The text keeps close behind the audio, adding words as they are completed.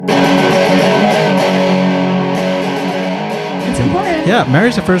Yeah,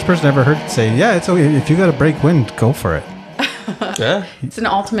 Mary's the first person I ever heard say, yeah, it's okay. If you got to break wind, go for it. Yeah. It's an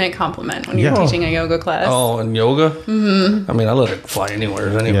ultimate compliment when you're teaching a yoga class. Oh, and yoga? Mm-hmm. I mean, I let it fly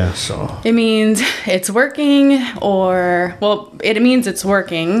anywhere anyway, so. It means it's working it means it's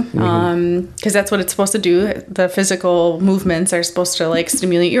working because that's what it's supposed to do. The physical movements are supposed to like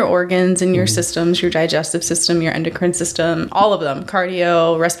stimulate your organs and your systems, your digestive system, your endocrine system, all of them,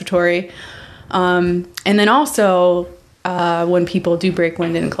 cardio, respiratory. And then also when people do break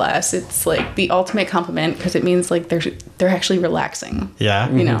wind in class, it's like the ultimate compliment because it means like they're actually relaxing. Yeah.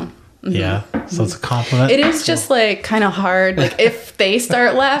 You know. Mm-hmm. Yeah. So it's a compliment. It is just like kind of hard. Like if they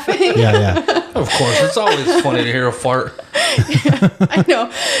start laughing. Yeah. Of course, it's always funny to hear a fart. Yeah, I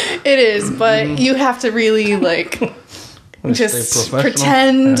know it is, but you have to really like just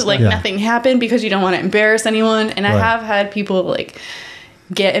pretend like nothing happened because you don't want to embarrass anyone. And I have had people like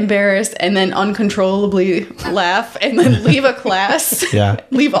get embarrassed and then uncontrollably laugh and then leave a class,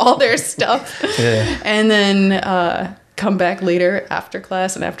 leave all their stuff, and then come back later after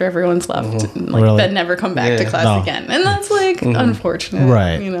class and after everyone's left, and like then never come back to class again. And that's like unfortunate,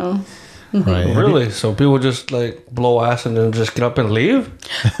 right? You know. Right. Really? So people just like blow ass and then just get up and leave?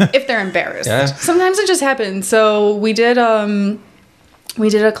 If they're embarrassed. Sometimes it just happens. So we did a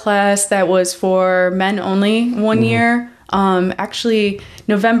class that was for men only one year. Actually,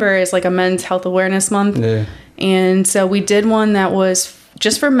 November is like a men's health awareness month. Yeah. And so we did one that was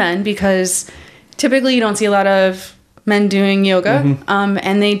just for men because typically you don't see a lot of men doing yoga.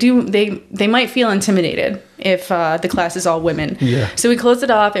 And they might feel intimidated if the class is all women. Yeah. So we closed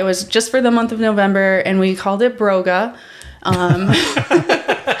it off. It was just for the month of November and we called it Broga.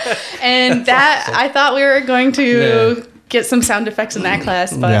 And that I thought we were going to get some sound effects in that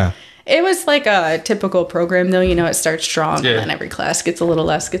class, but it was like a typical program, though. You know, it starts strong, and then every class gets a little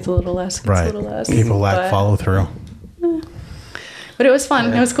less, gets a little less, gets a little less. People lack follow through. But it was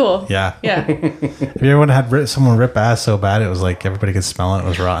fun. It was cool. Yeah. Yeah. Have you ever had someone rip ass so bad it was like everybody could smell it? It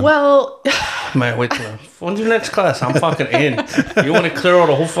was rotten. Well, man, wait till when's your next class? I'm fucking in. You want to clear out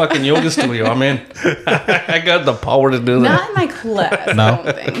a whole fucking yoga studio? I'm in. I got the power to do that. Not in my class. No. I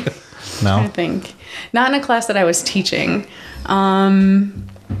don't think. No. I think not in a class that I was teaching.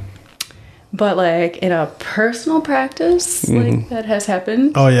 But like in a personal practice, like that has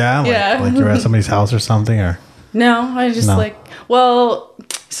happened. Oh yeah, like you're at somebody's house or something, or no? I just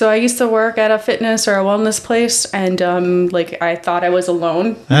so I used to work at a fitness or a wellness place, and like I thought I was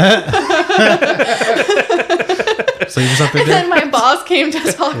alone. So you just up there. And then my boss came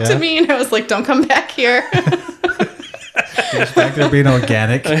to talk to me, and I was like, "Don't come back here." You're just back there being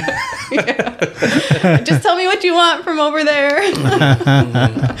organic. Just tell me what you want from over there.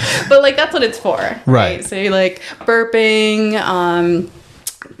 But like that's what it's for, right? So you're like burping,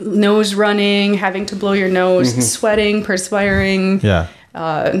 nose running, having to blow your nose, sweating, perspiring,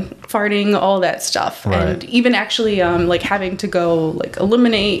 farting, all that stuff, and even actually like having to go like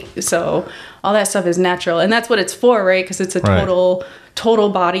eliminate. So all that stuff is natural, and that's what it's for, right? Because it's a total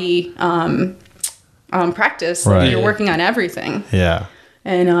body practice. Like you're working on everything. Yeah.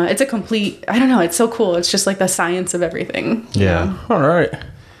 And it's a complete, I don't know, it's so cool. It's just like the science of everything. Yeah. You know? All right.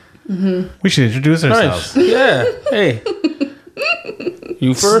 We should introduce ourselves. Nice. Yeah. Hey.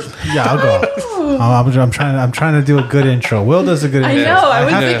 You first? Yeah, I'll go. I'm trying to do a good intro. Will does a good intro. I know. I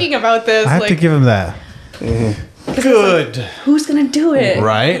was thinking about this. I have to give him that. Good. Like, who's going to do it?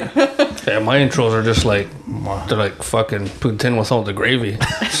 Right? Yeah, my intros are just like, they're like fucking poutine without the gravy.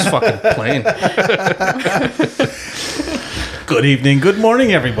 It's fucking plain. Good evening, good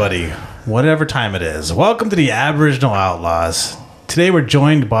morning, everybody. Whatever time it is. Welcome to the Aboriginal Outlaws. Today we're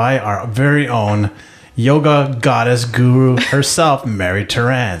joined by our very own yoga goddess guru herself, Mary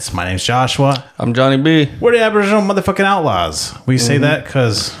Terrance. My name's Joshua. I'm Johnny B. We're the Aboriginal motherfucking Outlaws. We say that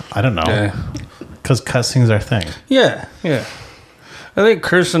because, I don't know, because cussing's our thing. Yeah, yeah. I think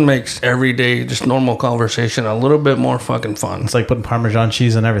cursing makes everyday, just normal conversation a little bit more fucking fun. It's like putting Parmesan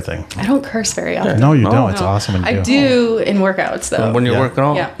cheese in everything. I don't curse very often. No, you don't. It's awesome when you do. I do in workouts, though. When you're working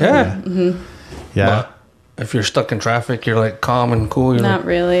out? Yeah. Yeah. But if you're stuck in traffic, you're like calm and cool. You're not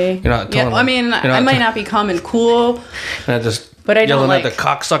really. You're not telling I mean, I might not be calm and cool. And but I don't yelling at the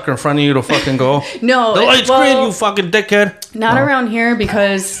cocksucker in front of you to fucking go. No. The light's green, you fucking dickhead. Not around here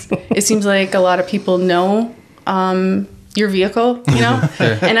because it seems like a lot of people know your vehicle, you know?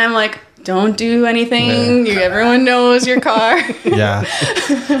 And I'm like, don't do anything. Everyone knows your car. Yeah.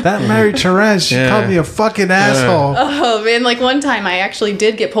 That Mary Terrance, she called me a fucking asshole. Oh, man. Like one time I actually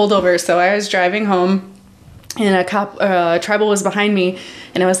did get pulled over. So I was driving home and a tribal was behind me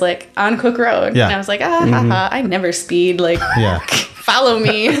and I was like on Cook Road. Yeah. And I was like, I never speed. Like, follow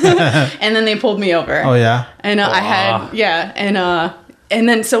me. And then they pulled me over. Oh yeah. And and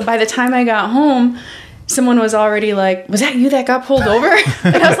then so by the time I got home, someone was already like, "Was that you that got pulled over?"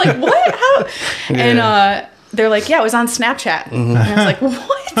 And I was like, "What? How?" Yeah. And they're like, "Yeah, it was on Snapchat." And I was like,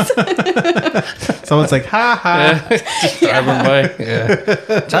 "What?" Someone's like, ha ha. Just driving by. Yeah.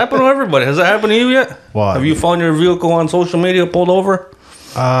 It's happened to everybody. Has it happened to you yet? What? Have you found your vehicle on social media pulled over?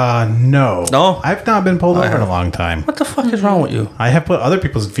 No. No? I've not been pulled over in a long time. What the fuck is wrong with you? I have put other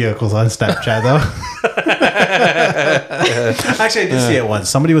people's vehicles on Snapchat though. Actually, I did see it once.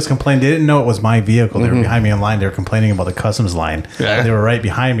 Somebody was complaining. They didn't know it was my vehicle. They were behind me in line. They were complaining about the customs line. Yeah. They were right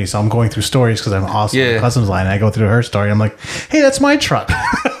behind me. So I'm going through stories because I'm also in the customs line. And I go through her story. I'm like, hey, that's my truck. So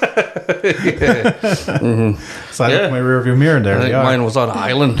I look in my rearview mirror and there I think they are. mine was on an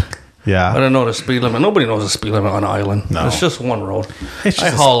island. Yeah. I don't know the speed limit. Nobody knows the speed limit on an island. No. It's just one road. It's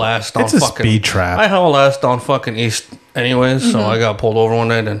just I haul ass down it's a fucking speed trap. I haul ass down fucking east anyways, so I got pulled over one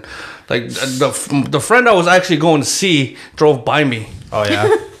night and like the friend I was actually going to see drove by me. Oh yeah.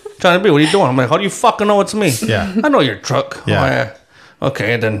 Trying to be, what are you doing? I'm like, how do you fucking know it's me? Yeah. I know your truck. Yeah. Oh, yeah.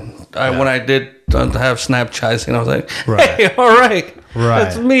 Okay, and then when I did have Snapchat, I was like, Right. hey, all right.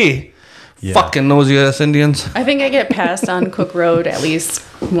 That's me. Yeah. Fucking nosy ass Indians. I think I get passed on Cook Road at least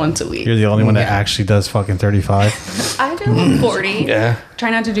once a week. You're the only one that actually does fucking 35. I do 40. Yeah. Try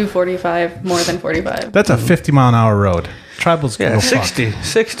not to do 45, more than 45. That's a 50-mile-an-hour road. Tribals can Yeah, go 60.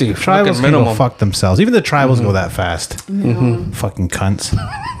 60. Tribals Fucking can minimum. go fuck themselves. Even the tribals go that fast. Fucking cunts.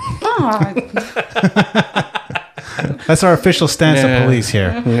 Aw, That's our official stance of police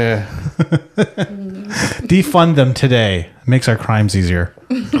here. Yeah. Defund them today. Makes our crimes easier.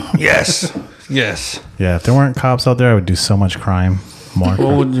 Yes. Yes. Yeah, if there weren't cops out there, I would do so much crime. More What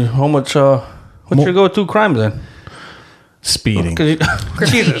crime. would you, how much, what's your go-to crime then? Speeding. 'Cause you,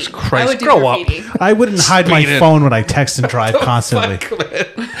 Jesus I Christ, would do grow up. graffiti. I wouldn't hide my Speeding. phone when I text and drive constantly.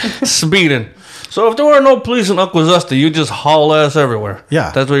 Speeding. So if there were no police in Akwesasne, you just haul ass everywhere.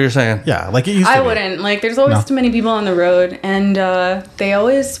 Yeah. That's what you're saying. Yeah, like it used to I be. wouldn't. Like, there's always No. too many people on the road, and they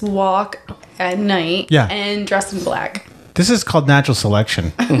always walk at night Yeah. and dressed in black. This is called natural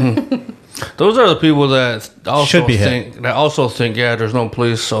selection. Those are the people that also Should be hit. think, yeah, there's no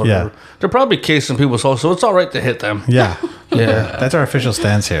police, so Yeah. they're probably casing people's house, so it's all right to hit them. Yeah. Yeah. That's our official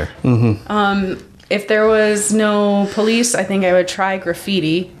stance here. If there was no police, I think I would try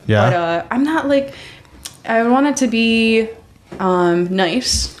graffiti. Yeah. But I'm not like, I want it to be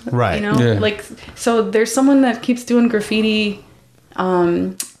nice. Right. You know? Yeah. Like, so there's someone that keeps doing graffiti.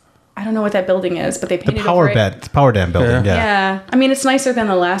 I don't know what that building is, but they The painted power over it. bed, power dam building. Yeah. Yeah. I mean, it's nicer than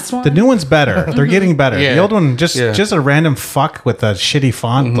the last one. The new one's better. They're getting better. Yeah. The old one just Yeah. a random fuck with a shitty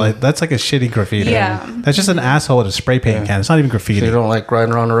font. Like that's like a shitty graffiti. Yeah. That's just an asshole with a spray paint can. It's not even graffiti. So you don't like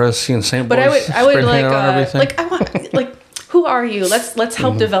riding around the rest, seeing St. But Boys I would spray like, painted on everything? like I want, like, who are you? Let's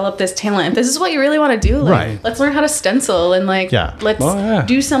help develop this talent. If this is what you really want to do, like, Right. let's learn how to stencil and like, Yeah. let's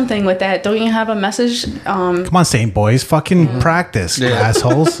do something with that. Don't you have a message? Come on, St. Boys. Fucking practice, you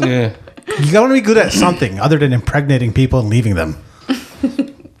assholes. Yeah. You gotta be good at something other than impregnating people and leaving them.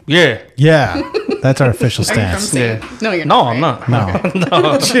 Yeah. Yeah. That's our official Are you from stance. St. No, you're No, not. I'm right?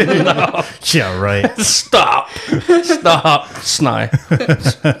 not. No. Yeah, right. Stop. Stop. Sny.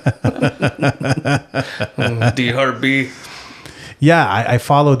 DRB. Yeah, I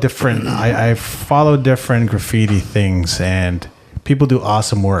follow different. I follow different graffiti things, and people do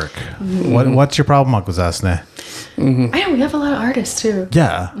awesome work. What's your problem, Akwesasne? I know we have a lot of artists too.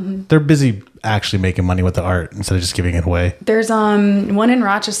 Yeah, they're busy actually making money with the art instead of just giving it away. There's one in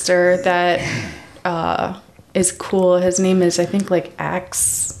Rochester that is cool. His name is, I think, like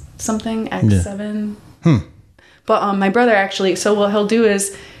Axe something, X7. But my brother actually, so what he'll do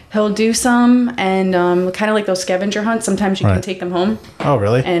is he'll do some, and kind of like those scavenger hunts. Sometimes you can Right. take them home, Oh,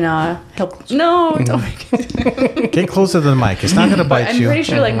 really? and he'll don't make it. Get closer to the mic. It's not gonna bite I'm you. pretty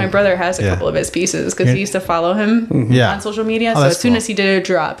sure like my brother has a Yeah. couple of his pieces because he used to follow him Yeah. on social media. Oh, So that's as soon cool. as he did a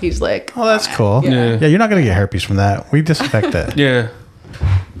drop, he's like, Oh, that's cool. Yeah. Yeah, you're not gonna get herpes from that. We disinfect it. Yeah.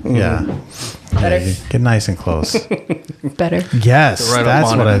 Yeah. better, Yeah, get nice and close. better. Yes, Get right up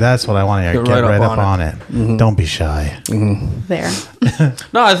that's on what it. that's what I want to hear. Get right up on it. Don't be shy. There.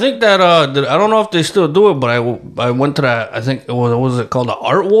 No, I think that I don't know if they still do it, but I went to that. I think it was it called the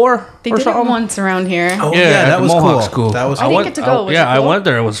Art War They or did something? it once around here. Oh, Yeah, at that the was Mohawk cool. School. That was I didn't get to go. Was yeah, it cool? I went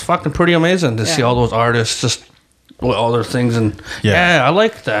there. It was fucking pretty amazing to see Yeah. all those artists just with all their things and Yeah. yeah, I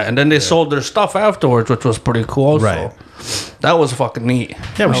liked that. And then they sold their stuff afterwards, which was pretty cool. Also. Right. That was fucking neat.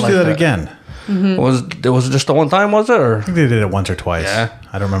 Yeah, we I should like do that again. It was just the one time, was it? Or I think they did it once or twice. Yeah.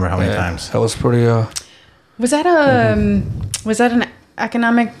 I don't remember how many times. that was pretty. Was that was that an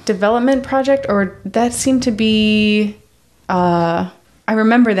economic development project, or that seemed to be I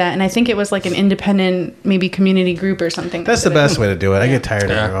remember that, and I think it was like an independent, maybe community group or something. That's the best way to do it. I get tired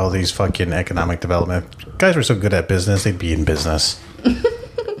of all these fucking economic development. Guys were so good at business, they'd be in business.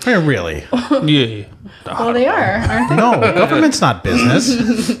 Really? Yeah. Well, they are, aren't they? No, government's not business.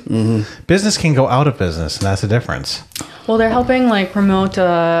 Business can go out of business, and that's the difference. Well, they're helping like promote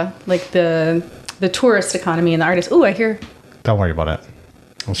like the tourist economy and the artists. Ooh, I hear. Don't worry about it.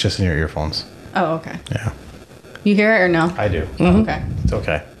 It's just in your earphones. Oh, okay. Yeah. You hear it or no? I do. Okay. It's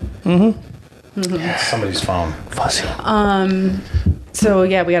okay. It's somebody's phone. Fuzzy. So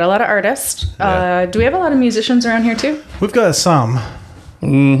yeah, we got a lot of artists. Yeah. Do we have a lot of musicians around here too? We've got some.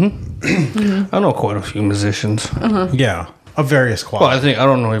 I know quite a few musicians. Yeah. Of various Well, I qualities.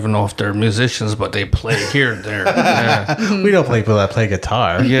 don't even know if they're musicians, but they play here and there. Yeah. We don't play people that play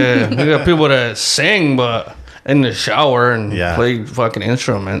guitar. Yeah, we got people that sing, but in the shower and Yeah. play fucking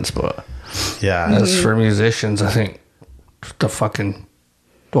instruments. But Yeah. as for musicians, I think the fucking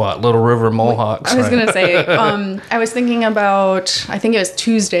Little River Mohawks. I was right? gonna say. I was thinking about. I think it was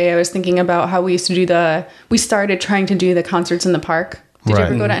Tuesday. I was thinking about how we used to do we started trying to do the concerts in the park. Did you Right.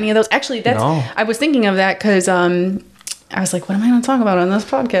 ever go to any of those? Actually, No. I was thinking of that because I was like, what am I going to talk about on this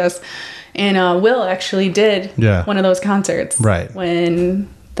podcast? And Will actually did one of those concerts. Right. When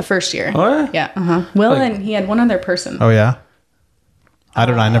the first year. Oh, yeah? Yeah. Uh-huh. Will Like- and he had one other person. Oh, yeah? I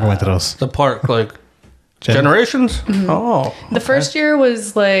don't know. I never went to those. The park, like Generations. Oh, The first year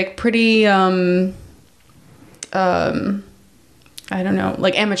was like pretty, I don't know,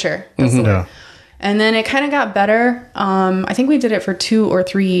 like amateur. That's the word. Yeah. And then it kind of got better. I think we did it for 2 or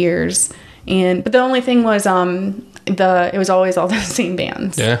 3 years. But the only thing was it was always all the same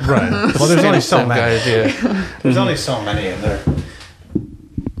bands. yeah. Right. Well, there's only so Same many. guys, yeah. There's only so many in there.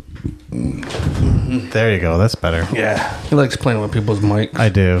 There you go. That's better. Yeah. He likes playing with people's mics. I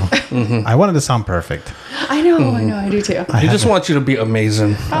do. I wanted to sound perfect. I know, I do too. He just wants you to be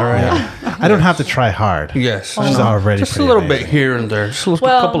amazing. All right. Yeah. I don't have to try hard. Yes. She's already just a pretty little amazing. bit here and there. Just a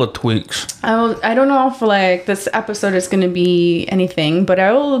Well- couple of tweaks. I don't know if like this episode is going to be anything, but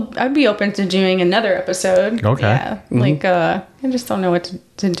I'd be open to doing another episode. Okay. Yeah. Like I just don't know what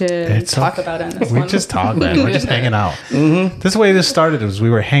to talk okay. about on this We're one. just talking. We're just hanging out. This way this started was we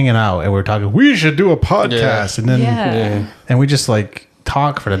were hanging out and we were talking, we should do a podcast. And then Yeah. and we just like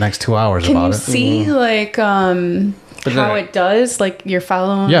talk for the next 2 hours Can about you it. see like But how then- it does, like your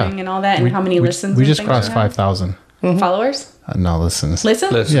following Yeah. and all that, and how many listens? We and just things crossed you have? 5,000. Followers. No, listens.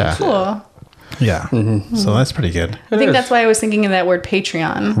 Listen. Yeah. Cool. Yeah. So that's pretty good. I think that's why I was thinking of that word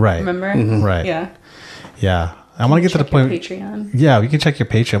Patreon. Right. Remember? Right. Yeah. Yeah. I want to get to the Check your point. Patreon. Yeah, you can check your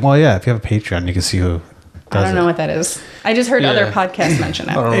Patreon. Well, yeah, if you have a Patreon, you can see who does I don't know what that is. I just heard other Yeah. podcasts mention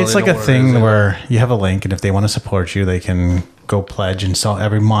it. I don't It's really like know a what it thing is, yeah. where you have a link, and if they want to support you, they can go pledge and sell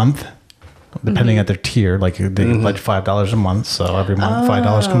every month, depending at their tier. Like they can pledge $5 a month, so every month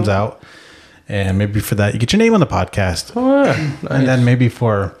 $5 comes out, and maybe for that you get your name on the podcast, Oh, yeah. and then maybe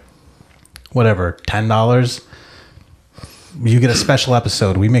for whatever $10 you get a special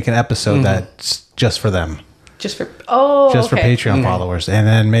episode. We make an episode that's just for them, Just for just okay. for Patreon followers, and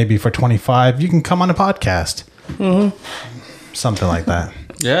then maybe for 25 you can come on a podcast, something like that.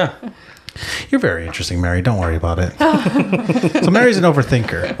 Yeah. You're very interesting, Mary. Don't worry about it. So Mary's an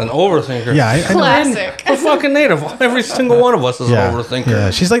overthinker. An overthinker. Yeah, I know. Classic. We're fucking native. Every single one of us is Yeah, an overthinker. yeah.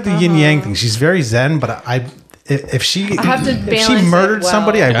 She's like the yin yang thing. She's very zen, but if she have to if balance she it murdered well.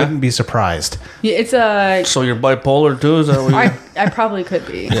 somebody, I Yeah. wouldn't be surprised. Yeah, it's a. So you're bipolar too? Is that what you I probably could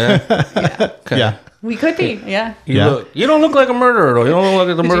be. Yeah. Okay. Yeah, We could be. Yeah. You don't look like a murderer though. You don't look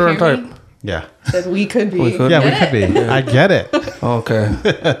like the Did you murderer hear type. me? yeah, Said we could be. We could. yeah. We Get could it? be. I get it. Okay.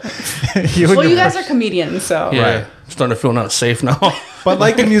 You would Well, you get guys worse. are comedians, so. Yeah. Right. Starting to feel not safe now. But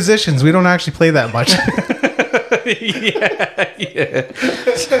like the musicians, we don't actually play that much.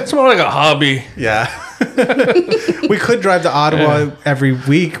 It's more like a hobby. Yeah. We could drive to Ottawa every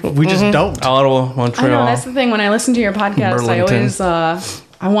week. We just don't. Ottawa, I Montreal. know that's the thing. When I listen to your podcast, I Burlington. always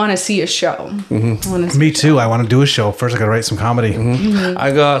I want to see a show. I wanna see Me too. I want to do a show. First, I got to write some comedy.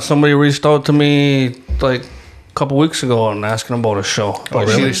 I got somebody reached out to me like a couple weeks ago and asking about a show. But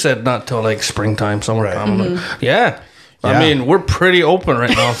really? she said not till like springtime, summertime. Right. I'm like, yeah. Yeah. I mean, we're pretty open right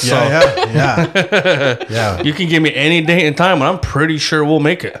now. So Yeah. Yeah. you can give me any date and time, and I'm pretty sure we'll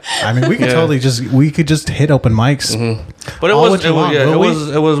make it. I mean, we could totally just hit open mics. But it All was what it you was, want, yeah, will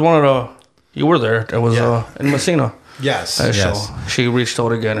it we? was one of the you were there. It was Yeah. in Messina. Yes. That Yes. show. She reached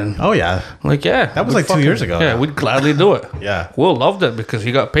out again and Oh yeah. I'm like, yeah. That was we'd like 2 years ago. Yeah, we'd gladly do it. Yeah. Will loved it because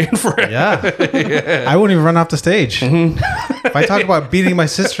he got paid for it. Yeah. I wouldn't even run off the stage. If I talk about beating my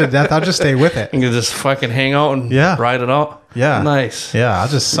sister to death, I'll just stay with it. You can just fucking hang out and Yeah. ride it out. Yeah. Nice. Yeah. I'll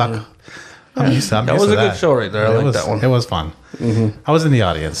just suck I'm used to That was a good show right there. I like that one. It was fun. I was in the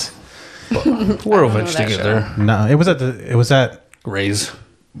audience. We'll eventually get there. No, it was at Raise.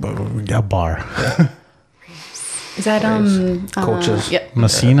 a bar. Is that Coaches. Yeah.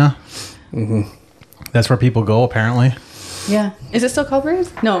 Messina. That's where people go apparently. Yeah. Is it still called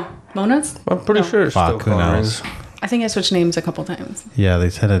Rays? No. Mona's? I'm pretty sure it's still Fuck, who called knows? Raise. I think I switched names a couple times. Yeah, they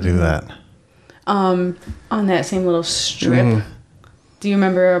tend to do that. On that same little strip. Do you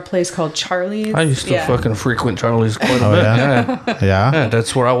remember a place called Charlie's? I used to fucking frequent Charlie's quite a bit. Yeah? Yeah. Yeah. Yeah,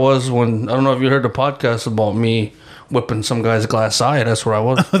 that's where I was when, I don't know if you heard the podcast about me whipping some guy's glass eye. That's where I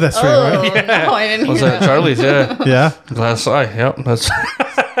was. That's right. Oh, Right? no, I didn't Was hear at that. Charlie's? Yeah. Yeah. Glass eye. Yep. That's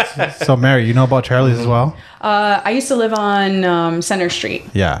So Mary, you know about Charlie's as well? I used to live on Center Street.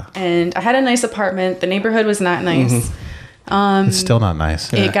 Yeah. And I had a nice apartment. The neighborhood was not nice. It's still not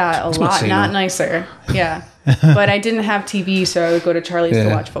nice. It got a lot Messina. not nicer. Yeah. But I didn't have TV, so I would go to Charlie's to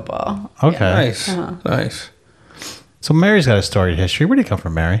watch football. Okay. nice. Nice. So Mary's got a storied history. Where do you come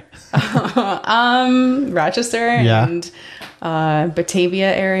from, Mary? Rochester and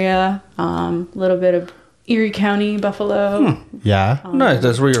Batavia area. A little bit of Erie County, Buffalo. Yeah. Nice.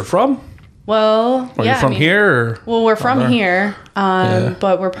 That's where you're from? Well, Are yeah, you from here? Or? Well, we're from there? here,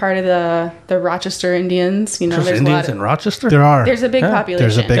 but we're part of the Rochester Indians. You know, There's there's a Indians lot in of, Rochester? There are. there's a big population.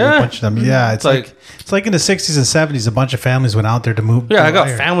 There's a big Yeah. bunch of them. Yeah, it's like in the 60s and 70s, a bunch of families went out there to move. Yeah, I got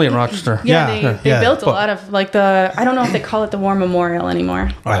iron. family in Rochester. Yeah, Yeah, they yeah. built a lot of like I don't know if they call it the War Memorial anymore,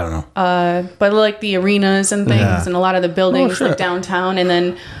 I don't know. but like the arenas and things Yeah. and a lot of the buildings shit. like downtown, and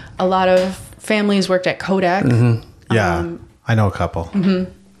then a lot of families worked at Kodak. Yeah, I know a couple.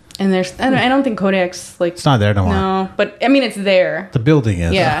 And I don't think Kodak's like It's not there no more. no, but I mean it's there. The building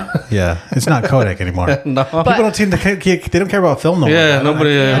is. Yeah. Yeah. It's not Kodak anymore. No. People don't seem to they don't care about film no more. Yeah,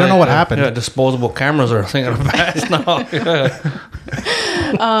 nobody. I don't know what happened. Yeah, disposable cameras are a thing of the past now. Yeah.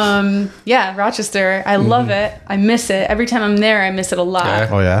 Yeah, Rochester. I love it. I miss it. Every time I'm there, I miss it a lot. Yeah.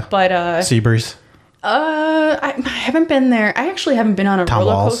 Oh yeah. But Seabreeze. I haven't been there. I actually haven't been on a Tom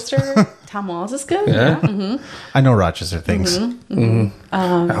roller Walls. coaster. Tom Walls is good. Yeah. I know Rochester things.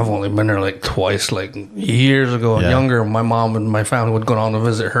 I've only been there like twice, like years ago. Yeah. Younger, my mom and my family would go down to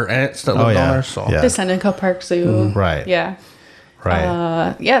visit her aunts that lived yeah. down there. So Yeah. The Seneca Park Zoo. Right. Yeah.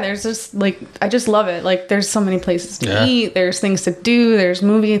 Right. Yeah, there's just like I just love it. Like there's so many places to Yeah. eat. There's things to do. There's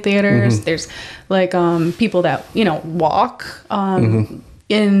movie theaters. There's like people that walk.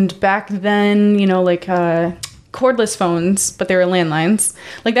 And back then, like cordless phones, but they were landlines.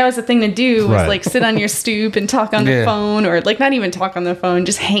 Like that was the thing to do was Right. like sit on your stoop and talk on the Yeah. phone, or like not even talk on the phone,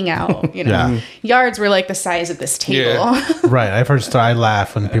 just hang out. Yeah. Yards were like the size of this table. Yeah. Right. I've heard. I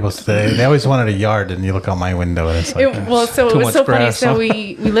laugh when people say they always wanted a yard, and you look out my window, and it's like. It was Too so much funny. grass, So huh?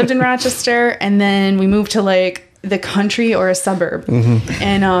 we lived in Rochester, and then we moved to like the country or a suburb,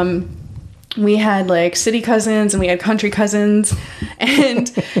 and we had like city cousins and we had country cousins, and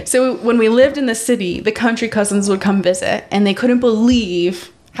so when we lived in the city, the country cousins would come visit, and they couldn't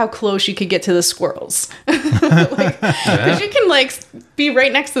believe how close you could get to the squirrels, because you can like be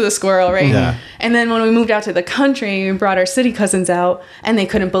right next to the squirrel, right? Yeah. And then when we moved out to the country, we brought our city cousins out, and they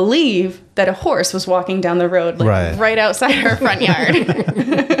couldn't believe that a horse was walking down the road, like right outside our front yard.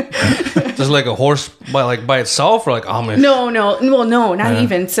 just like a horse by itself, or like Amish. No, not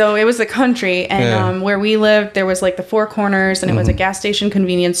even. So it was the country, and where we lived, there was like the Four Corners, and it was a gas station,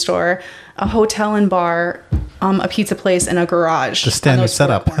 convenience store, a hotel and bar, a pizza place, and a garage. The standard on those four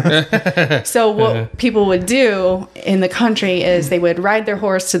setup. corners. So what people would do in the country is they would ride their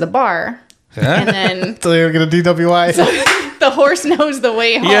horse to the bar, and then So they were gonna DWI. the horse knows the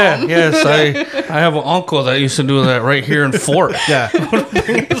way home. Yeah, yes, I have an uncle that used to do that right here in Fort. Yeah.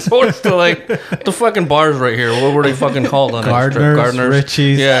 Bring his horse to like the fucking bars right here. What were they fucking called on that strip? Gardeners,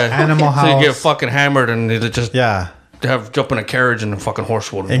 Richie's, Animal So you get House. fucking hammered and they just Yeah. have jump in a carriage and the fucking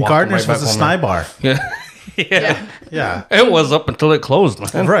horse would And walk Gardner's right was a back home sny bar. there. Yeah. Yeah. Yeah. It was up until it closed,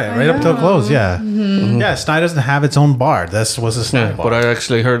 man. Right up till close. Yeah. Yeah. Sny doesn't have its own bar. This was a sny Yeah, bar. but I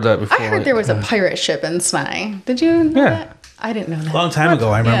actually heard that before. I heard there was a pirate ship in Snai. Did you know Yeah. that? I didn't know that. a long time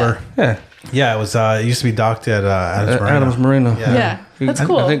ago, I remember. Yeah. Yeah, it was. It used to be docked at Adams Marina. Adams Marina. Yeah, that's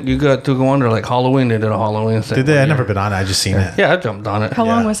cool. I think you got to go under like Halloween. They did a Halloween thing. Did they? one I year. never been on it. I just seen it. Yeah, I jumped on it. How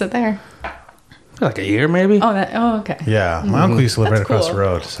long Yeah. was it there? Like a year, maybe. Oh, okay. Yeah, my uncle used to live That's right across cool. the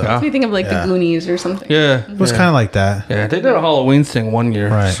road. So Yeah. You think of like Yeah. the Goonies or something. Yeah. it was kind of like that. Yeah, they did a Halloween thing one year,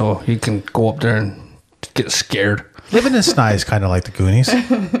 Right. so you can go up there and get scared. Living in Sny is kind of like the Goonies.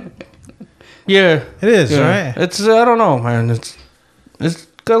 Yeah, It is, yeah. right? It's I don't know, man. It's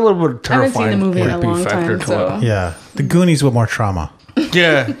got a little bit of I haven't terrifying seen the movie in a creepy long factor time, to so. it. Yeah, the Goonies with more trauma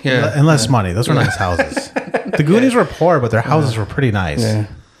Yeah, yeah. and less money. Those were nice houses. The Goonies were poor, but their houses were pretty nice. Yeah.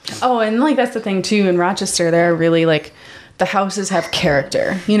 Oh, and like that's the thing too. In Rochester, they're really like the houses have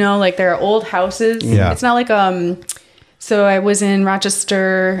character. You know, like there are old houses. Yeah. It's not like So I was in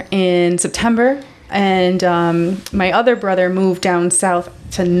Rochester in September, and my other brother moved down south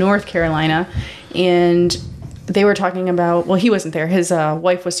to North Carolina, and they were talking about. Well, he wasn't there. His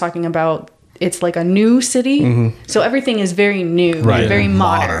wife was talking about. It's like a new city, so everything is very new, Right. very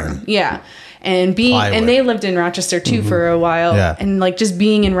modern. Yeah. And Plywood. and they lived in Rochester too for a while. Yeah. And like just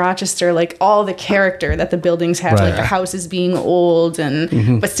being in Rochester, like all the character that the buildings have, Right. like the houses being old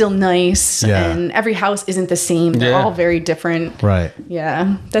and but still nice. Yeah. And every house isn't the same. They're Yeah. all very different. Right.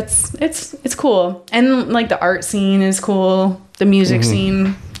 Yeah. It's cool. And like the art scene is cool. The music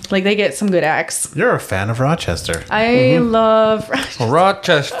scene. Like they get some good acts. You're a fan of Rochester. I love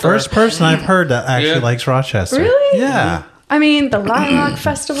Rochester. First person I've heard that actually Yeah. likes Rochester. Really? Yeah. I mean the Lilac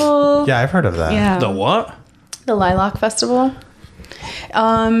Festival. Yeah, I've heard of that. Yeah. The what? The Lilac Festival.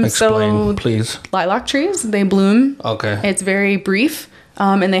 Explain, So please. lilac trees, they bloom. Okay. It's very brief,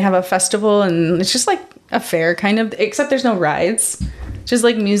 and they have a festival, and it's just like a fair kind of, except there's no rides, just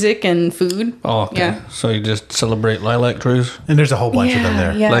like music and food. Oh, okay. Yeah. So you just celebrate lilac trees? And there's a whole bunch of them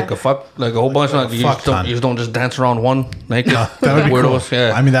there. Yeah. Like a whole bunch. Like you fuck just, don't, ton. you just don't just dance around one naked. That would be cool. Weirdos.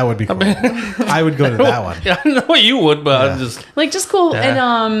 Yeah. I mean, that would be cool. I would go to that one. Yeah, I know you would, but Yeah. I just Like just cool.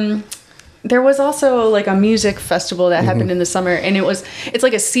 Yeah. And there was also like a music festival that happened in the summer, and it's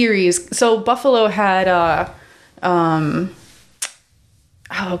like a series. So Buffalo had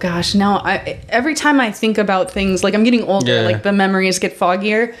oh gosh, now every time I think about things, like I'm getting older, Yeah. like the memories get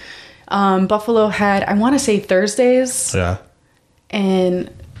foggier. Buffalo had, I want to say Thursdays, Yeah. and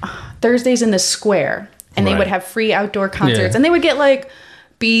Thursdays in the square, and they Right. would have free outdoor concerts, Yeah. and they would get like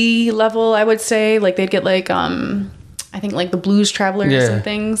B level, I would say, like they'd get like I think like the Blues Travelers Yeah. and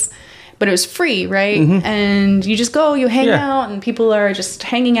things, but it was free, right? And you just go, you hang Yeah. out, and people are just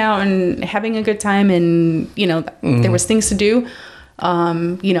hanging out and having a good time, and you know there was things to do.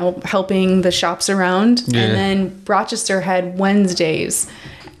 You know, helping the shops around, Yeah. and then Rochester had Wednesdays,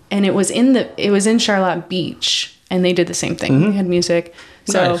 and it was in Charlotte Beach, and they did the same thing. They had music,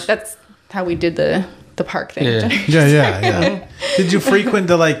 so Nice. that's how we did the park thing. Yeah. Yeah. Did you frequent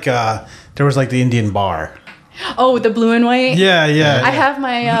the there was like the Indian bar? Oh, the blue and white. Yeah. I have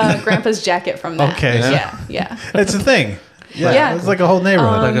my grandpa's jacket from that. Okay. Yeah. It's a thing. Yeah. Yeah. It's like a whole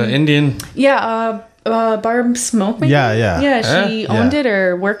neighborhood. like an Indian. Yeah. Barb Smoke. Maybe? Yeah, yeah. Yeah, she owned Yeah. it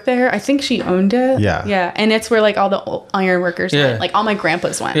or worked there. I think she owned it. Yeah. Yeah, and it's where like all the iron workers Yeah. went. Like all my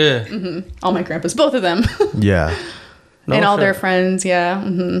grandpas went. Yeah. All my grandpas, both of them, yeah. and all shit. their friends. Yeah.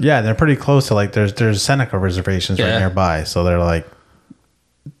 Yeah, they're pretty close to like there's Seneca reservations right Yeah. nearby, so they're like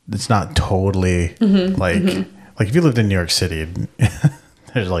it's not totally like if you lived in New York City,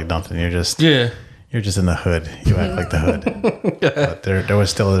 there's like nothing. You're just in the hood. You act like the hood, but there was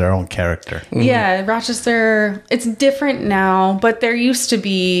still their own character. Yeah, Rochester. It's different now, but there used to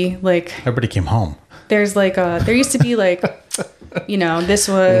be like Everybody came home. there used to be like you know, this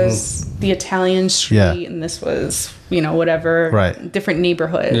was the Italian street, Yeah. and this was you know whatever Right. different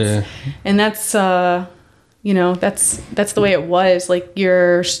neighborhoods, Yeah. and that's you know that's the way it was. Like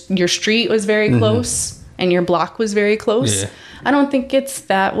your street was very close, and your block was very close. Yeah. I don't think it's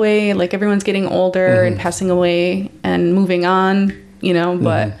that way. Like everyone's getting older and passing away and moving on, you know,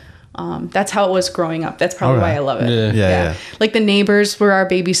 but that's how it was growing up. That's probably Okay. why I love it. Yeah. Yeah. Like the neighbors were our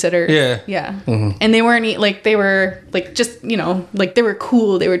babysitters. Yeah. Yeah. And they weren't like they were like just, you know, like they were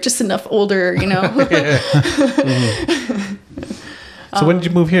cool. They were just enough older, you know. So when did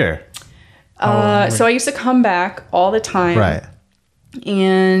you move here? So I used to come back all the time. Right.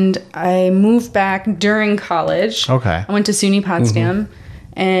 And I moved back during college. Okay. I went to SUNY Potsdam,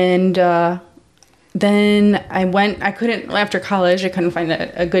 and then after college, I couldn't find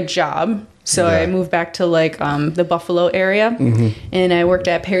a good job. So Yeah. I moved back to like the Buffalo area, and I worked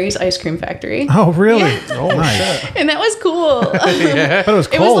at Perry's Ice Cream Factory. Oh, really? Yeah. Oh, nice. And that was cool. Yeah. But it was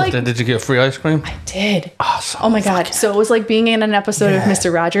It was cold. like- Then did you get free ice cream? I did. Awesome. Oh my god! So it was like being in an episode of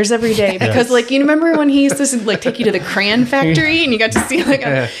Mr. Rogers every day because, like, you remember when he used to like take you to the crayon factory and you got to see like,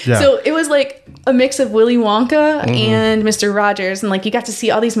 Yeah. so it was like a mix of Willy Wonka and Mr. Rogers, and like you got to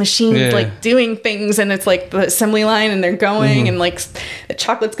see all these machines Yeah. like doing things, and it's like the assembly line, and they're going, and like the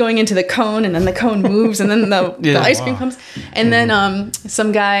chocolate's going into the cone, and then the cone moves, and then the Yeah. ice cream comes, and then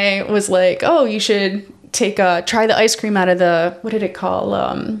some guy was like, "Oh, you should try the ice cream out of the what did it call?"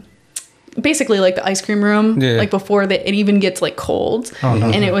 Basically like the ice cream room, Yeah. like before it even gets like cold,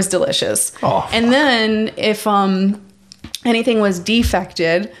 and it was delicious. Oh, and then if anything was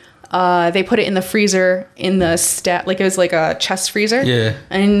defected, they put it in the freezer in the staff, like it was like a chest freezer. Yeah.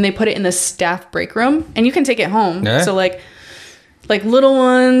 And they put it in the staff break room, and you can take it home. Yeah. So like like little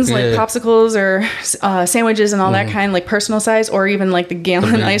ones, like popsicles or sandwiches and all that kind, like personal size, or even like the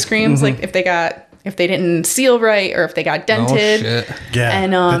gallon ice creams, like if they didn't seal right or if they got dented. Oh, shit. Yeah,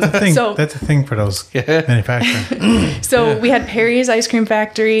 and that's a thing. so That's a thing for those manufacturing. so we had Perry's ice cream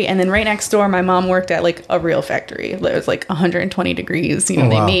factory, and then right next door, my mom worked at like a real factory. It was like 120 degrees. You know,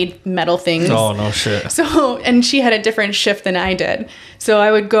 they made metal things. Oh no shit. So, and she had a different shift than I did. So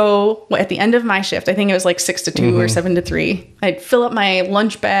I would go at the end of my shift. I think it was like 6 to 2 or 7 to 3. I'd fill up my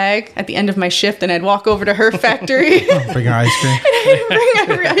lunch bag at the end of my shift, and I'd walk over to her factory. Bring her ice cream. And I'd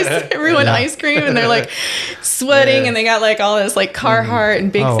bring everyone ice cream, and they're like sweating, and they got like all this like Carhartt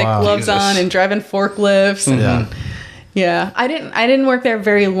and big thick gloves on, and driving forklifts. And, yeah, I didn't work there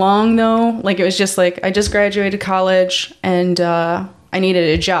very long though. Like it was just like I just graduated college, and I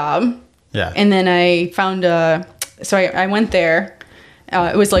needed a job. Yeah, and then I found so I went there.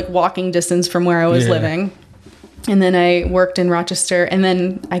 It was like walking distance from where I was living. And then I worked in Rochester, and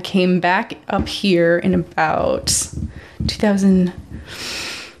then I came back up here in about 2008.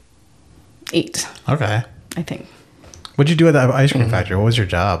 Okay. I think. What'd you do at the ice cream factory? What was your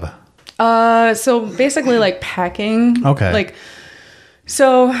job? So basically like packing. Okay. Like,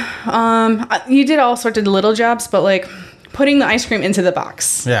 so, you did all sorts of little jobs, but like putting the ice cream into the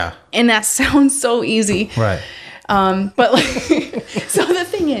box. Yeah. And that sounds so easy. Right. But like, so the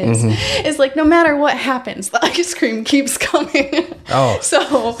thing is like, no matter what happens, the ice cream keeps coming. Oh.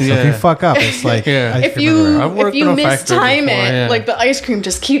 So if you fuck up, it's like if you mistime it, like the ice cream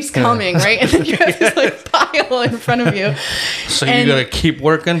just keeps coming, right? And then you have this like pile in front of you. So you gotta keep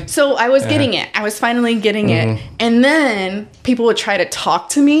working. So I was getting it. I was finally getting it, and then people would try to talk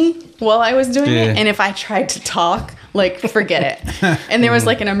to me while I was doing it, and if I tried to talk, like forget it. And there was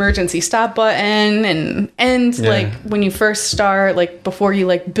like an emergency stop button, and like when you first start, like before you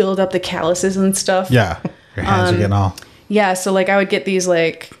like build up the calluses and stuff. Yeah, your hands are getting all. Yeah, so like I would get these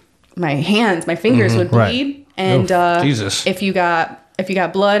like my fingers would bleed, and Jesus. if you got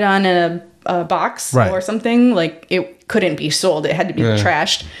blood on a box or something, like it couldn't be sold. It had to be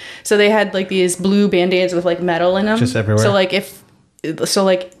trashed. So they had like these blue Band-Aids with like metal in them. Just everywhere. So like if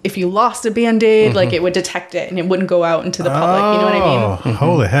you lost a Band-Aid, like it would detect it and it wouldn't go out into the public. You know what I mean?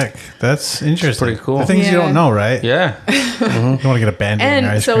 Holy heck, that's interesting. Pretty cool. The things you don't know, right? Yeah. You don't want to get a Band-Aid in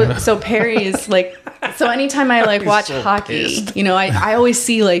your And ice cream. so Perry is like, so anytime I like watch hockey, you know, I always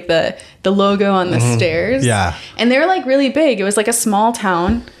see like the logo on the stairs. Yeah. And they're like really big. It was like a small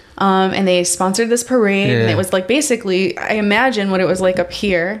town. And they sponsored this parade, and it was like basically, I imagine what it was like up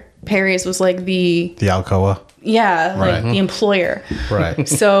here. Perry's was like the Alcoa. Yeah, like the employer. Right.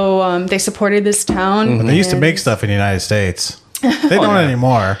 So they supported this town. But they used to make stuff in the United States. They don't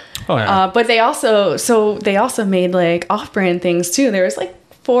anymore. Oh yeah. But they also made like off-brand things too. There was like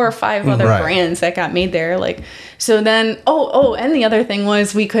 4 or 5 other brands that got made there. Like, so then, and the other thing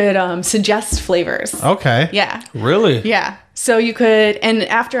was we could suggest flavors. Okay. Yeah. Really? Yeah. So you could, and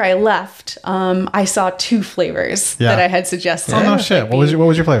after I left, I saw 2 flavors that I had suggested. Oh no shit! What was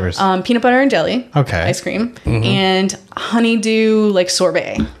your flavors? Peanut butter and jelly. Okay. Ice cream and honeydew like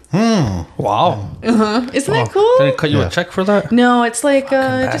sorbet. Wow. Isn't that cool? Did they cut you a check for that? No, it's like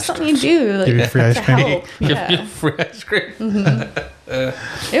just something you do. Like, Give you free ice to cream. help. Give you free ice cream.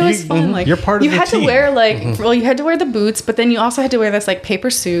 It was fun. Like you're part of you the had team. to wear like well, you had to wear the boots, but then you also had to wear this like paper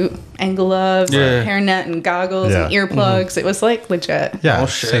suit and gloves, and hairnet and goggles and earplugs. It was like legit. Yeah. Oh,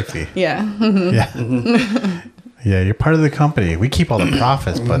 shit. Safety. Yeah. Yeah. Yeah. You're part of the company. We keep all the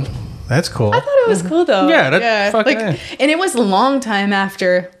profits, but that's cool. I thought it was cool though. Yeah, that's fucking like, and it was a long time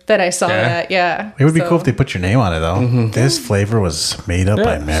after that I saw that. Yeah. It would be cool if they put your name on it, though. This flavor was made up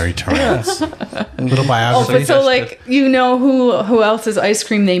by Mary Torrance. Little biography. But so like you know who else's ice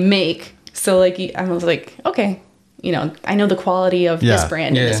cream they make. So like I was like, okay, you know, I know the quality of this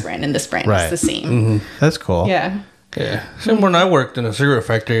brand and this brand and this brand. Right. It's the same. That's cool. Yeah. Yeah. Same when I worked in a cigarette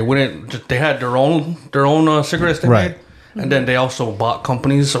factory, they had their own cigarettes they made, and then they also bought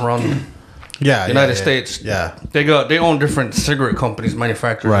companies around the United States. Yeah. They own different cigarette companies,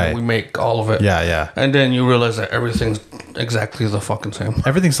 manufacturers. Right. And we make all of it. Yeah, yeah. And then you realize that everything's exactly the fucking same.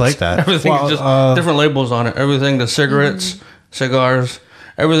 Everything's like that. Everything's just different labels on it. Everything, the cigarettes, cigars,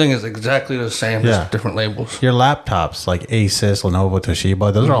 everything is exactly the same, just different labels. Your laptops, like Asus, Lenovo,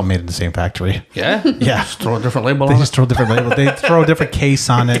 Toshiba, those are all made in the same factory. Yeah? Yeah. Just throw a different label They on just it. throw a different label. They throw a different case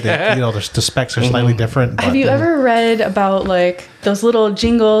on it. They, you know, the specs are slightly different. Have you ever read about like those little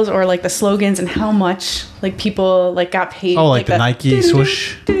jingles or like the slogans and how much like people like got paid? Oh, like the Nike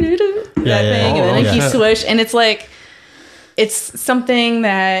swoosh? That thing, and the Nike swoosh, and it's like it's something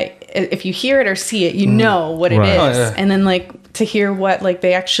that if you hear it or see it, you know what it is, Oh, yeah. and then like to hear what like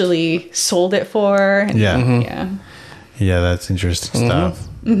they actually sold it for. And, yeah. Yeah, that's interesting stuff.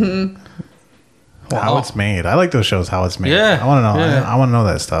 How it's made. I like those shows. How it's made. Yeah, I want to know. Yeah. I want to know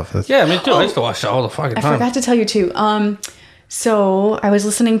that stuff. Yeah, me too. I used to watch that all the fucking time. I forgot to tell you too. So I was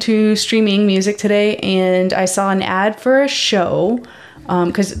listening to streaming music today, and I saw an ad for a show.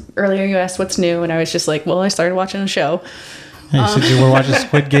 Because earlier you asked what's new, and I was just like, well, I started watching a show. You said you were watching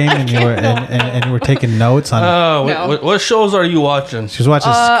Squid Game, and you were taking notes on. No. What shows are you watching? She was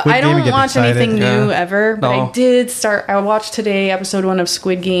watching Squid Game. I don't watch excited. anything new ever, but I did start. I watched today episode 1 of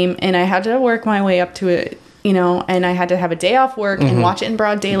Squid Game, and I had to work my way up to it, and I had to have a day off work and watch it in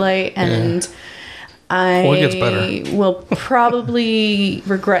broad daylight, and I will probably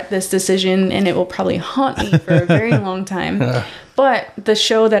regret this decision, and it will probably haunt me for a very long time. But the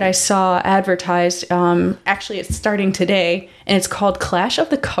show that I saw advertised, actually it's starting today, and it's called Clash of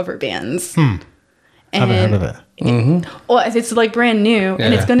the Cover Bands. And I haven't heard of it. Well, it's like brand new,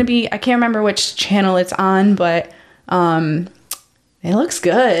 and it's going to be, I can't remember which channel it's on, but it looks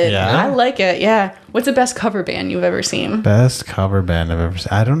good. Yeah. I like it. Yeah. What's the best cover band you've ever seen? Best cover band I've ever seen.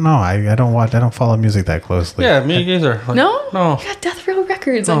 I don't know. I don't follow music that closely. Yeah, me either. No? No. You got Death Row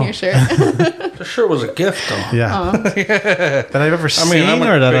Records on your shirt. The shirt was a gift, though. Yeah. That I've ever seen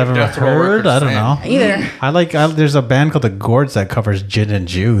or that I've ever heard. I don't know. Either. There's a band called The Gourds that covers Gin and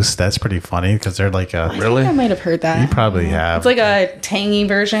Juice. That's pretty funny because they're like a... Really? I might have heard that. You probably have. It's like a tangy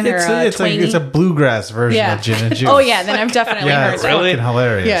version it's a bluegrass version of Gin and Juice. Oh, yeah. Then I've definitely heard it's that. fucking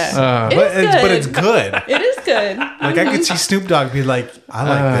hilarious. Yeah. But it's good. It is good. Like I could see Snoop Dogg be like, I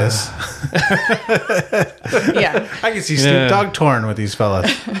like this. Yeah. I can see Snoop Dogg touring with these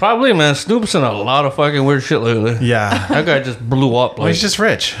fellas. Probably, man. Snoop's in a lot of fucking weird shit lately. Yeah. That guy just blew up. Well, he's just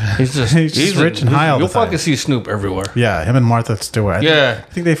rich. He's just rich and high all the time. You'll fucking see Snoop everywhere. Yeah, him and Martha Stewart. I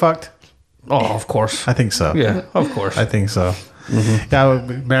think they fucked. Oh, of course. I think so. Yeah, of course. I think so. Yeah,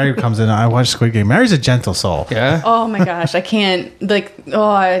 Mary comes in. I watch Squid Game. Mary's a gentle soul. Yeah. Oh my gosh, I can't.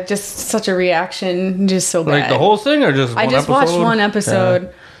 Just such a reaction, just so bad. Like the whole thing, or just I just watched one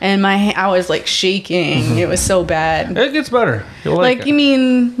episode, and I was like shaking. It was so bad. It gets better. You'll like it. You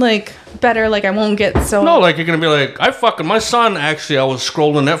mean like better? Like I won't get so. No, like you're gonna be like, my son actually. I was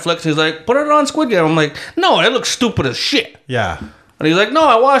scrolling Netflix. He's like, put it on Squid Game. I'm like, no, it looks stupid as shit. Yeah. And he's like, no,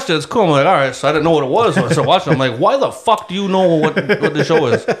 I watched it. It's cool. I'm like, all right. So I didn't know what it was when I started watching it. I'm like, why the fuck do you know what the show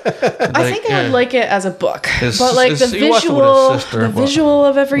is? I think I would like it as a book. But like the visual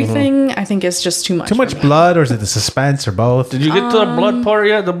of everything, I think is just too much. Too much blood, or is it the suspense, or both? Did you get to the blood part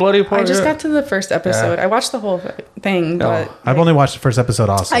yet? The bloody part? I just got to the first episode. I watched the whole thing, but I've only watched the first episode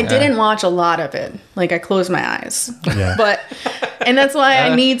also. I didn't watch a lot of it. Like I closed my eyes. Yeah. And that's why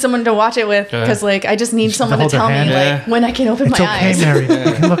I need someone to watch it with, because like I just need someone to tell me like when I can open my eyes. It's okay, Mary.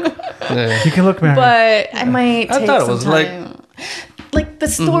 You can look. You can look, Mary. But I might take some time. Like the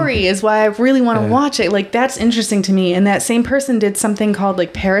story is why I really want to watch it. Like that's interesting to me. And that same person did something called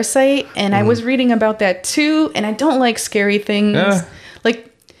like Parasite, and I was reading about that too. And I don't like scary things. Yeah.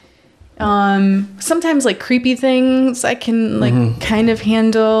 Like sometimes like creepy things I can like kind of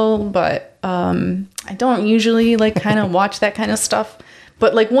handle, but I don't usually like kind of watch that kind of stuff.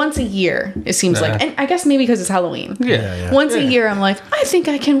 But like once a year, it seems like, and I guess maybe because it's Halloween. Yeah. Once a year, I'm like, I think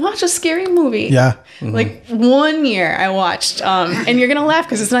I can watch a scary movie. Yeah. Like 1 year I watched, and you're gonna laugh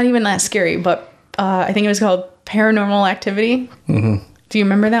because it's not even that scary, but I think it was called Paranormal Activity. Do you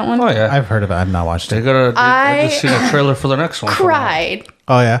remember that one? Oh yeah, I've heard of it. I've not watched it. I just seen a trailer for the next one. Cried.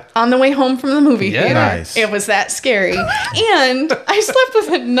 Oh yeah. On the way home from the movie theater. Nice. It was that scary, and I slept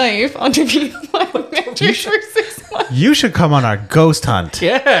with a knife underneath my mattress for 6 months. You should come on our ghost hunt.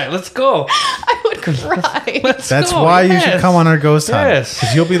 Yeah, let's go. I would cry. That's why you should come on our ghost hunt.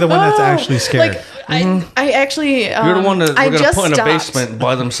 Because you'll be the one that's actually scared. Like, I actually you're the one that we're gonna put in a basement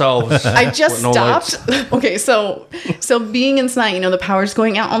by themselves. I just stopped. Okay, so being inside, the power's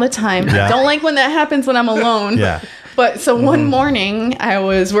going out all the time. Yeah. I don't like when that happens when I'm alone. Yeah. But so one morning I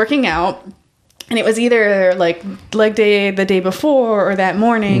was working out, and it was either like leg day the day before or that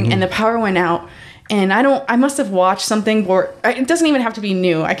morning, and the power went out. And I must have watched something, or it doesn't even have to be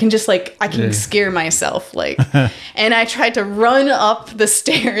new. I can just I can scare myself. And I tried to run up the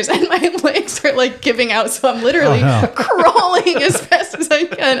stairs, and my legs are like giving out. So I'm literally crawling as fast as I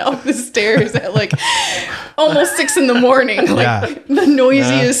can up the stairs at like almost 6 a.m. The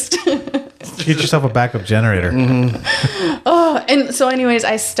noisiest. Get yourself a backup generator. And so anyways,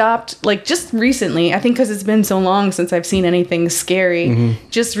 I stopped just recently. I think because it's been so long since I've seen anything scary.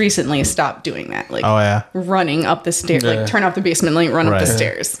 Just recently stopped doing that. Running up the stairs, turn off the basement light, run up the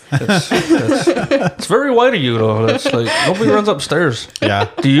stairs. It's very white of you though. That's like nobody runs upstairs. Yeah.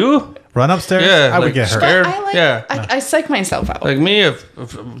 Do you? Run upstairs? Yeah, I would like, get hurt. scared. I psych myself out. Like me, if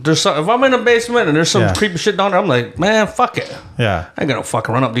there's if I'm in a basement and there's some creepy shit down there, I'm like, man, fuck it. Yeah. I ain't gonna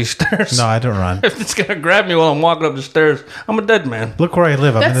fucking run up these stairs. No, I don't run. If it's gonna grab me while I'm walking up the stairs, I'm a dead man. Look where I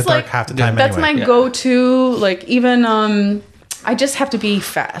live. I'm in the dark half the time That's anyway. my go-to. Like, even, I just have to be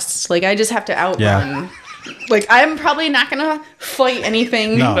fast. Like, I just have to outrun. Yeah. Like, I'm probably not gonna fight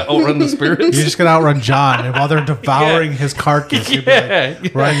anything. No. Outrun the spirits. You're just gonna outrun John, and while they're devouring his carcass, you'll be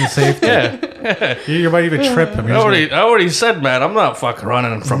like running to safety. Yeah. You might even trip him. I already said, man, I'm not fucking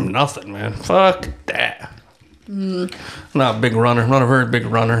running from nothing, man. Fuck that. I'm not a big runner. I'm not a very big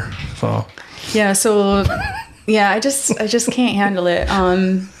runner. So Yeah, so I just can't handle it.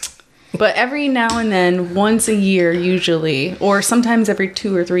 But every now and then, once a year usually, or sometimes every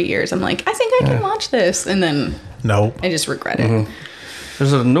 2 or 3 years, I'm like, I think I can watch this, and then Nope. I just regret it.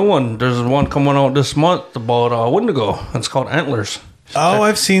 there's a new one. There's one coming out this month about Wendigo. It's called Antlers.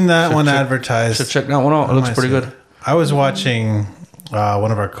 I've seen that one advertised. So check that one out. It looks pretty good. I was watching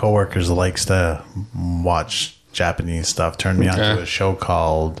one of our coworkers likes to watch Japanese stuff. Turned me on to a show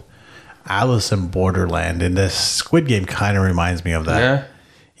called Alice in Borderland, and this Squid Game kind of reminds me of that. Yeah.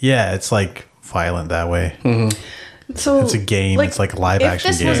 Yeah, it's like violent that way. So It's a game. It's like a live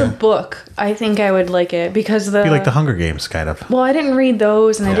action game. If this was a book, I think I would like it because It'd be like the Hunger Games, kind of. Well, I didn't read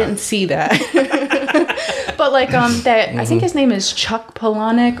those and I didn't see that. But like that, I think his name is Chuck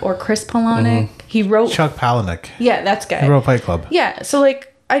Palahniuk or Chris Palahniuk. He wrote Chuck Palahniuk. Yeah, that's guy. He wrote Fight Club. Yeah, so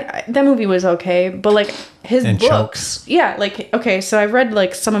like I that movie was okay, but like his And books, yeah, like okay, so I read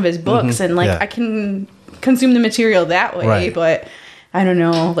like some of his books and like Yeah. I can consume the material that way, Right. but I don't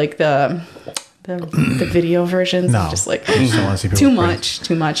know, like the video versions, No. I'm just like I just don't wanna see people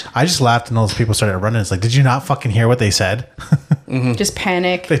too much. I just laughed and those people started running. It's like, did you not fucking hear what they said? Just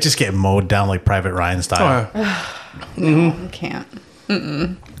panic. They just get mowed down like Private Ryan style. No, I can't.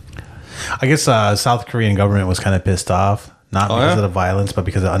 I guess South Korean government was kind of pissed off. Not because of the violence, but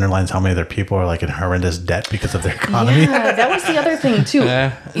because it underlines how many of their people are like in horrendous debt because of their economy. Yeah, that was the other thing too.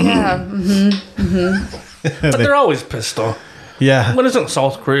 But they're always pissed though. Yeah. When isn't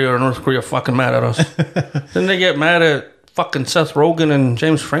South Korea or North Korea fucking mad at us? Didn't they get mad at fucking Seth Rogen and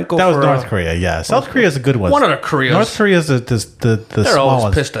James Franco? That was North Korea, yeah. South Korea is a good one. One of the Koreas. North Korea is the They're small always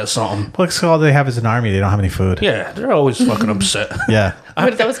ones. pissed at something. Well, it's all they have is an army. They don't have any food. Yeah, they're always fucking upset. Yeah.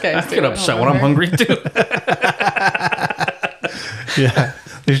 But those guys I get upset when I'm hungry too. Yeah.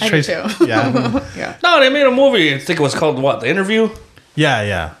 They I do too. Yeah. Yeah. No, they made a movie. I think it was called what? The Interview, Yeah,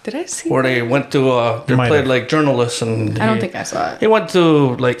 yeah. Did I see? where they went to they might played have. like journalists and I don't think I saw it. he went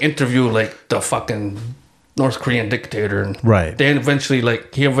to like interview like the fucking North Korean dictator and Right. he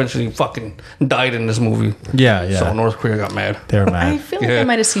eventually fucking died in this movie. Yeah, yeah. So North Korea got mad. They were I mad. feel like Yeah. I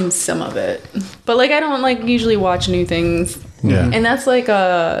might have seen some of it, but like I don't like usually watch new things. Yeah. And that's like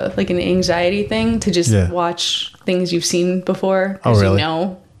an anxiety thing to just Yeah. watch things you've seen before Oh, because really? you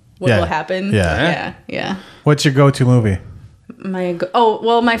know what Yeah. will happen. Yeah. Yeah. What's your go-to movie?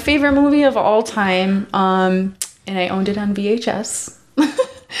 My favorite movie of all time, and I owned it on VHS,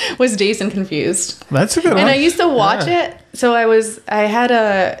 was Dazed and Confused. That's a good And one. I used to watch it. So I had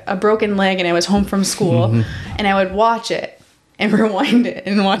a broken leg and I was home from school and I would watch it and rewind it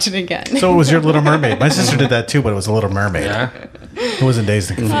and watch it again. So it was your Little Mermaid. My sister did that too, but it was a Little Mermaid. Yeah. It wasn't Dazed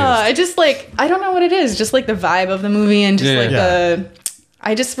and Confused. I just like, I don't know what it is. Just like the vibe of the movie and just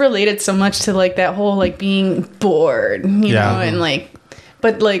I just related so much to like that whole like being bored, you know, and like,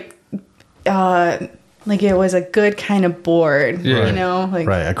 but like it was a good kind of bored, you know, like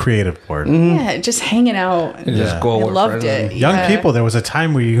Right, a creative board. yeah, just hanging out. You just Yeah. go I with loved friends it. Young Yeah. people, there was a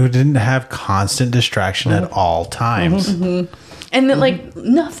time where you didn't have constant distraction at all times. And then like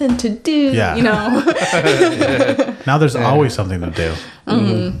nothing to do, Yeah. you know. Now there's always something to do.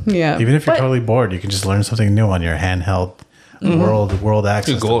 Yeah. Even if you're But- totally bored, you can just learn something new on your handheld world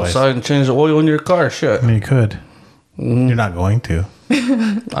access You go device. outside and change the oil in your car. Shit. I mean, you could. You're not going to.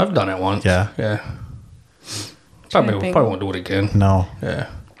 I've done it once. Yeah. Yeah. Trying to Probably think. won't do it again. No. Yeah.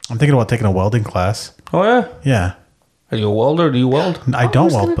 I'm thinking about taking a welding class. Oh yeah. Yeah. Are you a welder? Do you weld? I don't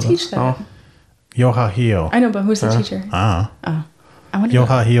Who's weld, gonna but teach that? Oh. Yoha-hio. I know, but who's the teacher? I want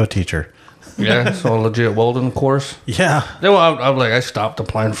Yoha-hio teacher. Yeah. So a legit welding course. Yeah. Then I stopped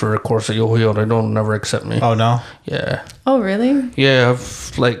applying for a course at Yo-Yo. They don't never accept me. Oh, no? Yeah. Oh, really? Yeah.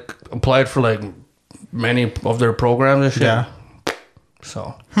 I've like applied for like many of their programs and shit. Yeah.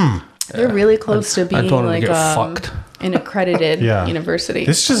 So. They're really close to being told them to like get fucked. an accredited Yeah. university.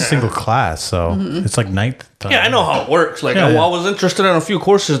 This is just a single class, so it's like ninth. Yeah, I know how it works. Like, Yeah, I yeah. was interested in a few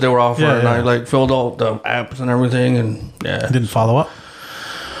courses they were offering, Yeah, and I yeah. like filled out the apps and everything, and yeah. Didn't follow up?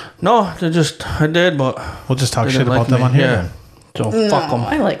 No, I did, but We'll just talk they shit didn't about like them me. on here Yeah. then. So fuck them.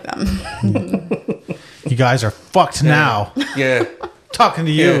 I like them. You guys are fucked now. Yeah. Talking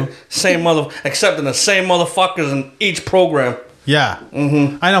to you. Same accepting the same motherfuckers in each program. Yeah.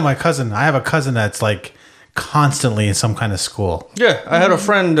 Mm-hmm. I know my cousin. I have a cousin that's like constantly in some kind of school. Yeah. I had a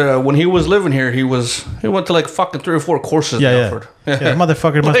friend when he was living here. He went to like fucking 3 or 4 courses in Milford. Yeah, the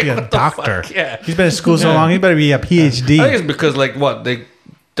motherfucker must be a doctor. Yeah. He's been in school so long. He better be a PhD. I think it's because like what do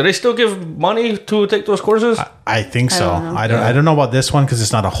they still give money to take those courses? I think so. I don't know about this one because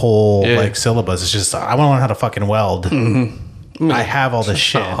it's not a whole like syllabus. It's just I want to learn how to fucking weld. Mm-hmm. I have all this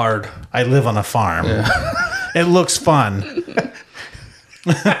shit. Not hard. I live on a farm. Yeah. It looks fun.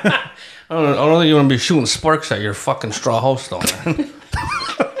 I don't think you want to be shooting sparks at your fucking straw house, though, man.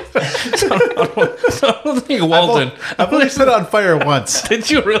 I don't think welding. I've only set it on fire once. Did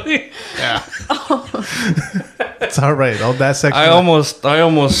you really? Yeah. It's all right. All that section. I almost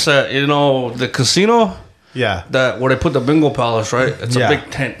set, the casino. Yeah. Where they put the bingo palace, right? It's a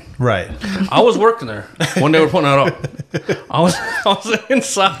big tent. Right. I was working there when they were putting it up. I was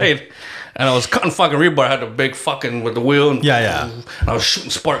inside. And I was cutting fucking rebar. I had the big fucking with the wheel. And I was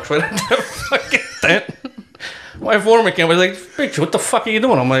shooting sparks right at that fucking tent. My foreman came. I was like, "Picture, what the fuck are you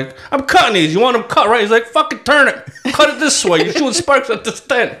doing?" I'm like, "I'm cutting these. You want them cut, right?" He's like, "Fucking turn it. Cut it this way. You're shooting sparks at this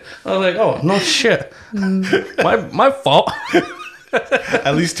tent." I was like, "Oh, no shit. My fault."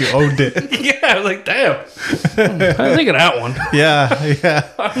 At least you owned it. Yeah, I was like, damn. I didn't think of that one. Yeah.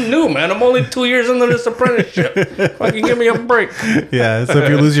 I'm new, man. I'm only 2 years into this apprenticeship. Fucking give me a break. Yeah, so if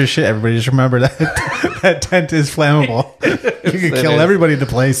you lose your shit, everybody just remember that that tent is flammable. You can kill everybody in the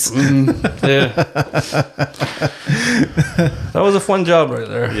place. Yeah. That was a fun job right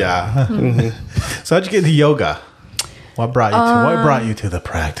there. Yeah. Mm-hmm. So how'd you get into yoga? What brought you to the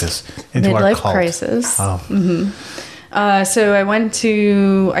practice? Into our cult? Midlife crisis. Oh. Mm-hmm. So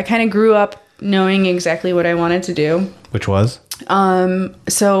I kind of grew up knowing exactly what I wanted to do. Which was?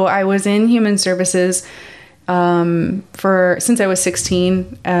 So I was in human services since I was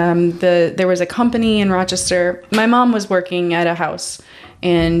 16. There was a company in Rochester. My mom was working at a house,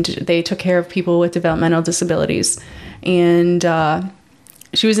 and they took care of people with developmental disabilities. And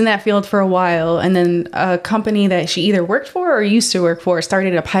she was in that field for a while, and then a company that she either worked for or used to work for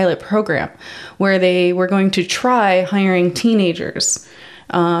started a pilot program where they were going to try hiring teenagers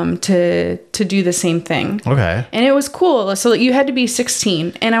to do the same thing. Okay. And it was cool. So you had to be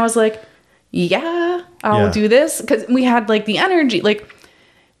 16, and I was like, yeah, I'll do this, because we had like the energy, like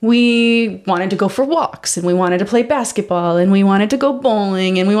we wanted to go for walks, and we wanted to play basketball, and we wanted to go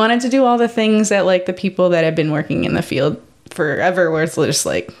bowling, and we wanted to do all the things that like the people that had been working in the field forever, where it's just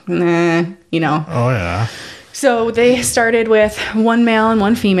like, nah, Oh, yeah. So they started with 1 male and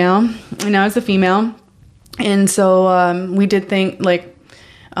 1 female, and I was the female. And so we did things like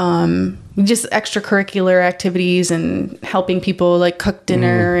just extracurricular activities and helping people like cook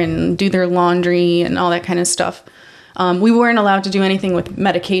dinner and do their laundry and all that kind of stuff. We weren't allowed to do anything with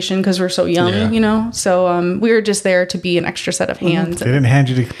medication because we're so young, So we were just there to be an extra set of hands. They didn't hand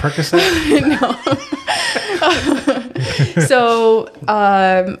you the Percocet? No. So,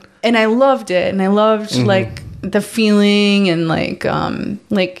 and I loved it, and I loved like the feeling, and like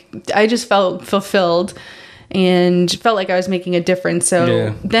I just felt fulfilled and felt like I was making a difference.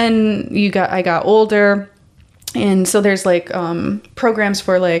 So then I got older. And so there's like programs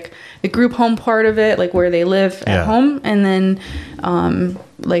for like the group home part of it, like where they live at home, and then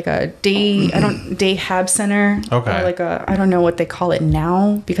like a day hab center. Okay. Or like I don't know what they call it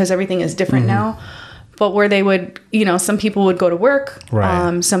now, because everything is different now. But where they would, some people would go to work.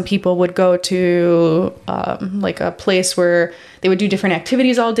 Right. Some people would go to like a place where they would do different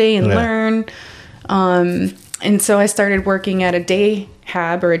activities all day and learn. And so I started working at a day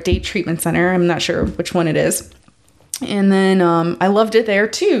hab or a day treatment center. I'm not sure which one it is. And then I loved it there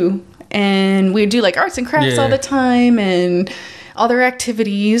too. And we'd do like arts and crafts all the time and other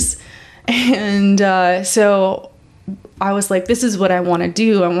activities. And so I was like, this is what I want to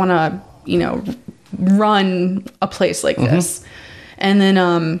do. I want to, run a place like this. And then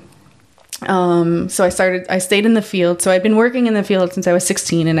so I stayed in the field. So I'd been working in the field since I was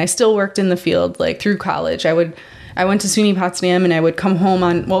 16, and I still worked in the field like through college. I went to SUNY Potsdam, and I would come home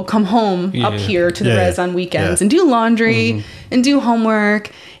up here to the res on weekends and do laundry and do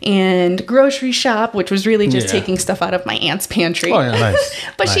homework and grocery shop, which was really just taking stuff out of my aunt's pantry. Oh, yeah, nice.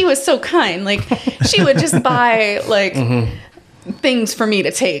 But she was so kind. Like, she would just buy like things for me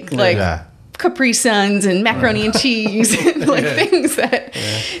to take, like Capri Suns and macaroni and cheese, and like things that.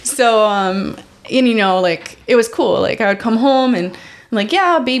 So and like it was cool. Like I would come home and like,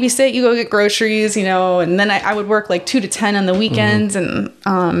 I'll babysit, you go get groceries, and then I would work like 2 to 10 on the weekends, and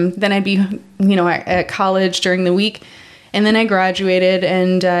then I'd be at college during the week. And then I graduated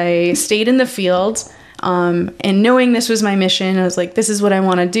and I stayed in the field. And knowing this was my mission, I was like, this is what I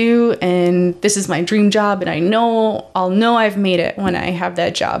want to do. And this is my dream job. And I'll know I've made it when I have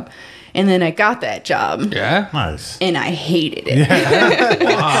that job. And then I got that job. Yeah. Nice. And I hated it.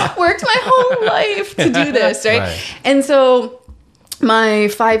 Yeah. Worked my whole life to do this, right? And so my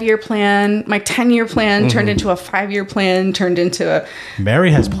 5-year plan, my 10-year plan turned into a 5-year plan, turned into a...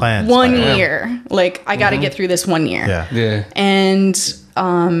 Mary has plans. 1 year. Like, I got to get through this 1 year. Yeah. And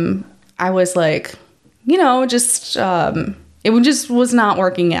I was like, just... it just was not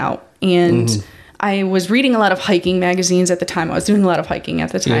working out. And I was reading a lot of hiking magazines at the time. I was doing a lot of hiking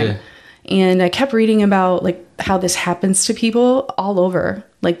at the time. Yeah. And I kept reading about like how this happens to people all over.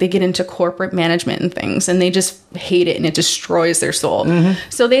 Like they get into corporate management and things and they just hate it and it destroys their soul.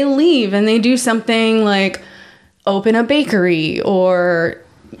 So they leave and they do something like open a bakery or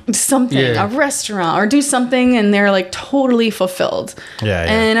something, a restaurant, or do something and they're like totally fulfilled.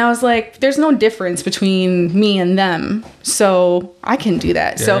 And I was like, there's no difference between me and them. So I can do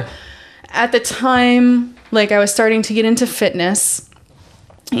that. So at the time, like I was starting to get into fitness.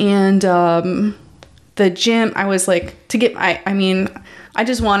 And the gym, I was like, I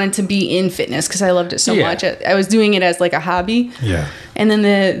just wanted to be in fitness because I loved it so much. I was doing it as like a hobby. Yeah. And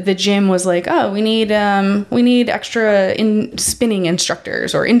then the gym was like, oh, we need extra spinning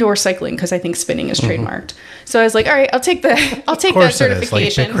instructors or indoor cycling because I think spinning is trademarked. So I was like, all right, I'll take that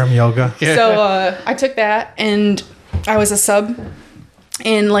certification. Like Bikram yoga. Yeah. So I took that and I was a sub.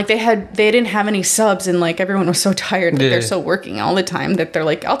 And like they didn't have any subs and like everyone was so tired that they're so working all the time that they're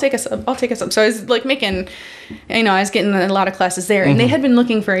like, I'll take a sub. So I was like making, I was getting a lot of classes there and they had been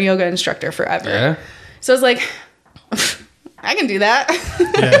looking for a yoga instructor forever. Yeah. So I was like, I can do that.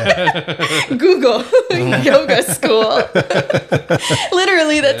 Yeah. Google yoga school.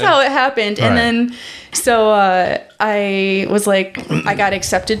 Literally, that's how it happened. And then, so I was like, I got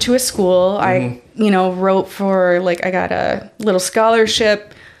accepted to a school. I, wrote for like, I got a little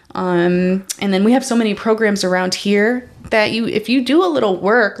scholarship. And then we have so many programs around here that if you do a little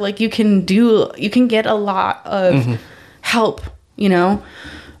work, like you can get a lot of help,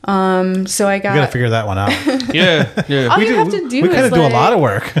 so I got... We got to figure that one out. All you have to do we kind of do a lot of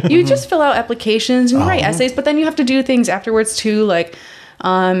work. You just fill out applications and write essays, but then you have to do things afterwards too. Like,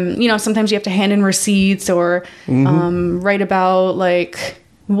 sometimes you have to hand in receipts or write about like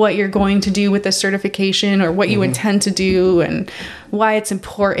what you're going to do with the certification or what you intend to do and why it's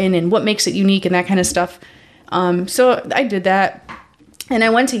important and what makes it unique and that kind of stuff. So I did that and I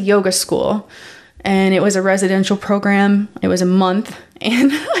went to yoga school. And it was a residential program. It was a month.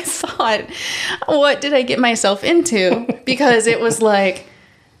 And I thought, what did I get myself into? Because it was like,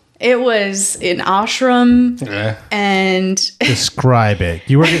 it was an ashram. And describe it.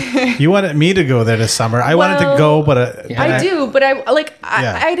 You wanted me to go there this summer. I wanted to go, but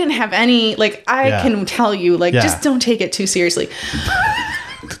I didn't have any, like, I can tell you, like, just don't take it too seriously.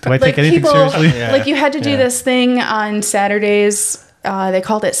 Do I take anything seriously? Like, you had to do this thing on Saturdays. They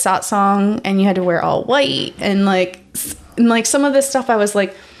called it satsang, and you had to wear all white, and like some of this stuff, I was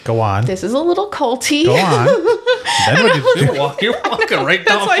like, "Go on, this is a little culty." Go on. Then what did you do? You're walking right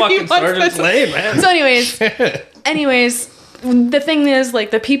down fucking Sergeant's Lane, man. So, anyways, the thing is,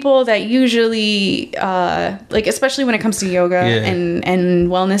 like, the people that usually, like, especially when it comes to yoga and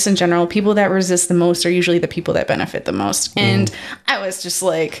wellness in general, people that resist the most are usually the people that benefit the most. And I was just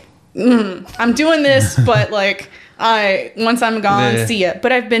like, I'm doing this, but like. Once I'm gone, see it.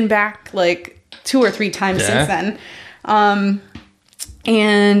 But I've been back like 2 or 3 times since then.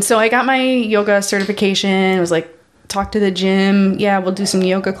 And so I got my yoga certification. I was like, talk to the gym. Yeah, we'll do some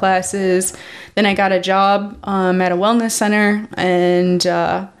yoga classes. Then I got a job at a wellness center. And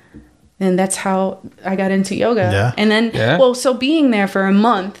that's how I got into yoga. Yeah. And then, so being there for a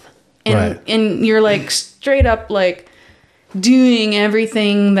month and you're like straight up like, doing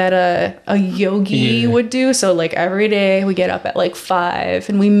everything that a yogi would do. So like every day we get up at like 5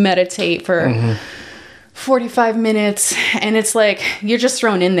 and we meditate for 45 minutes. And it's like, you're just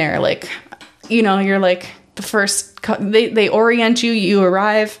thrown in there. Like, you're like the first, they orient you, you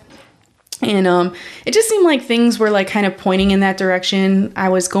arrive. And it just seemed like things were like kind of pointing in that direction. I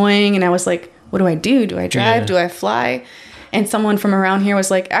was going and I was like, what do I do? Do I drive? Do I fly? And someone from around here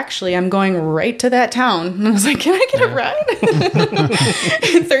was like, actually, I'm going right to that town. And I was like, can I get a ride?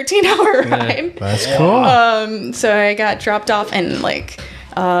 13-hour ride. That's cool. So I got dropped off and like,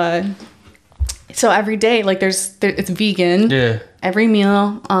 so every day, like it's vegan. Yeah. Every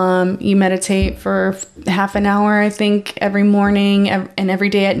meal, you meditate for half an hour, I think, every morning and every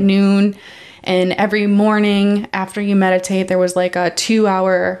day at noon. And every morning after you meditate, there was like a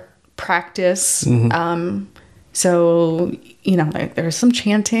 2-hour practice. So, you know, like there was some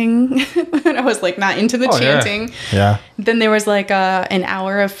chanting. And I was like not into the chanting. Yeah. Then there was like an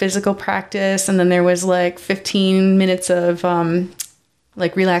hour of physical practice. And then there was like 15 minutes of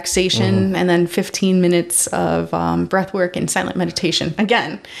like relaxation, and then 15 minutes of breath work and silent meditation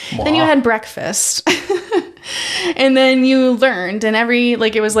again. Wow. Then you had breakfast. And then you learned, and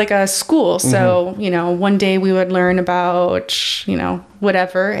it was like a school. So, you know, one day we would learn about, you know,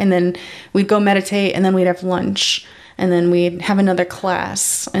 whatever, and then we'd go meditate, and then we'd have lunch, and then we'd have another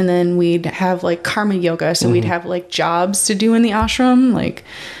class, and then we'd have like karma yoga. So we'd have like jobs to do in the ashram. Like,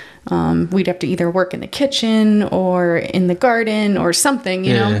 we'd have to either work in the kitchen or in the garden or something,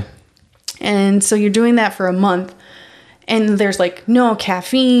 you know? And so you're doing that for a month, and there's like no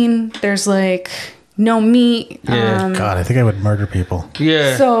caffeine. There's like no meat. God, I think I would murder people.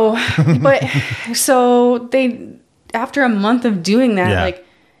 Yeah. So they, after a month of doing that, like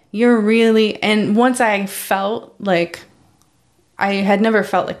you're really, and once I felt like, I had never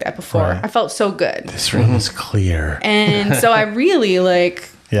felt like that before. Right. I felt so good. This room is clear. And so I really like,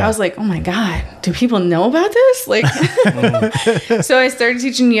 I was like, oh my God, do people know about this? Like, so I started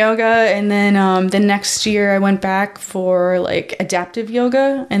teaching yoga, and then the next year I went back for like adaptive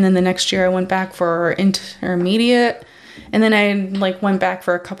yoga, and then the next year I went back for intermediate, and then I like went back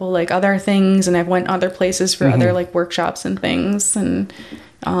for a couple like other things, and I went other places for other like workshops and things, and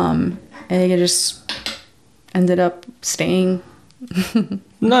I just ended up staying.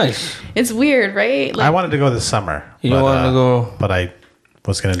 Nice. It's weird, right? Like, I wanted to go this summer. You wanted to go, but I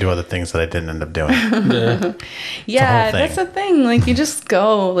was going to do other things that I didn't end up doing. Yeah, that's the thing. Like, you just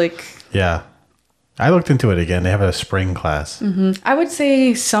go, like... Yeah. I looked into it again. They have a spring class. I would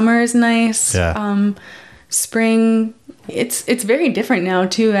say summer is nice. Yeah. Spring, it's very different now,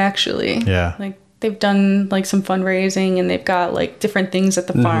 too, actually. Yeah. Like, they've done, like, some fundraising, and they've got, like, different things at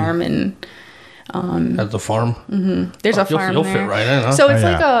the farm, and... at the farm. There's a farm you'll there. fit right in, huh? So it's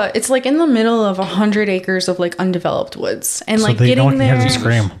it's like in the middle of 100 acres of like undeveloped woods, and So like they getting don't there. hear them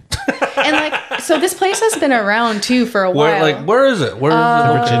scream. And like, so this place has been around too for a while. Where is it? Where is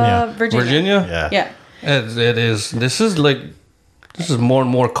it? Virginia. Yeah. Yeah. It is. This is more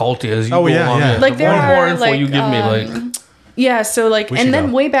and more culty as you go yeah, on. yeah. Like the there more and are more info like, you give me, like. Yeah, so like, and then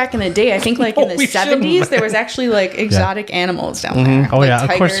go. way back in the day, I think like in the We should, 70s, there was actually like exotic animals down there. Oh like yeah, of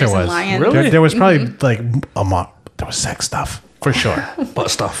course there tigers and was. lions. Really? There was probably like there was sex stuff for sure.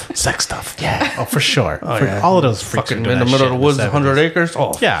 Butt stuff. Sex stuff. Yeah. Oh, for sure. Yeah. All of those freaks Fucking were doing in the that middle shit of the woods, in 100 70s. acres.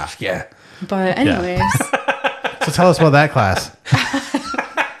 Oh, Yeah. Yeah. But anyways, So tell us about that class.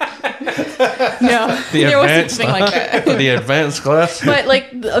 no, there was something like that. The advanced class. But like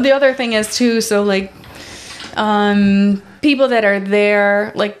the other thing is too, so like people that are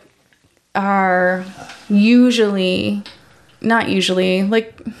there like are not usually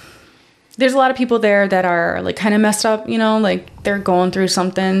like there's a lot of people there that are like kind of messed up, you know, like they're going through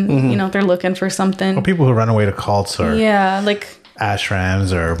something, you know, they're looking for something. Well, people who run away to cults or like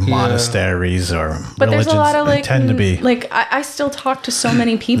ashrams or monasteries or but religions there's a lot of like tend to be like I still talk to so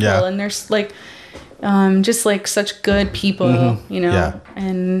many people and there's like just like such good people, you know,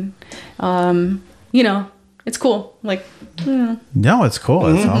 and you know, it's cool. Like, No, it's cool.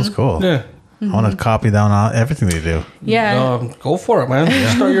 It sounds cool. Yeah. I want to copy down everything they do. Yeah. Go for it, man.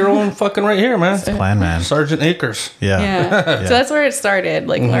 Start your own fucking right here, man. Plan, man. Sergeant Akers. Yeah. So that's where it started,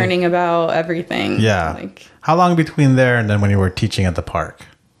 like learning about everything. Yeah. Like, how long between there and then when you were teaching at the park?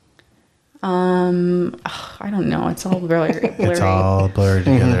 I don't know. It's all blurry. It's all blurred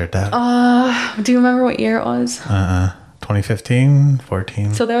together. Do you remember what year it was? 2015,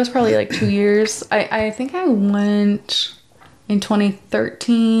 14. So that was probably like 2 years. I think I went in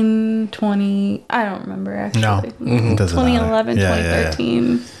 2013, I don't remember actually. No. It doesn't 2011, matter.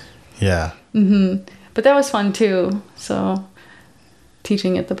 2013. Yeah. But that was fun too. So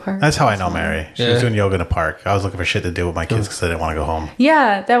teaching at the park. That's how I know Mary. She was Yeah. doing yoga in a park. I was looking for shit to do with my kids because I didn't want to go home.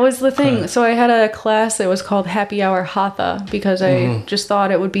 Yeah, that was the thing. So I had a class that was called Happy Hour Hatha because I just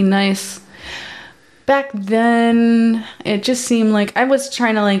thought it would be nice. Back then, it just seemed like I was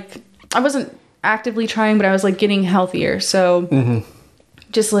trying to like, I wasn't actively trying, but I was like getting healthier. So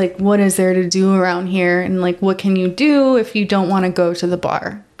just like, what is there to do around here? And like, what can you do if you don't want to go to the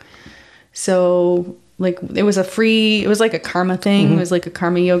bar? So like, it was like a karma thing. It was like a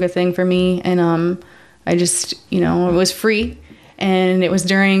karma yoga thing for me. And I just, you know, it was free and it was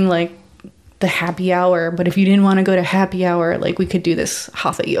during like the happy hour. But if you didn't want to go to happy hour, like we could do this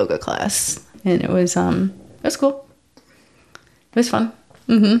hatha yoga class. And it was cool. It was fun.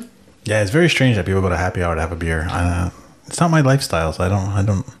 Yeah, it's very strange that people go to happy hour to have a beer. It's not my lifestyle, so I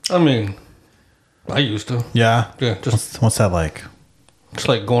don't. I mean, I used to. Yeah. Yeah. Just What's that like? It's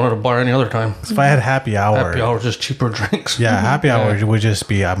like going to a bar any other time. If I had happy hour. Happy hour is just cheaper drinks. Yeah, happy hour would just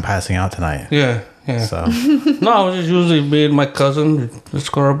be I'm passing out tonight. Yeah. So. No, I was just usually me and my cousin. Let's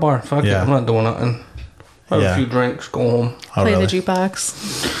go to a bar. Fuck it, I'm not doing nothing. Have a few drinks, go home. Play the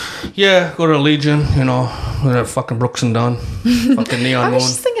jukebox. Yeah, go to Legion, with that fucking Brooks and Dunn. Fucking Neon Moon. I was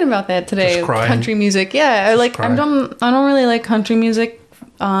just thinking about that today. Just crying. Country music. Yeah, I don't really like country music.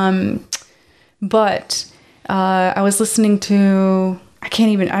 But I was listening to I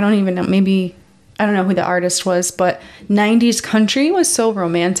don't even know, maybe I don't know who the artist was, but 90s country was so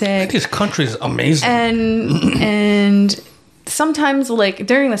romantic. 90s country is amazing. And sometimes like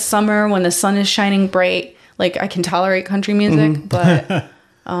during the summer when the sun is shining bright, like I can tolerate country music, but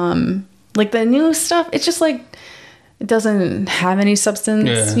like the new stuff, it's just like it doesn't have any substance,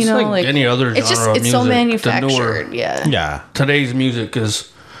 it's like any other genre of music. It's so manufactured. Yeah. Today's music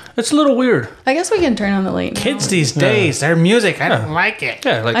it's a little weird. I guess we can turn on the late kids these days, their music, I don't like it.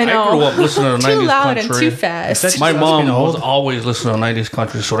 Yeah, like I grew up listening to 90s country. Too loud and too fast. My mom was always listening to 90s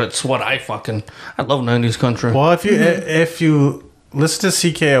country, so that's what I love 90s country. Well, if you listen to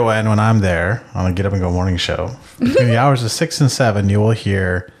CKON when I'm there on the Get Up and Go morning show, between the hours of 6 and 7, you will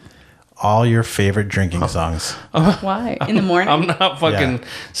hear all your favorite drinking songs. Why? In the morning? I'm not fucking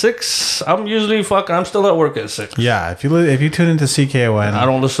 6. I'm usually I'm still at work at 6. Yeah, if you tune into CKON, I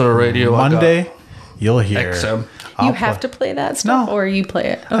don't listen to radio. Monday, you'll hear XM. You have to play that stuff, or you play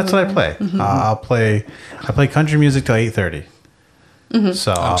it? That's what I play. I play country music till 8:30.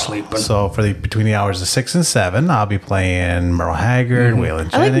 So I'm sleeping. So between the hours of 6 and 7, I'll be playing Merle Haggard, Waylon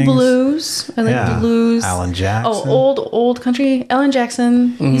Jennings. I like blues. Blues. Alan Jackson. Oh, old country. Alan Jackson.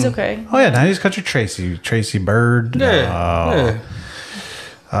 He's okay. Oh yeah, 90s country. Tracy Bird. Yeah.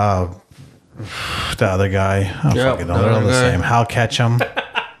 The other guy. Fucking know. They're all the same. Hal Ketchum.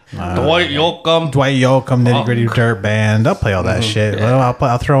 Dwight Yoakam, Nitty Gritty Dirt Band. I'll play all that shit. Well,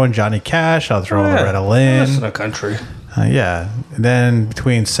 I'll throw in Johnny Cash. I'll throw in Loretta Lynn. Listen to country. And then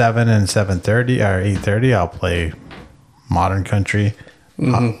between 7 and 7:30 or 8:30, I'll play modern country,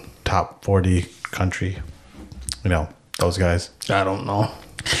 top 40 country. Those guys. I don't know.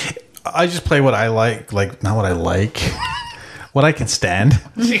 I just play what I like not what I like, what I can stand.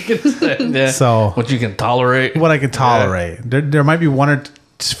 You can stand, yeah. So what you can tolerate. What I can tolerate. Yeah. There might be one or two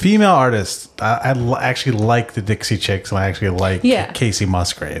female artists. I actually like the Dixie Chicks, and I actually like Casey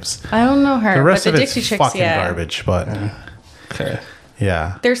Musgraves. I don't know her. The rest but of the it's Dixie Chicks, fucking garbage. But okay.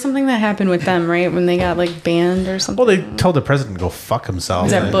 Yeah. There's something that happened with them, right? When they got banned or something. Well, they told the president to go fuck himself.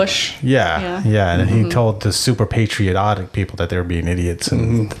 Is that Bush? Yeah. And he told the super patriotic people that they were being idiots,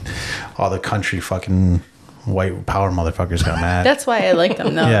 and all the country fucking white power motherfuckers got mad. That's why I like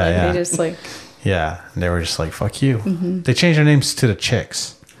them, though. They just Yeah, and they were just like, fuck you. They changed their names to the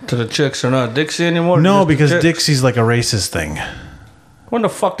Chicks. To the Chicks? They're not Dixie anymore? No, because Dixie's like a racist thing. When the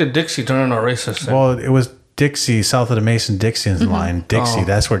fuck did Dixie turn into a racist thing? Well, it was Dixie, south of the Mason-Dixon line. Dixie,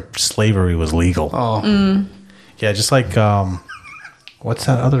 that's where slavery was legal. Oh. Yeah, just like, what's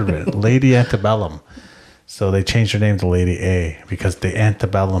that other bit? Lady Antebellum. So they changed their name to Lady A because the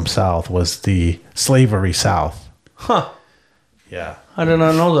Antebellum South was the slavery South. Huh. Yeah. I did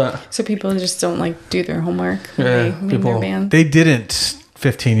not know that. So people just don't do their homework. Yeah, their band. They didn't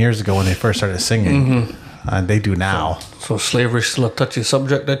 15 years ago when they first started singing. They do now. So slavery's still a touchy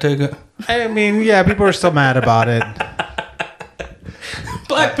subject, I take it? I mean, yeah, people are still mad about it.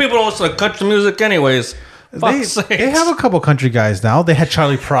 Black people don't listen to country music anyways. They have a couple country guys now. They had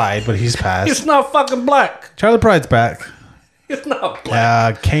Charlie Pride, but he's passed. He's not fucking black. Charlie Pride's back. He's not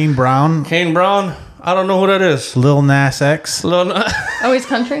black. Kane Brown. Kane Brown? I don't know who that is. Lil Nas X. Oh, he's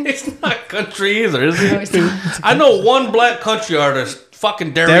country? He's not country either, is he? I know one black country artist.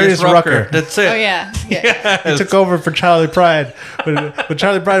 Fucking Darius Rucker. That's it. Oh, yeah. Yes. He took over for Charlie Pride. When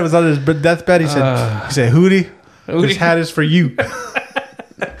Charlie Pride was on his deathbed, he said, Hootie, this hat is for you. Key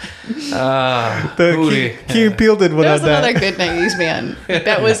and Peele did one that was on that. another good 90s band.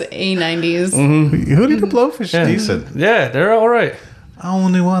 That was a 90s. Hootie the Blowfish is decent. Yeah, they're all right. I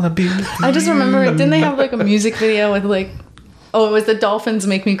only want to be with you. I just remember, didn't they have a music video with it was the Dolphins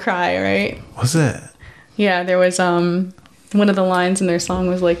Make Me Cry, right? What's it? Yeah, there was one of the lines in their song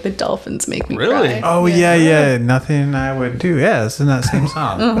was the Dolphins Make Me Really? Cry. Oh, yeah. Nothing I would do. Yeah, it's in that same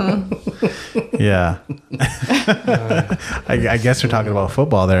song. Yeah. I guess we're talking about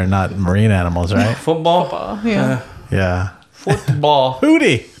football there, not marine animals, right? Football? Yeah. Yeah. Football.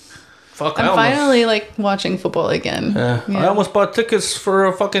 Hootie. Fuck, I'm finally watching football again. Yeah. I almost bought tickets for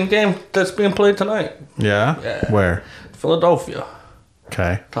a fucking game that's being played tonight. Yeah? Where? Philadelphia.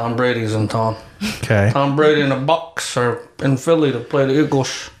 Okay. Tom Brady's in town. Okay. Tom Brady and the Bucks are in Philly to play the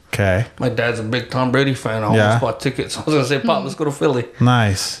Eagles. Okay. My dad's a big Tom Brady fan. I almost bought tickets. I was going to say, Pop, let's go to Philly.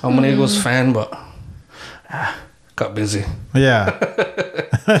 Nice. I'm an Eagles fan, but got busy. Yeah.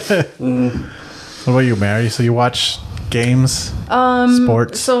 What about you, Mary? So you watch games,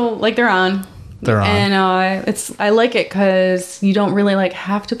 sports? So like they're on. They're on. And I like it because you don't really like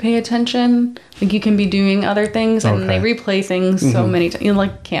have to pay attention. Like you can be doing other things, and they replay things so many times. You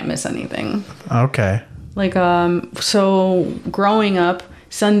like can't miss anything. Okay. Like so growing up,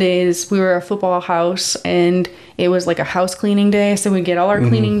 Sundays we were a football house, and it was like a house cleaning day. So we'd get all our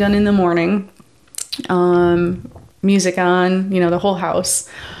cleaning done in the morning. Music on, the whole house,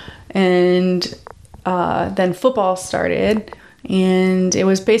 and then football started. And it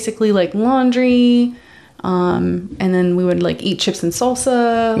was basically like laundry, and then we would like eat chips and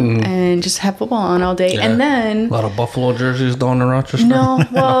salsa and just have football on all day. Yeah. And then a lot of Buffalo jerseys down in Rochester. No,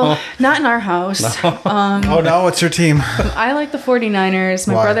 well, not in our house. No. Oh no, what's your team? I like the 49ers.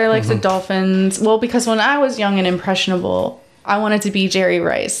 My brother likes the Dolphins. Well, because when I was young and impressionable, I wanted to be Jerry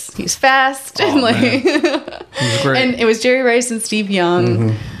Rice. He's fast and like he's great. And it was Jerry Rice and Steve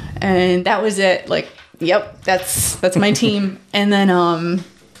Young, and that was it. Like. Yep, that's my team. And then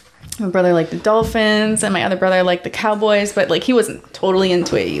my brother liked the Dolphins, and my other brother liked the Cowboys, but like he wasn't totally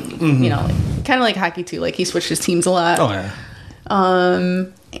into it. Like, kind of like hockey too. Like he switched his teams a lot. Oh yeah.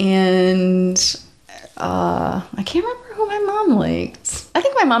 And I can't remember who my mom liked. I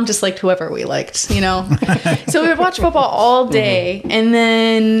think my mom just liked whoever we liked. So we would watch football all day, and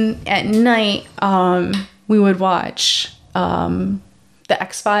then at night we would watch. The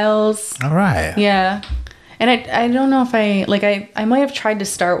X-Files. All right. Yeah. And I don't know if I might have tried to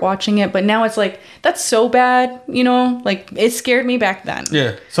start watching it, but now it's like, that's so bad, like it scared me back then.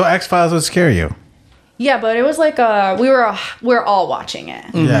 Yeah. So X-Files would scare you. Yeah, but it was like we're all watching it.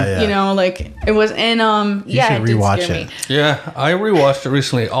 Yeah. Like it was in you should rewatch it. Yeah, I rewatched it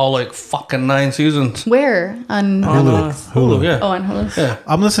recently, all like fucking 9 seasons. Where? On Hulu. Yeah. Oh, on Hulu. Yeah.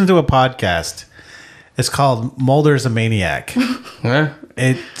 I'm listening to a podcast. It's called Mulder's a Maniac. Yeah.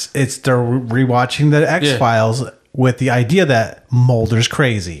 It's they're rewatching the X-Files with the idea that Mulder's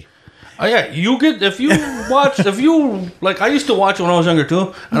crazy. Oh yeah, if you like, I used to watch it when I was younger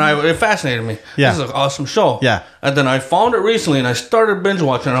too, and it fascinated me. Yeah. This is an awesome show. Yeah. And then I found it recently, and I started binge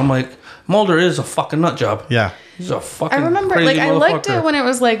watching, and I'm like, Mulder is a fucking nut job. Yeah. He's a fucking I remember, crazy I liked it when it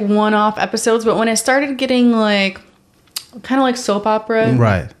was like one-off episodes, but when it started getting like kind of like soap opera,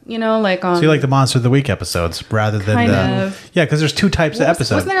 right? Like so you like the Monster of the Week episodes rather than because there's two types of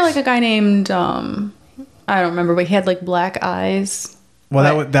episodes. Wasn't there like a guy named I don't remember, but he had like black eyes?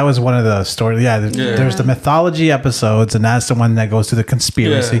 Well, that was one of the stories. Yeah, there's the mythology episodes, and that's the one that goes to the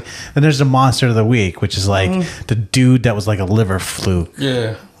conspiracy. Yeah. Then there's the Monster of the Week, which is like the dude that was like a liver fluke.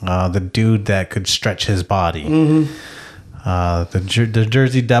 Yeah. The dude that could stretch his body. The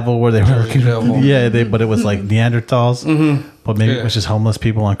Jersey Devil, where they were, but it was like Neanderthals, but maybe it was just homeless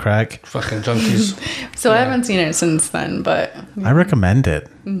people on crack, fucking junkies. So I haven't seen it since then, but I recommend it.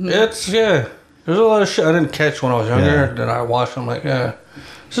 It's there's a lot of shit I didn't catch when I was younger that I watched. I'm like,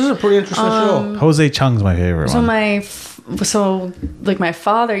 this is a pretty interesting show. Jose Chung's my favorite one. So my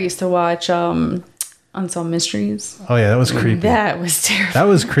father used to watch Unsolved Mysteries. Oh yeah, that was creepy. That was terrible. That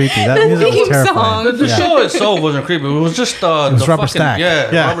was creepy. That music was terrifying. The show itself wasn't creepy. It was just the Rubber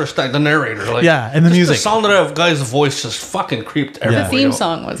Stack. Rubber Stack, the narrator. Like, and the music. The sound of that guy's voice just fucking creeped everywhere. The theme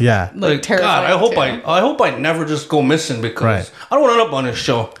song was like terrifying. God, I hope I never just go missing because I don't want to end up on this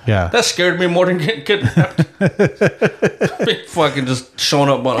show. Yeah, that scared me more than getting kidnapped. Fucking just showing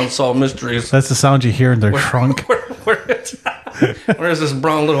up on Unsolved Mysteries. That's the sound you hear in their trunk. Where's this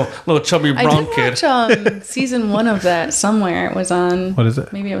brown little chubby brown kid? I did watch season 1 of that somewhere. It was on. What is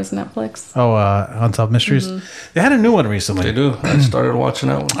it? Maybe it was Netflix. Oh, Unsolved Mysteries. They had a new one recently. They do. I started watching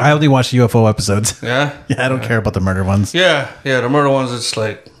that one. I only watch UFO episodes. Yeah. I don't care about the murder ones. Yeah. The murder ones. It's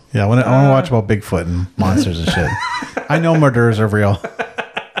like. Yeah, I want to watch about Bigfoot and monsters and shit. I know murderers are real.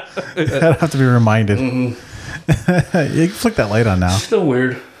 I don't have to be reminded. You can flick that light on now. Still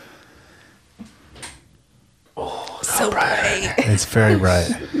weird. So bright. It's very bright.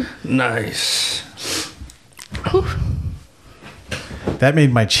 Nice. Whew. That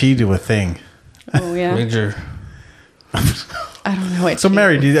made my chi do a thing. Oh yeah. Major. I don't know. So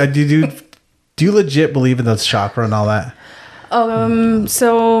Mary, do you legit believe in the chakra and all that?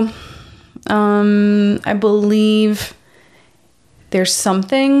 I believe there's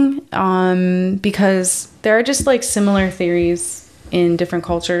something because there are just like similar theories in different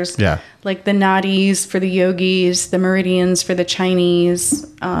cultures. Yeah. Like the nadis for the yogis, the meridians for the Chinese.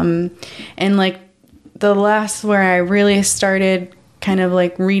 And like the last where I really started kind of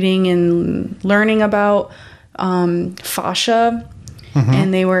like reading and learning about fascia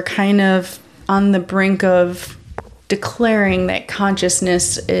and they were kind of on the brink of declaring that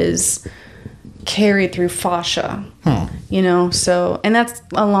consciousness is carried through fascia. You know, so, and that's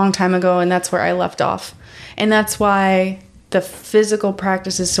a long time ago, and that's where I left off. And that's why the physical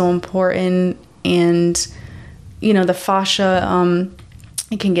practice is so important. And, you know, the fascia,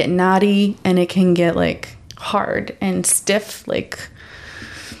 it can get knotty and it can get like hard and stiff, like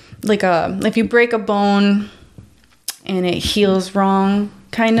if you break a bone and it heals wrong,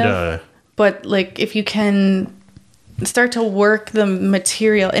 kind of. Yeah. But like if you can start to work the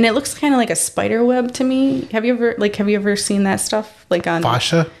material, and it looks kind of like a spider web to me. Have you ever seen that stuff like on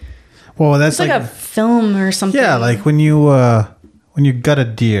fascia? Well, that's like a film or something. Yeah, like when you gut a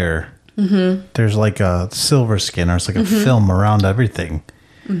deer, there's like a silver skin, or it's like a film around everything,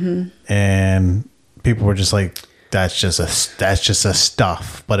 and people were just like, that's just a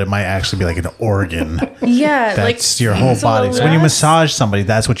stuff, but it might actually be like an organ. Yeah, that's like your whole body. So when you massage somebody,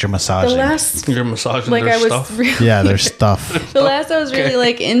 that's what you're massaging. You're massaging like their stuff. Yeah, their stuff. The last I was really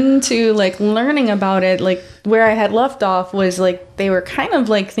like into like learning about it, like where I had left off was like they were kind of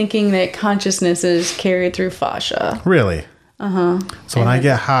like thinking that consciousness is carried through fascia. Really? So when I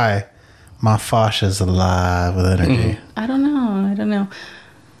get high, my fascia is alive with energy. I don't know.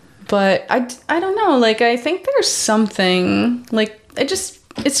 But I don't know. Like, I think there's something like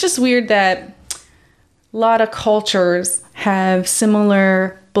it's just weird that a lot of cultures have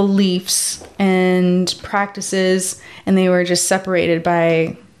similar beliefs and practices, and they were just separated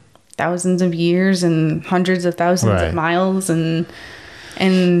by thousands of years and hundreds of thousands of miles. And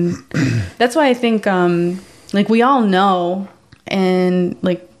that's why I think, like, we all know. And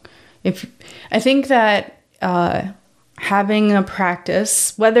like, I think that, having a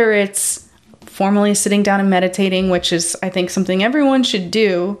practice, whether it's formally sitting down and meditating, which is, I think, something everyone should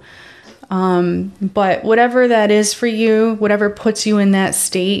do. But whatever that is for you, whatever puts you in that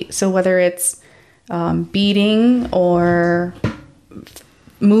state. So whether it's beating or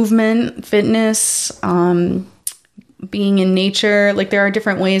movement, fitness, being in nature, like there are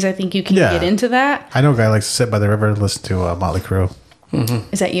different ways I think you can get into that. I know a guy likes to sit by the river and listen to Motley Crue.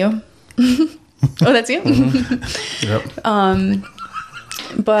 Is that you? Oh, that's you? Yep.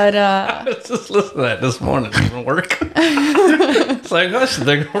 But I was just listening to that this morning from work. It's like, I should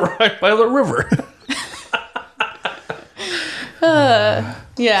take a ride by the river.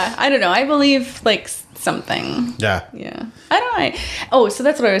 Yeah, I don't know. I believe like something. Yeah. I don't know. Oh, so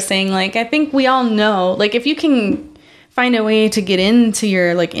that's what I was saying. Like, I think we all know, like, if you can find a way to get into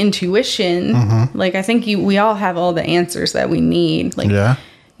your like intuition, like I think we all have all the answers that we need. Like,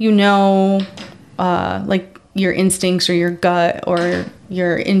 you know, like your instincts or your gut or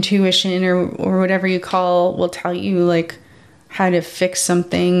your intuition or whatever you call will tell you like how to fix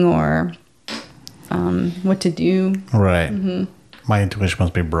something or what to do. Right. My intuition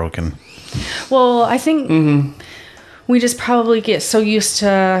must be broken. Well, I think we just probably get so used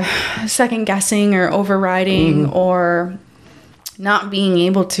to second guessing or overriding or not being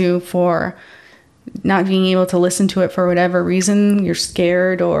able to listen to it for whatever reason. You're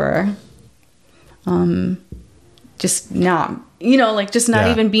scared or just not, you know, like just not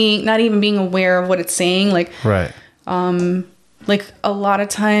even being aware of what it's saying. Like, like a lot of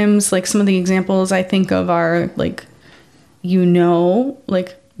times, like some of the examples I think of are like, you know,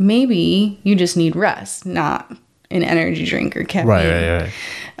 like maybe you just need rest, not an energy drink or caffeine. Right.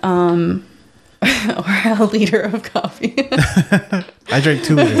 Or a liter of coffee. I drank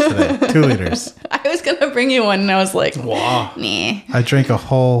 2 liters today. 2 liters. I was going to bring you one and I was like, wow. Nah. I drank a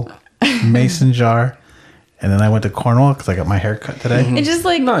whole mason jar and then I went to Cornwall because I got my hair cut today. It's just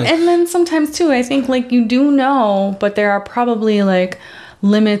like, nice. And then sometimes too, I think like you do know, but there are probably like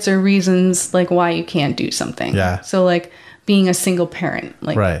limits or reasons like why you can't do something. Yeah. So like being a single parent,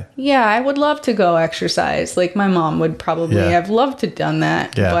 like, yeah, I would love to go exercise. Like my mom would probably have loved to done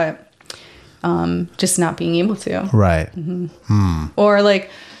that, but just not being able to. Right. Or like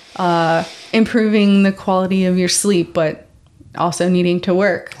improving the quality of your sleep, but also needing to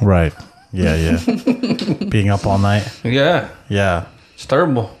work. Right. Yeah. Being up all night. Yeah. It's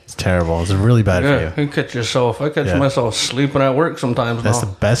terrible. It's terrible. It's really bad for you. You catch yourself. I catch myself sleeping at work sometimes. That's the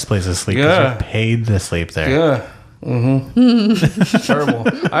best place to sleep because you're paid to sleep there. Yeah. It's terrible.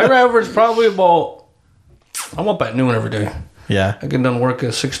 I average probably about, I'm up at noon every day. Yeah. I get done work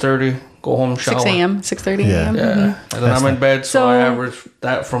at 6:30, go home, shower. 6 a.m., 6:30 a.m. Yeah. And then I'm in bed, so I average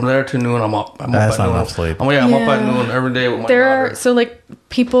that from there to noon. I'm up. That's not enough sleep. I'm up at noon every day with my daughter. So like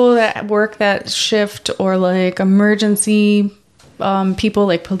people that work that shift or like emergency people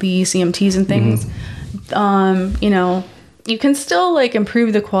like police, EMTs and things, you know, you can still like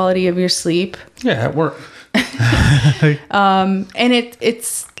improve the quality of your sleep. Yeah, at work. And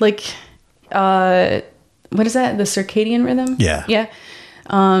it's like, what is that? The circadian rhythm? Yeah. Yeah.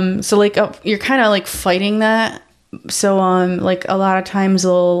 So like you're kind of like fighting that. So like a lot of times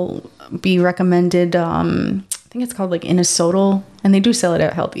they'll be recommended, I think it's called like Inosodal, and they do sell it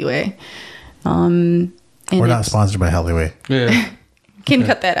at Healthy Way. And we're not sponsored by Healthy Way. Yeah. Can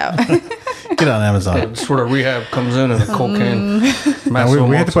cut that out. Get it on Amazon. That's where the rehab comes in and the cocaine.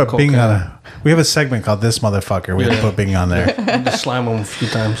 We have to put Bing on we have a segment called This Motherfucker. We have to put Bing on there. Just slam him a few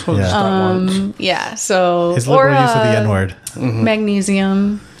times. We'll Yeah. just start once. Yeah. So His liberal use of the N-word.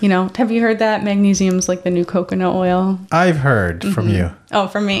 magnesium. You know, have you heard that magnesium's like the new coconut oil? I've heard from you. Oh,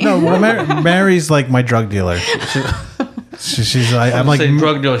 from me. No, well, Mary's like my drug dealer. She's like, I'm like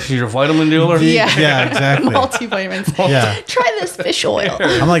drug dealer. She's your vitamin dealer. Yeah, exactly. Multivitamins. Yeah. Try this fish oil.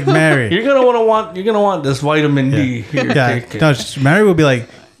 I'm like Mary. You're gonna want this vitamin D. Here, take it. No, Mary will be like,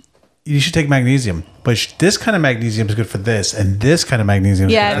 you should take magnesium, but this kind of magnesium is good for this, and this kind of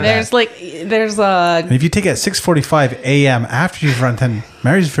magnesium is good for that. there's And if you take it at 6:45 a.m. after you've run 10,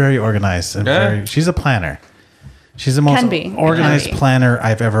 Mary's very organized and she's a planner. She's the most organized planner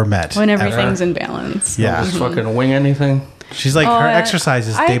I've ever met. when everything's in balance. Yeah. Just fucking wing anything. She's like, her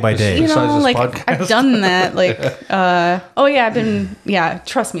exercises day by day. You know, Exercises like podcast. I've done that. Like,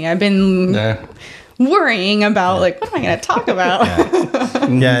 trust me, I've been worrying about like, what am I going to talk about?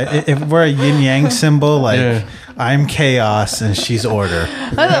 If we're a yin yang symbol, like I'm chaos and she's order.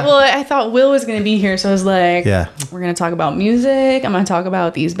 I thought Will was going to be here, so I was like, Yeah. we're going to talk about music. I'm going to talk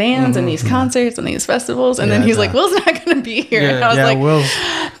about these bands and these concerts and these festivals. And then he's like, Will's not going to be here. And I was like, Will's,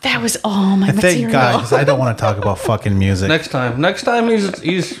 that was all my material. thank God, because I don't want to talk about fucking music. Next time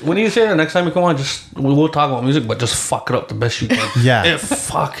he's when he's here. Next time you come on, we'll talk about music, but just fuck it up the best you can. Yeah. He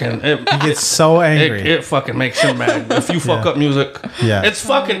gets so angry. It fucking makes him mad if you fuck up music. Yeah. It's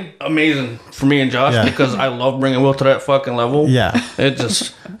fucking amazing for me and Josh because I love bringing Will to that fucking level. Yeah. It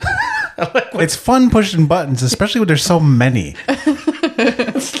just It's fun pushing buttons, especially when there's so many.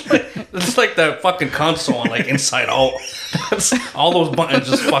 it's like that fucking console on like Inside Out. All those buttons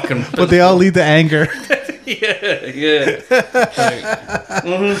just fucking. But they all lead to anger. yeah.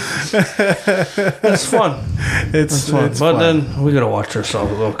 It's fun. It's fun. But then we gotta watch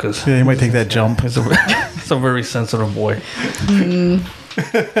ourselves though, because you might take that jump. It's a very sensitive boy.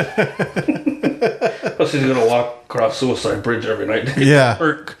 Plus, he's gonna walk across Suicide Bridge every night to get to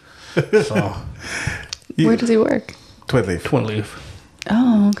work. So, Where does he work? Twin Leaf. Twin Leaf.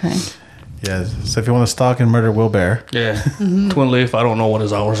 Oh, okay. Yeah. So if you want to stalk and murder Will Bear. Yeah. Twin Leaf. I don't know what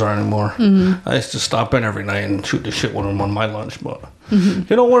his hours are anymore. I used to stop in every night and shoot the shit with him on my lunch, but he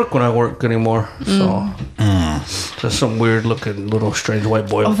don't work when I work anymore. So just some weird looking little strange white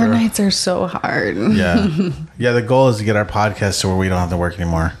boy. Overnights are so hard. Yeah. Yeah. The goal is to get our podcast to where we don't have to work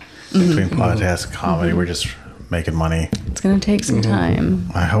anymore. Between podcast and comedy, we're just making money. It's gonna take some time.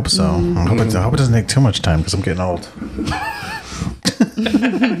 I hope so. I hope it doesn't take too much time because I'm getting old.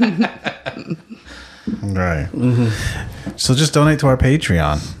 Right. So just donate to our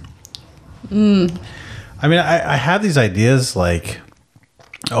Patreon. I mean, I have these ideas like,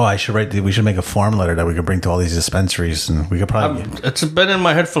 we should make a form letter that we could bring to all these dispensaries, and we could probably. It's been in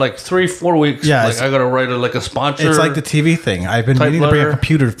my head for like 3-4 weeks. Yeah, like I gotta write a sponsor. It's like the TV thing. I've been meaning to bring a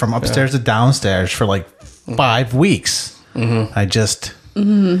computer from upstairs to downstairs for like 5 weeks. I just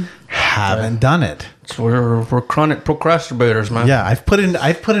haven't done it. We're chronic procrastinators, man. Yeah, I've put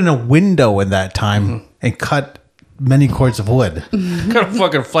in a window in that time and cut many cords of wood. Got a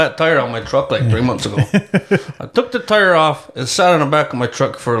fucking flat tire on my truck like 3 months ago. I took the tire off. It sat on the back of my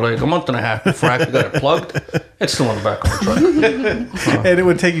truck for like a month and a half before I actually got it plugged. It's still on the back of my truck. And it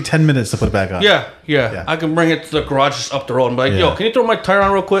would take you 10 minutes to put it back on. Yeah. I can bring it to the garage just up the road and be like, yo, can you throw my tire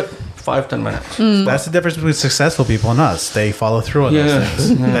on real quick? 5-10 minutes. That's the difference between successful people and us. They follow through on those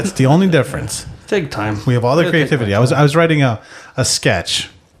things. That's the only difference. Take time. We have all the creativity. I was writing a sketch.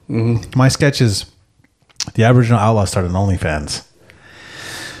 My sketch is the Aboriginal Outlaws started an OnlyFans.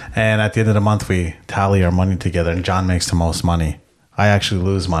 And at the end of the month, we tally our money together, and John makes the most money. I actually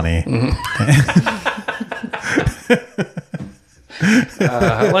lose money.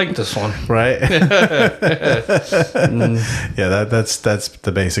 I like this one. Right? Yeah, that's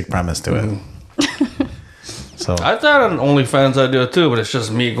the basic premise to it. So I thought an OnlyFans idea too, but it's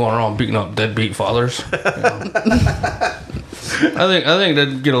just me going around beating up deadbeat fathers. You know? I think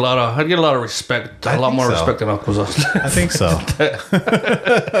I'd get a lot of respect, a lot more respect than Uncle was. I think so.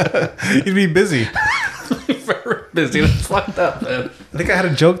 You'd be busy. Very busy. That's fucked up, man. I think I had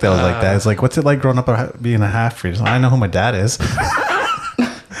a joke that was like that. It's like, what's it like growing up being a half-breed? I know who my dad is.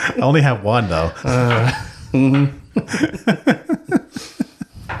 I only have one though.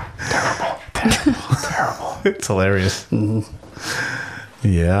 Terrible. terrible. It's hilarious.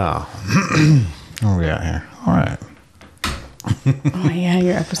 Yeah. What are we at here? All right. Oh yeah,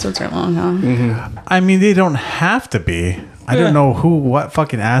 your episodes are long, huh? I mean, they don't have to be. I don't know what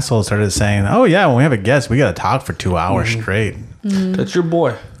fucking asshole started saying, oh yeah, when we have a guest, we got to talk for 2 hours straight. That's your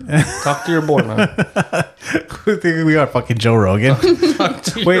boy. Talk to your boy, man. Who think we are, fucking Joe Rogan? Talk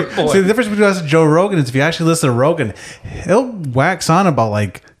to Wait, your boy. so the difference between us and Joe Rogan is if you actually listen to Rogan, he'll wax on about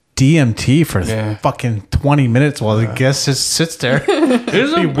like DMT for fucking 20 minutes while the guest just sits there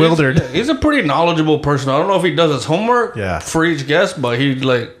bewildered. He's a pretty knowledgeable person. I don't know if he does his homework for each guest, but he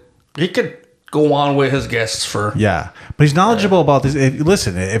could go on with his guests for but he's knowledgeable about this.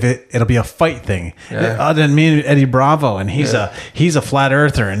 Listen, if it'll be a fight thing. Other than me and Eddie Bravo, and he's a flat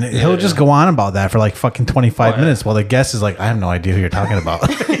earther, and he'll just go on about that for like fucking 25 minutes while the guest is like, I have no idea who you're talking about.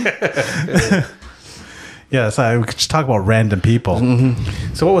 So we could just talk about random people.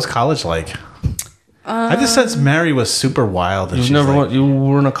 So what was college like? I just sense Mary was super wild. And you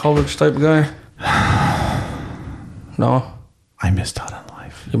weren't a college type guy? No? I missed out on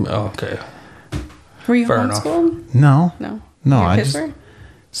life. Okay. Were you homeschooled? No. Your kids were?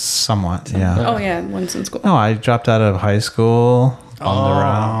 Somewhat, yeah. Oh yeah, one's in school. No, I dropped out of high school, bummed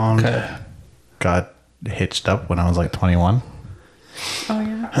around, got hitched up when I was like 21. Oh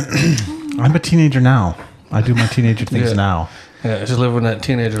yeah. I'm a teenager now. I do my teenager things now. Yeah, just living that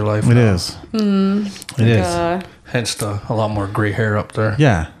teenager life. It is. It is. Hence a lot more gray hair up there.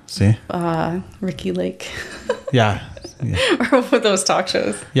 Yeah. See? Ricky Lake. Yeah. Or with those talk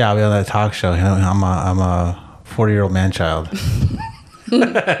shows. Yeah, I'll be on that talk show. You know, I'm a 40-year-old man-child.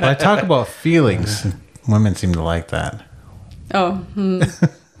 But I talk about feelings. Women seem to like that. Oh.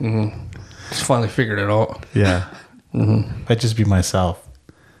 Just finally figured it out. Yeah. I'd just be myself.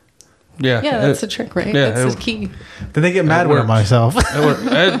 Yeah, that's the trick, right? That's the key. Then they get mad when I'm myself. It's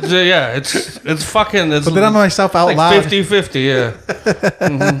fucking. But then I'm myself out loud. 50-50,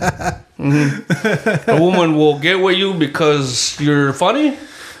 yeah. A woman will get with you because you're funny,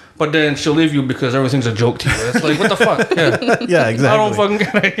 but then she'll leave you because everything's a joke to you. It's like, what the fuck? Yeah, exactly. I don't fucking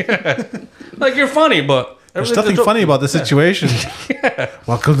get it. Yeah. Like, you're funny, but there's nothing funny about the situation.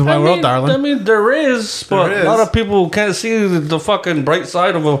 Welcome to my world, darling. I mean, there is, but a lot of people can't see the fucking bright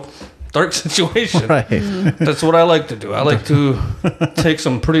side of a dark situation. Right. That's what I like to do. I like to take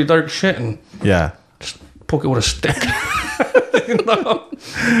some pretty dark shit and just poke it with a stick. You know?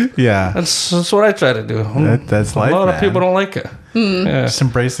 Yeah. That's what I try to do. That's life, a lot of people don't like it. Yeah. Just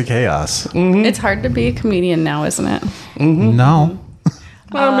embrace the chaos. It's hard to be a comedian now, isn't it? No.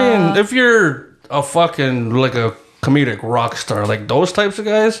 I mean, if you're a fucking like a comedic rock star, like those types of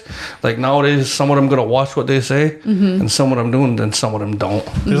guys, like nowadays some of them gonna watch what they say and some of them do and then some of them don't.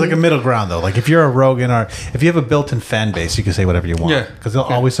 There's like a middle ground though. Like if you're a Rogan or if you have a built-in fan base, you can say whatever you want because they'll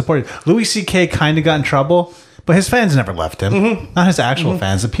always support you. Louis C.K. kind of got in trouble, but his fans never left him. Not his actual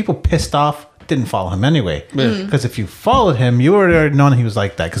fans. The people pissed off didn't follow him anyway, because if you followed him you would have known he was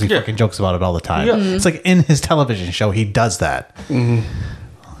like that because he fucking jokes about it all the time. It's like in his television show he does that.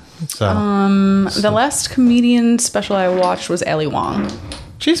 So the last comedian special I watched was Ali Wong.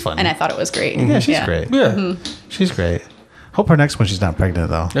 She's funny. And I thought it was great. Yeah, she's great. Yeah. She's great. Hope her next one she's not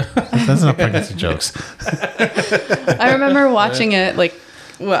pregnant though. That's not pregnancy jokes. I remember watching it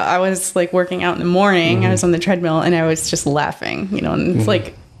I was like working out in the morning. I was on the treadmill and I was just laughing, you know, and it's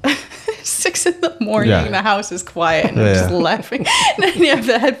like 6 a.m. the house is quiet and I'm just laughing. And then you have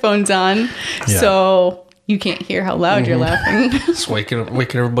the headphones on. So you can't hear how loud you're laughing. Just waking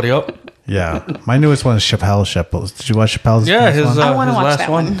everybody up. Yeah. My newest one is Chappelle's. Did you watch Chappelle's? I want to watch that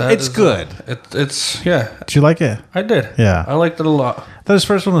one. It's good. It's Did you like it? I did. Yeah. I liked it a lot. I thought his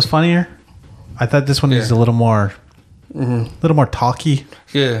first one was funnier. I thought this one is a little more talky.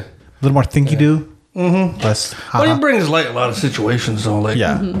 Yeah. A little more thinky-do. Less. Well, he brings light a lot of situations though, like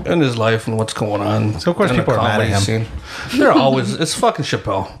in his life and what's going on. So of course people are mad at him. Scene. They're always. It's fucking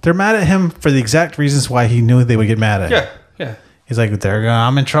Chappelle. They're mad at him for the exact reasons why he knew they would get mad at him. Yeah. He's like,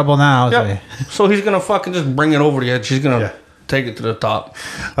 I'm in trouble now. So he's gonna fucking just bring it over the edge. He's gonna take it to the top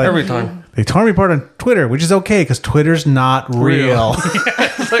every time. They tore me apart on Twitter, which is okay because Twitter's not real.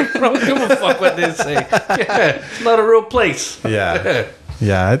 It's like, I don't give a fuck what they say. Yeah, it's not a real place. Yeah,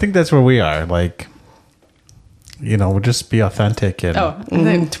 I think that's where we are. Like, you know, we'll just be authentic.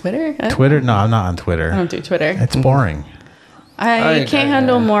 And Twitter? Twitter? No, I'm not on Twitter. I don't do Twitter. It's boring. I can't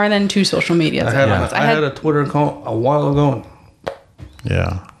handle more than 2 social medias. I had a Twitter account a while ago.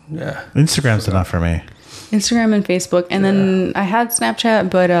 Yeah. Instagram's enough for me. Instagram and Facebook, and then I had Snapchat,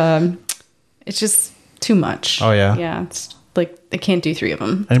 but it's just too much. Oh yeah. Yeah, it's like I can't do 3 of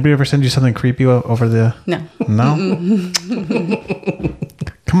them. Anybody ever send you something creepy over the? No. No.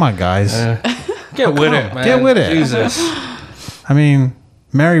 Come on, guys. Get with it, man. Get with it. Jesus. I mean,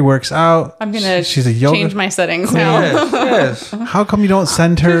 Mary works out. I'm gonna She's a yoga. change my settings now. Yes. How come you don't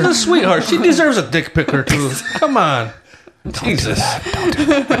send her? She's a sweetheart. She deserves a dick pic or two. Come on. Jesus. Don't do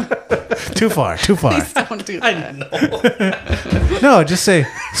that. Too far. Please don't do that. I know. No, just say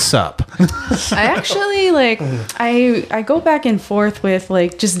sup. I actually like I go back and forth with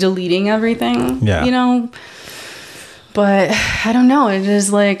like just deleting everything. Yeah. You know. But I don't know. It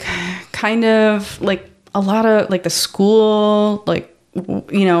is like kind of like a lot of like the school, like,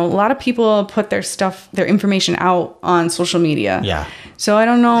 you know, a lot of people put their information out on social media. Yeah. So I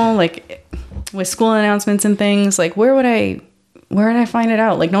don't know, like with school announcements and things, like where would I find it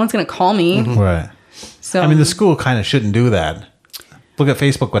out? Like no one's going to call me. Right. So I mean, the school kind of shouldn't do that. Look at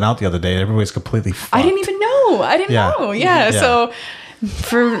Facebook went out the other day. Everybody's completely fucked. I didn't even know. I didn't know. Yeah. So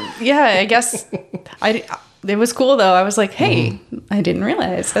I guess it was cool though. I was like, hey, I didn't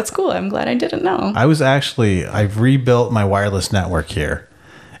realize. That's cool. I'm glad I didn't know. I've rebuilt my wireless network here.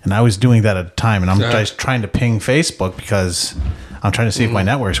 And I was doing that at a time. And I'm just trying to ping Facebook because I'm trying to see if my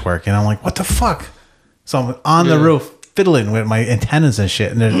network's working. I'm like, what the fuck? So I'm on the roof fiddling with my antennas and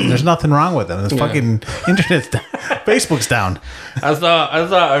shit. And there's nothing wrong with them. The fucking internet's down. Facebook's down. I thought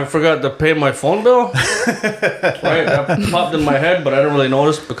I forgot to pay my phone bill. Right, that popped in my head, but I didn't really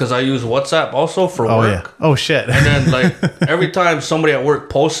notice because I use WhatsApp also for work. Yeah. Oh shit. And then like every time somebody at work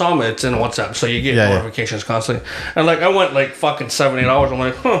posts something, it's in WhatsApp, so you get notifications constantly. And like I went like fucking 7-8 hours. I'm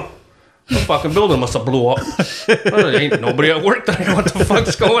like, the fucking building must have blew up. There ain't nobody at work there. What the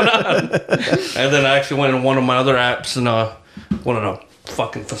fuck's going on? And then I actually went in one of my other apps and one of the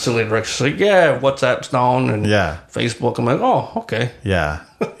fucking facility directors like, yeah, WhatsApp's down and Facebook. I'm like, oh, okay. Yeah.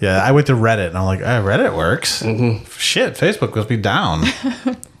 I went to Reddit and I'm like, Reddit works. Shit, Facebook must be down.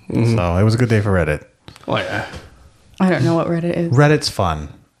 So it was a good day for Reddit. Oh yeah. I don't know what Reddit is. Reddit's fun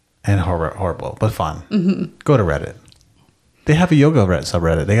and horrible, but fun. Go to Reddit. They have a yoga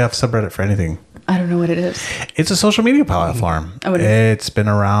subreddit. They have subreddit for anything. I don't know what it is. It's a social media platform. It's been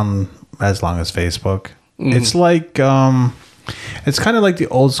around as long as Facebook. It's like it's kind of like the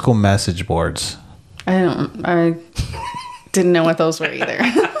old school message boards. I didn't know what those were either.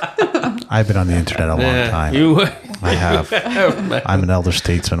 I've been on the internet a long time. I have. I'm an elder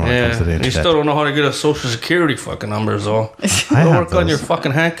statesman when it comes to the internet. You still don't know how to get a social security fucking number, though. Don't work on your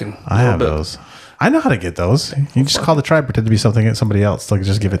fucking hacking. I have those. I know how to get those. You just call the tribe, pretend to be somebody else. They'll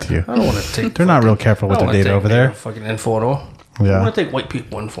just give it to you. I don't want to take. They're not real careful with their data over there. Fucking info, though. Yeah. I want to take white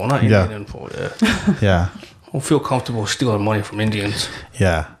people info, not Indian info. Yeah. Yeah. I don't feel comfortable stealing money from Indians.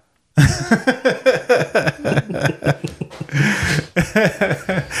 Yeah. I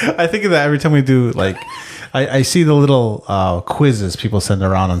think of that every time we do, like, I see the little quizzes people send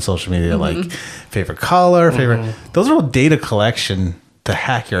around on social media, like favorite color, favorite. Those are all data collection to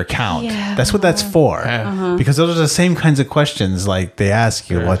hack your account. Yeah. That's what that's for. Because those are the same kinds of questions. Like they ask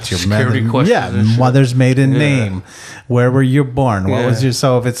you, what's your mother's maiden name? Where were you born? What was your?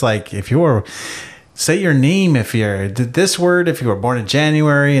 So if it's like, if you were, say your name, if you're this word, if you were born in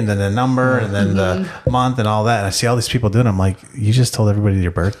January, and then the number, and then the month, and all that. And I see all these people doing it. I'm like, you just told everybody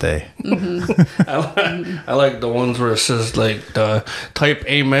your birthday. I like the ones where it says like type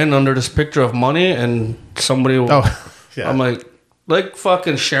amen under this picture of money, and somebody will. I'm like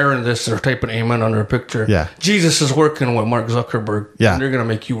fucking sharing this or typing amen under a picture. Yeah. Jesus is working with Mark Zuckerberg. Yeah. And they're going to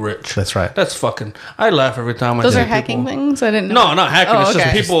make you rich. That's right. That's fucking... I laugh every time I see Those are hacking things? I didn't know. No, not hacking. It's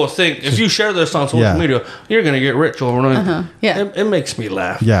just people think if you share this on social media, you're going to get rich overnight. It makes me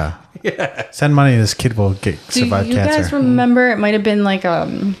laugh. Yeah. Send money and this kid will survive cancer. Do you guys remember, it might have been like, I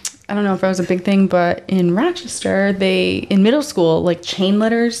don't know if it was a big thing, but in Rochester, in middle school, like chain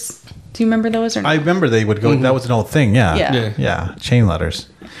letters... Do you remember those or not? I remember they would go, that was an old thing, yeah. Chain letters.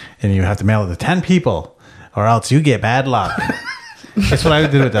 And you have to mail it to 10 people or else you get bad luck. That's what I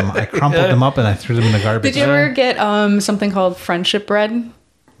did with them. I crumpled them up and I threw them in the garbage. Did you ever get something called friendship bread?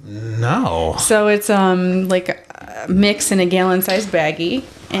 No. So it's like a mix in a gallon-sized baggie.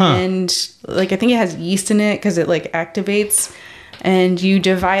 And like I think it has yeast in it because it like activates. And you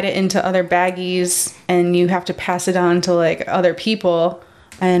divide it into other baggies and you have to pass it on to like other people.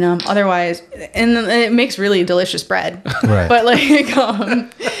 And otherwise, and it makes really delicious bread. Right. But like,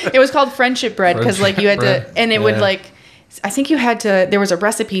 it was called friendship bread because like you had to, and it would like, I think you had to. There was a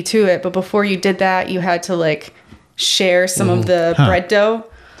recipe to it, but before you did that, you had to like share some of the bread dough,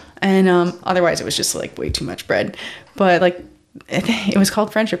 and otherwise it was just like way too much bread. But like, it was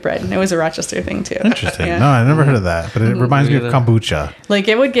called friendship bread, and it was a Rochester thing too. Interesting. No, I never heard of that, but it reminds me of kombucha. Like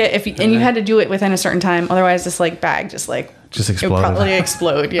it would get and you had to do it within a certain time, otherwise this like bag just exploded. It would probably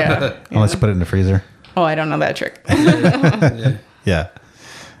explode, yeah. Unless you put it in the freezer. Oh, I don't know that trick. Yeah.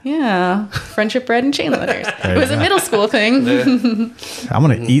 Yeah. Friendship bread and chain letters. It was a middle school thing. I'm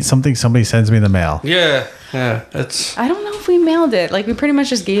going to eat something somebody sends me in the mail. Yeah. It's. I don't know if we mailed it. Like, we pretty much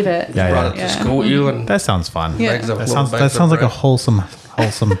just gave it. Brought it to school with you and that sounds fun. Yeah. That sounds like a wholesome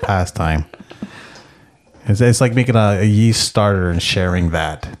pastime. It's like making a yeast starter and sharing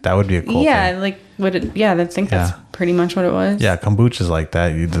that. That would be a cool thing. Like I think that's pretty much what it was. Yeah, kombucha's like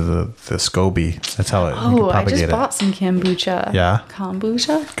that. You do the SCOBY. That's how it. Oh, I just bought some kombucha. Yeah,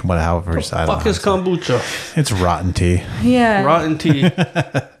 kombucha. However, what the fuck is kombucha? It's rotten tea. Yeah, rotten tea.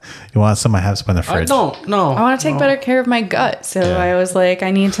 You want some? I have some in the fridge. I don't. No, I want to take better care of my gut, so I was like,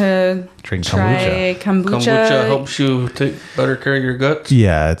 I need to try kombucha. Kombucha helps you take better care of your guts.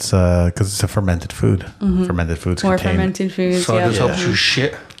 Yeah, it's because it's a fermented food. Fermented foods. More fermented foods. So it just helps you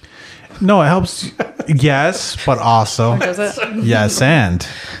shit. No, it helps. Yes, but also Does it? yes, and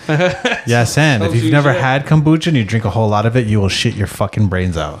if you've never had kombucha and you drink a whole lot of it, you will shit your fucking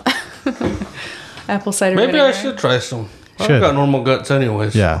brains out. Apple cider Maybe vinegar. I should try some. I've got normal guts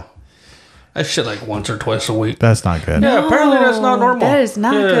anyways. Yeah. I shit like once or twice a week. That's not good. Yeah, apparently that's not normal. That is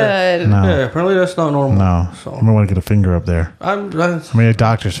not good. No. Yeah, apparently that's not normal. No. So I'm gonna want to get a finger up there. I mean, a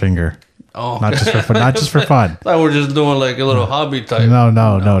doctor's finger. Oh, Not just for fun. Not just for fun. I thought we're just doing like a little hobby type.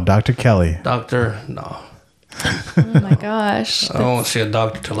 No. Dr. Kelly. Doctor, no. Oh my gosh. I don't want to see a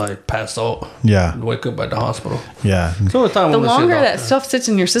doctor till I pass out. Yeah. And wake up at the hospital. Yeah. It's the only time I The want to see a longer doctor. that stuff sits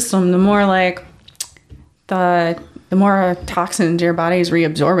in your system, the more like the more toxins your body is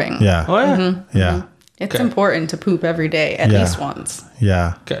reabsorbing. Yeah. Oh yeah. Yeah. It's Okay. important to poop every day, at least once.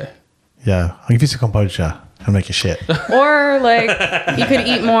 Yeah. Okay. Yeah. I'll give you some kombucha. I'll make you shit. Or like you could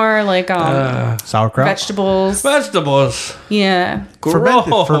eat more like Sauerkraut? vegetables. Vegetables. Yeah.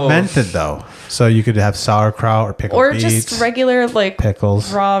 Fermented though. So you could have sauerkraut or pickled Or beets. just regular like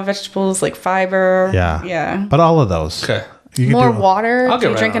pickles. raw vegetables like fiber. Yeah. Yeah. But all of those. Okay. You could More do- water. I'll Do get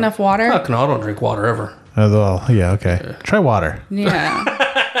you right drink on enough it. water? Fuck no, I don't drink water ever. Well, yeah, okay. Try water. Yeah.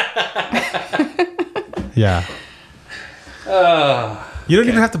 Yeah. You don't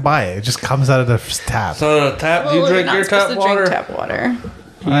even have to buy it. It just comes out of the tap. So the tap, do you Well, drink you're your not supposed tap to water? drink tap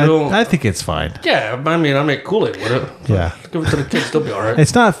water. I think it's fine. Yeah, I mean, I make Kool-Aid with it. Yeah. Give it to the kids, they'll be all right.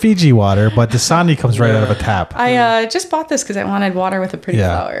 It's not Fiji water, but Dasani comes right out of a tap. I just bought this because I wanted water with a pretty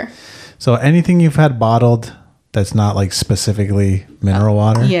flower. So anything you've had bottled that's not like specifically mineral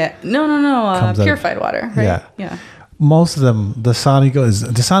water. Yeah. No. Comes out of- Purified water. Right? Yeah. Yeah. Most of them,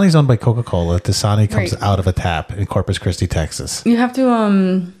 Dasani's owned by Coca-Cola. Dasani comes Right. out of a tap in Corpus Christi, Texas. You have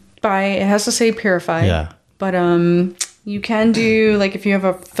to buy. It has to say purified. Yeah. But you can do like if you have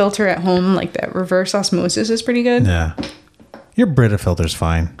a filter at home, like that reverse osmosis is pretty good. Yeah. Your Brita filter's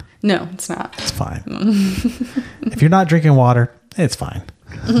fine. No, it's not. It's fine. If you're not drinking water, it's fine.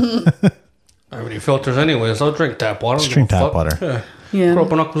 I have any filters anyways. I'll drink tap water. Just drink tap water. Yeah. Yeah. Grew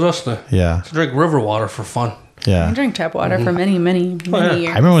up in Akwesasne. Yeah. To drink river water for fun. I Yeah. drank tap water for many years. I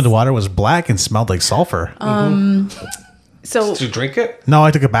remember when the water was black and smelled like sulfur. So Did you drink it? No, I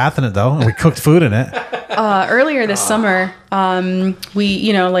took a bath in it though, and we cooked food in it. earlier this summer,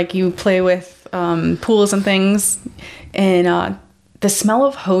 we like you play with pools and things, and the smell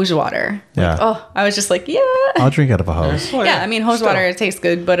of hose water. Yeah. I was just like, yeah. I'll drink out of a hose. Oh, Yeah, I mean, hose Still. water, it tastes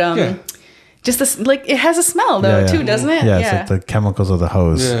good, but Yeah. just this, like, it has a smell though too, doesn't it? Yeah, it's like the chemicals of the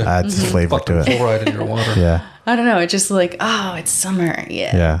hose Yeah. adds flavor Fucking to it. fluoride in your water. Yeah, I don't know. It's just like, oh, it's summer.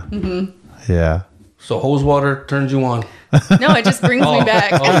 Yeah. yeah, yeah. So hose water turns you on. No, it just brings me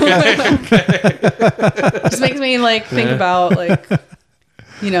back. Just makes me like think about like,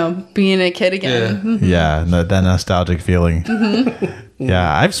 being a kid again. Yeah, that nostalgic feeling.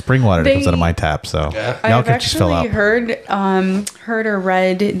 Yeah, I have spring water that comes out of my tap, so Yeah. y'all I've can just fill actually up. heard or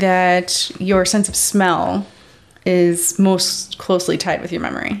read that your sense of smell is most closely tied with your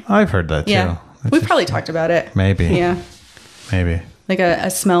memory. I've heard that too. Yeah. We've probably talked about it. Maybe. Yeah. Maybe. Like a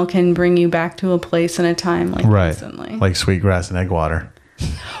smell can bring you back to a place and a time like Right. instantly. Like sweetgrass and egg water.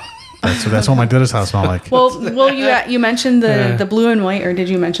 That's what my dad's house smelled like. Well, you mentioned the blue and white, or did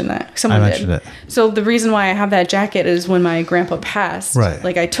you mention that? Someone I mentioned did. it. So the reason why I have that jacket is when my grandpa passed. Right.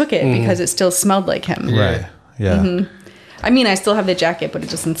 Like I took it because it still smelled like him. Right. Yeah. I mean, I still have the jacket, but it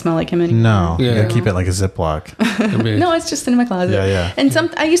doesn't smell like him anymore. No. You Yeah. gotta keep it like a Ziploc. No, it's just in my closet. Yeah, yeah. And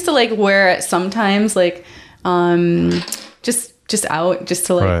I used to like wear it sometimes, like, just out, just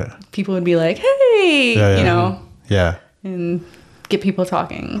to like Right. people would be like, hey, Yeah, yeah. Yeah. and get people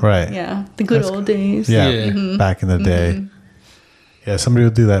talking. Right. Yeah, the good old days. Yeah. Yeah. Back in the day. Yeah, somebody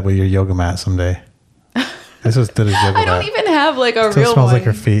will do that with your yoga mat someday. This was did his yoga I don't mat. even have like a Still real smells one. like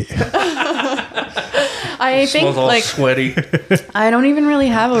her feet. I think Smells all like sweaty. I don't even really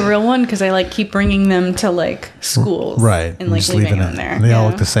have a real one because I like keep bringing them to like schools, Right. and like just leaving leaving them it. there. And they all Yeah.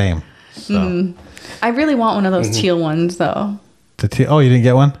 look the same. So. I really want one of those teal ones though. Oh, you didn't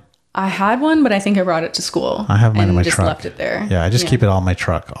get one? I had one, but I think I brought it to school. I have mine in my just truck. left it there. Yeah, I just keep it all in my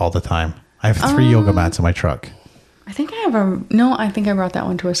truck all the time. I have 3 yoga mats in my truck. I think I have I think I brought that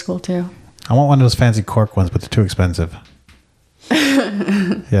one to a school too. I want one of those fancy cork ones, but they're too expensive.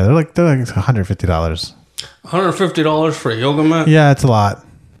 Yeah, they're like $150. $150 for a yoga mat? Yeah, it's a lot.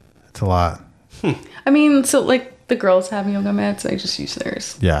 It's a lot. I mean, so like the girls have yoga mats. I just use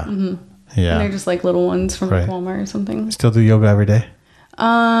theirs. Yeah. Yeah. And they're just like little ones from Right. Walmart or something. Still do yoga every day?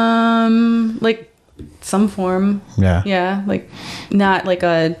 Like some form. Yeah. Yeah, like not like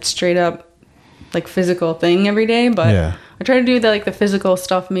a straight up like physical thing every day, but Yeah. I try to do the physical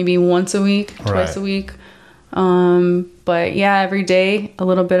stuff maybe once a week, twice a week. But yeah, every day a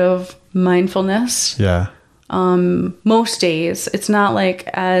little bit of mindfulness. Yeah. Most days it's not like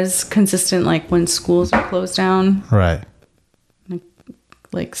as consistent like when schools are closed down. Right.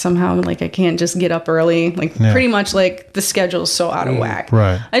 Like somehow like I can't just get up early. Like pretty much like the schedule's so out of whack.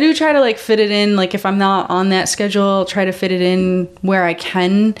 Right. I do try to like fit it in. Like if I'm not on that schedule, I'll try to fit it in where I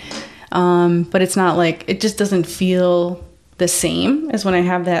can. But it's not like it just doesn't feel the same as when I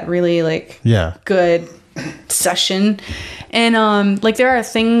have that really like good session. And like there are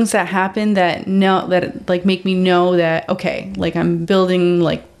things that happen that like make me know that okay, like I'm building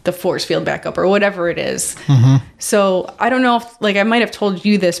like the force field back up or whatever it is. So I don't know if like I might have told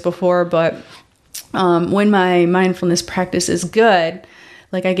you this before, but when my mindfulness practice is good,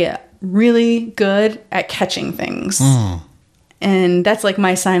 like I get really good at catching things. And that's like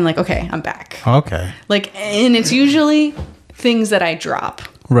my sign like, okay, I'm back. Okay. Like, and it's usually things that I drop.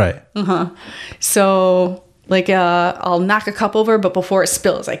 Right. So like I'll knock a cup over, but before it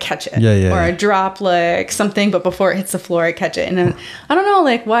spills, I catch it. Or I drop like something, but before it hits the floor, I catch it. And then, I don't know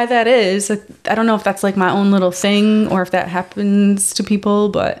like why that is. I don't know if that's like my own little thing or if that happens to people,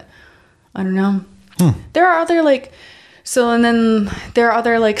 but I don't know. There are other like, and then there are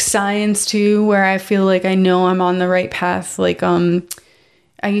other like signs too, where I feel like I know I'm on the right path. Like,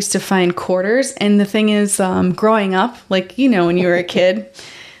 I used to find quarters, and the thing is, growing up, like, you know, when you were a kid,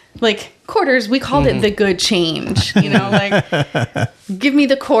 like quarters, we called it the good change, you know, like give me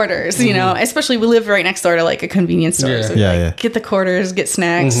the quarters, you know, especially we live right next door to like a convenience store. So get the quarters, get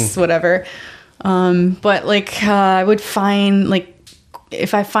snacks, whatever. But like, I would find like,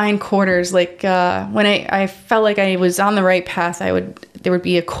 if I find quarters, like, when I felt like I was on the right path, there would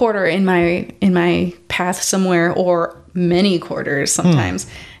be a quarter in my path somewhere, or many quarters sometimes.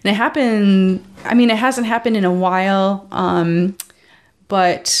 And it happened, I mean, it hasn't happened in a while,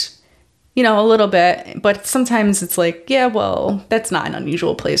 but you know, a little bit, but sometimes it's like, yeah, well, that's not an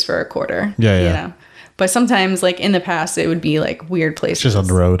unusual place for a quarter. You know? But sometimes like in the past, it would be like weird places. Just on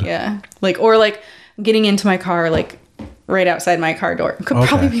the road. Yeah. Like, or like getting into my car, like right outside my car door could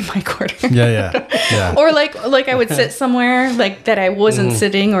probably be my quarter. Yeah. Or like I would sit somewhere like that I wasn't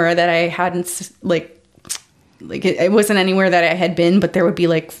sitting, or that I hadn't like it wasn't anywhere that I had been, but there would be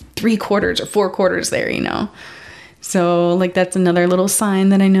like 3 quarters or 4 quarters there, you know? So like, that's another little sign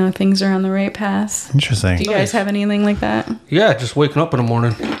that I know things are on the right path. Interesting. Do you guys have anything like that? Yeah, just waking up in the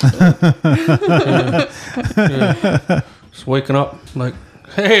morning. Just waking up like,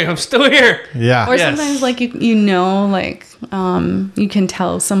 hey, I'm still here. Yeah. Or sometimes like you know, like you can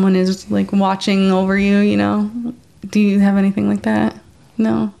tell someone is like watching over you, you know? Do you have anything like that?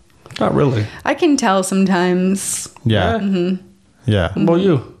 No. Not really. I can tell sometimes. Yeah. Yeah. What about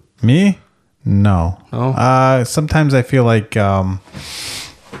you? Me? No. Oh. Sometimes I feel like I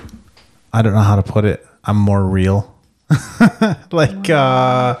don't know how to put it. I'm more real. like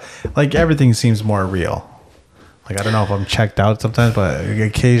everything seems more real. Like, I don't know if I'm checked out sometimes, but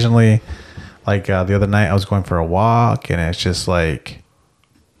occasionally, like the other night I was going for a walk, and it's just like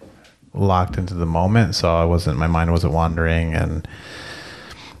locked into the moment. So my mind wasn't wandering, and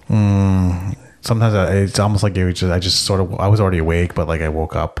sometimes it's almost like I was already awake, but like I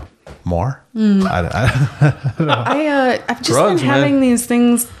woke up more. I don't know. I've just been having these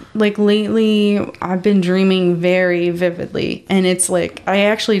things like lately. I've been dreaming very vividly, and it's like I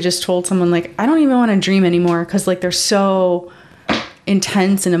actually just told someone like I don't even want to dream anymore because like they're so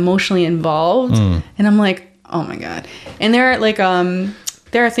intense and emotionally involved, and I'm like, oh my god. And there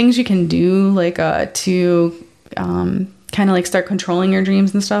are things you can do like to kind of like start controlling your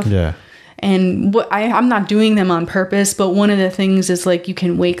dreams and stuff. Yeah. And I'm not doing them on purpose, but one of the things is like you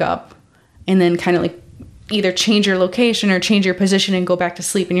can wake up and then kind of like either change your location or change your position and go back to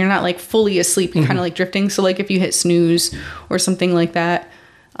sleep, and you're not like fully asleep, you're kind of like drifting. So like if you hit snooze or something like that,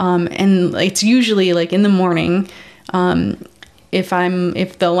 And it's usually like in the morning. If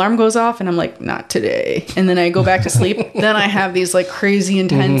the alarm goes off and I'm like, not today, and then I go back to sleep, then I have these like crazy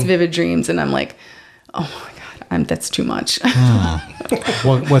intense vivid dreams, and I'm like, oh my God, that's too much.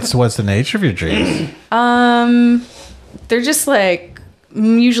 Well, what's the nature of your dreams? They're just like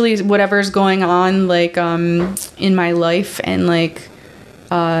usually whatever's going on like in my life, and like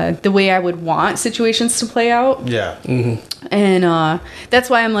the way I would want situations to play out. Yeah. And that's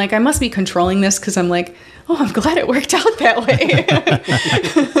why I'm like, I must be controlling this, because I'm like, oh, I'm glad it worked out that way.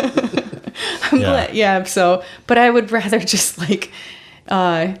 I'm glad. Yeah. So, but I would rather just like,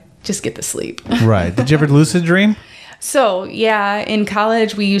 just get to sleep. Right. Did you ever lucid dream? So, yeah, in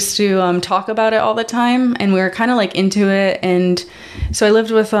college, we used to talk about it all the time, and we were kind of like into it. And so I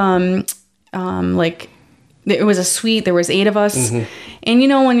lived with, like, it was a suite. There was 8 of us. And, you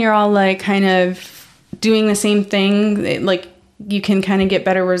know, when you're all like kind of doing the same thing, like, you can kind of get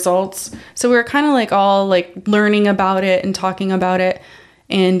better results. So we were kind of like all like learning about it and talking about it.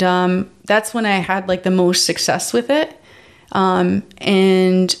 And that's when I had like the most success with it.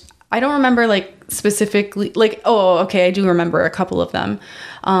 And I don't remember like specifically like, oh, okay, I do remember a couple of them.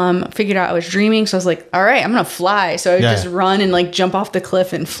 Figured out I was dreaming. So I was like, all right, I'm going to fly. So I would just run and like jump off the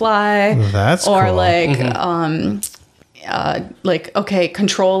cliff and fly. That's or cool. like, okay,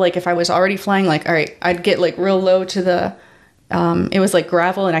 control. Like if I was already flying, like, all right, I'd get like real low to the, it was like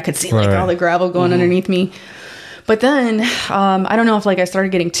gravel, and I could see like all the gravel going underneath me. But then, I don't know if like I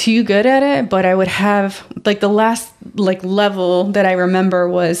started getting too good at it, but I would have like the last like level that I remember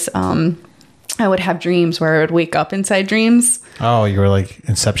was, I would have dreams where I would wake up inside dreams. Oh, you were like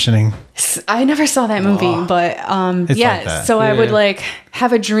inceptioning? I never saw that movie, but yeah. Like that. So I would like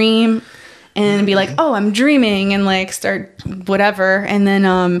have a dream and be like, oh, I'm dreaming, and like start whatever. And then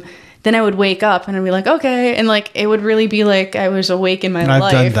I would wake up and I'd be like, okay. And like, it would really be like I was awake in my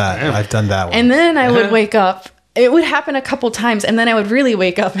life. I've done that one. And then I would wake up. It would happen a couple times. And then I would really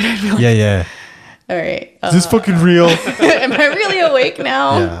wake up and I'd be like, yeah. All right. Is this fucking real? Am I really awake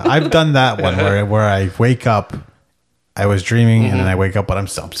now? Yeah. I've done that one where I wake up, I was dreaming, and then I wake up, but I'm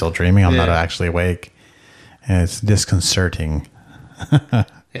still dreaming. I'm not actually awake. And it's disconcerting.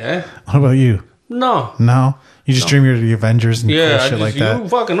 Yeah. What about you? No. You just dream you're the Avengers and shit like that? You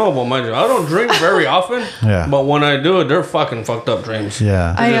fucking know about my dreams. I don't dream very often. But when I do, they're fucking fucked up dreams.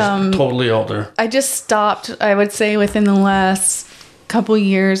 Yeah. I just totally out there. I just stopped, I would say, within the last couple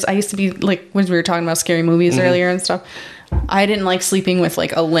years. I used to be like, when we were talking about scary movies earlier and stuff, I didn't like sleeping with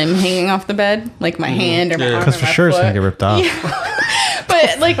like a limb hanging off the bed, like my hand or my arm. Because for sure it's gonna get ripped off.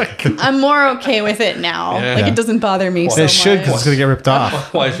 But like, I'm more okay with it now. Like it doesn't bother me so much. It should, because it's gonna get ripped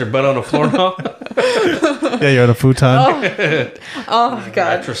off. Why is your bed on the floor now? Yeah, you're on a futon. Oh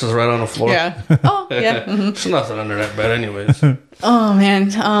God. Mattress is right on the floor. Yeah. Oh yeah. There's nothing under that bed, anyways. Oh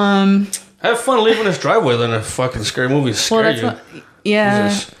man. Have fun leaving this driveway, then a fucking scary movie scare you. Yeah.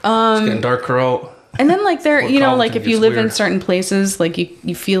 It's getting darker out. And then like there, you know, like if you live in certain places, like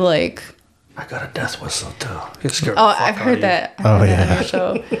you feel like. I got a death whistle too. It scared Oh, the fuck I've heard that. Oh yeah.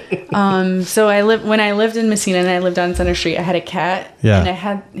 So, so when I lived in Messina and I lived on Center Street, I had a cat. Yeah.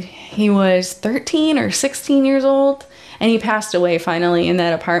 And he was 13 or 16 years old, and he passed away finally in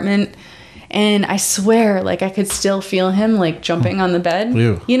that apartment. And I swear, like I could still feel him like jumping on the bed.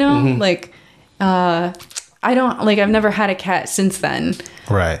 Ew. You know, like I don't like. I've never had a cat since then.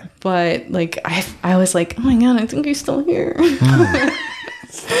 Right. But like I was like, oh my God, I think he's still here.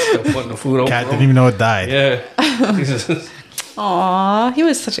 Still putting the food over. Cat didn't even know it died. Yeah. Aw, he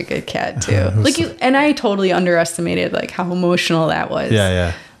was such a good cat too. Like and I totally underestimated like how emotional that was.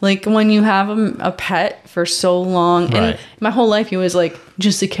 Yeah. Like when you have a pet for so long, and my whole life he was like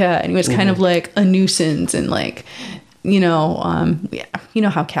just a cat, and he was kind of like a nuisance, and like, you know, you know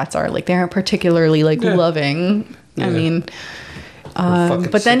how cats are, like they aren't particularly like loving. I mean,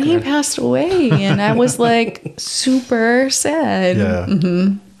 but then he passed away, and I was like super sad.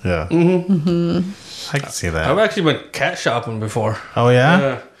 Yeah. I can see that. I've actually been cat shopping before. Oh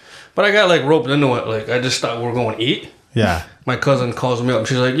yeah? But I got like roped into it. Like I just thought we were going to eat. Yeah. My cousin calls me up and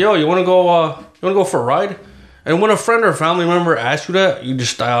she's like, yo, you want to go for a ride? And when a friend or family member asks you that, you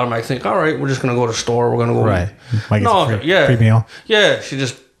just automatically think, all right, we're just going to go to the store. We're going to go. Right. Free meal. Yeah.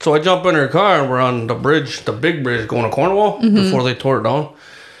 So I jump in her car and we're on the bridge, the big bridge going to Cornwall before they tore it down.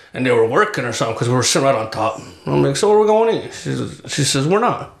 And they were working or something because we were sitting right on top. I'm like, so where are we going to eat? She says, we're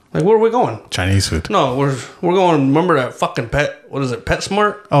not. Like, where are we going? Chinese food. No, we're going, remember that fucking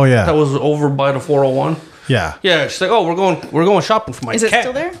PetSmart? Oh, yeah. That was over by the 401. Yeah. Yeah, she's like, oh, we're going shopping for my cat. Is it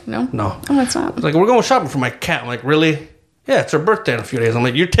still there? No. No. Oh, it's not. Like, we're going shopping for my cat. I'm like, really? Yeah, it's her birthday in a few days. I'm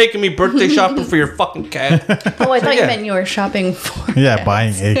like, you're taking me birthday shopping for your fucking cat? Oh, I thought you meant you were shopping for cats.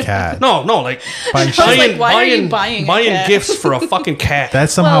 Buying a cat. No, like buying gifts for a fucking cat.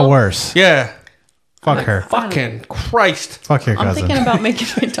 That's somehow worse. Yeah. Fuck her. Fucking Christ. Fuck your cousin. I'm thinking about making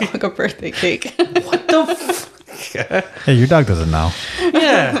my dog a birthday cake. What the fuck? Hey, your dog doesn't know.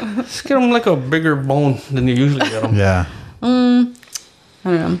 Yeah. Just get him like a bigger bone than you usually get him. Yeah. I don't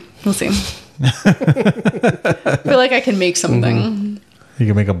know. We'll see. I feel like I can make something. You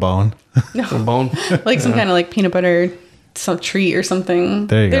can make a bone. A bone? Like some kind of like peanut butter treat or something.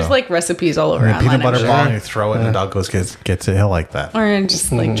 There you go. There's like recipes all over online. Peanut butter actually. ball and you throw it and the dog gets it. He'll like that. Or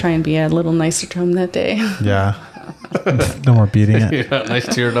just like try and be a little nicer to him that day. Yeah. No more beating it. You're not nice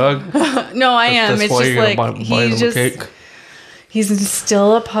to your dog? No, I am. That's It's why just you're like gonna buy him a cake? he's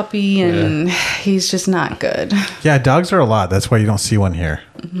still a puppy and he's just not good. Yeah, dogs are a lot. That's why you don't see one here.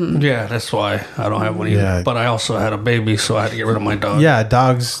 Yeah, that's why I don't have one either. Yeah. But I also had a baby, so I had to get rid of my dog. Yeah,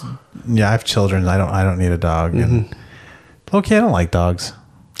 dogs. Yeah, I have children. I don't need a dog. And okay, I don't like dogs.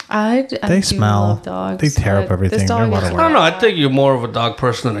 I They do smell. love dogs, They tear up but everything. this They're dog a lot is of I work. don't know. I think you're more of a dog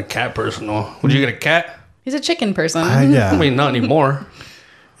person than a cat person, though. Would you get a cat? He's a chicken person. Yeah. I mean, not anymore.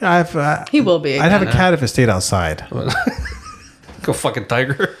 Yeah, He will be. I'd have a cat if it stayed outside. Go fucking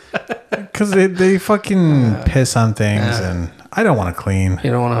tiger. Because they fucking piss on things and I don't want to clean.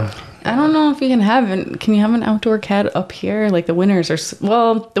 You don't want to... I don't know if you can have Can you have an outdoor cat up here? Like the winters are.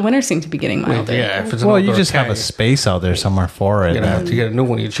 The winters seem to be getting milder. Yeah, if it's an Well, you outdoor just cat, have a space out there somewhere for it. you're going to have to get a new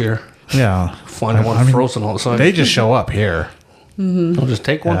one each year. Yeah. Find one frozen all the time. They just show up here. I'll just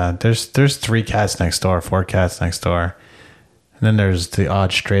take one. Yeah, there's 3 cats next door, 4 cats next door. And then there's the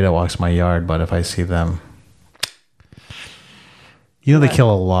odd stray that walks my yard, but if I see them... You know they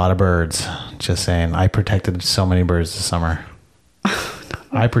kill a lot of birds. Just saying. I protected so many birds this summer.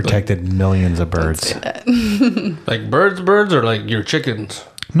 I protected millions of birds. Like birds, or like your chickens?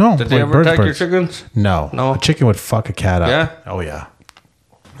 No. Did they ever attack your chickens? No. No? A chicken would fuck a cat up. Yeah? Oh, yeah.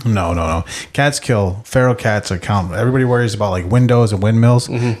 No. Cats kill. Feral cats account. Everybody worries about like windows and windmills.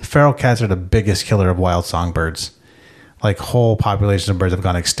 Feral cats are the biggest killer of wild songbirds. Like whole populations of birds have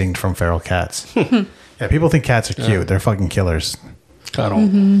gone extinct from feral cats. Yeah, people think cats are cute. They're fucking killers. I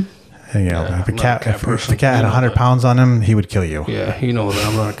don't. And, you know, if the cat person. had 100 pounds on him, he would kill you. Yeah, you know that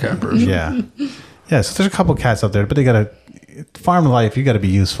I'm not a cat person. Yeah. So there's a couple cats out there, but they gotta farm life. You gotta be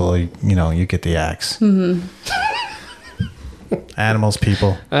useful. You know, you get the axe. Animals,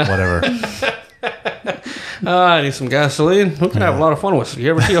 people, whatever. I need some gasoline. We can have a lot of fun with it. You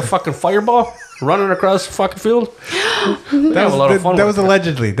ever see a fucking fireball running across the fucking field? That was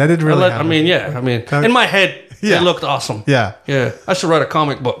allegedly. That didn't really happen. I mean, in my head, Yeah. it looked awesome. Yeah. Yeah. I should write a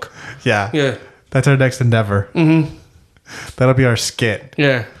comic book. Yeah. Yeah. That's our next endeavor. That'll be our skit.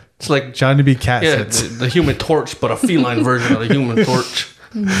 Yeah. It's like Johnny B. Cat yeah, sits. the Human Torch, but a feline version of the Human Torch.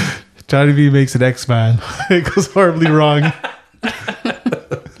 Johnny B. makes an X-Man. It goes horribly wrong.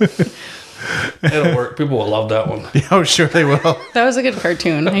 It'll work. People will love that one. Yeah, I'm sure they will. That was a good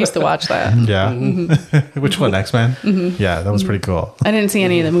cartoon. I used to watch that. Yeah. Which one? X-Men? Yeah, that was pretty cool. I didn't see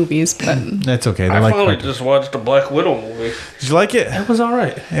any of the movies, but That's okay. They I like finally cartoons. just watched the Black Widow movie. Did you like it? It was all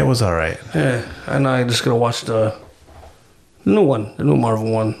right. It was all right. Yeah. And I just gonna watch the new one, the new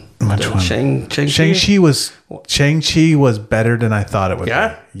Marvel one. Which The one? Shang-Chi Shang-Chi was better than I thought it would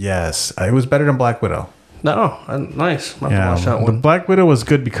Yeah? be. Yes. It was better than Black Widow. No, nice. I'll have to watch that The one. Black Widow was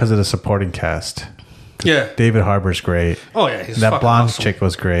good because of the supporting cast. Yeah. David Harbour's great. Oh yeah, he's That fucking blonde awesome. chick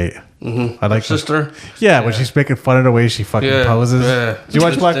was great. I like the Sister. Yeah, when she's making fun of the way she fucking Yeah. poses. Yeah. Did you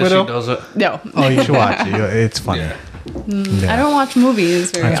watch Black That Widow? She does it. no. Oh, you should watch it. It's funny. Yeah. I don't watch movies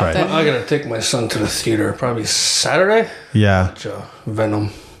very That's right. often. I gotta take my son to the theater probably Saturday. Yeah.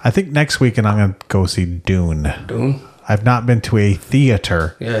 Venom. I think next weekend I'm going to go see Dune. Dune. I've not been to a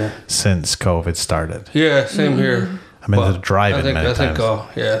theater Yeah. since COVID started. Yeah. Same here. I've been to the drive-in many times.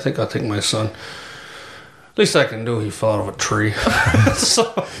 I think I'll take my son. Least I can do. He fell out of a tree.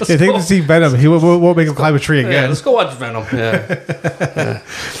 So, Yeah, take him to see Venom. He won't make him climb a tree yeah, again. let's go watch Venom. Yeah.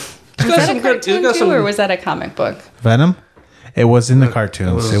 Was that a cartoon too, or was that a comic book? Venom? It was in the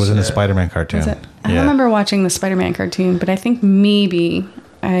cartoons. It was in the Spider-Man cartoon. Was it? I don't remember watching the Spider-Man cartoon, but I think maybe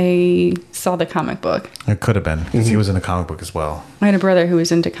I saw the comic book. It could have been. 'Cause he was in the comic book as well. I had a brother who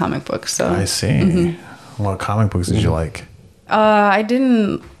was into comic books, so I see. What comic books did you like? I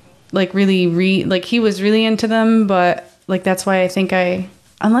didn't like really read. Like he was really into them, but like that's why I think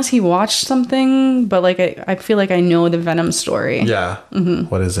unless he watched something, but like I feel like I know the Venom story. Yeah.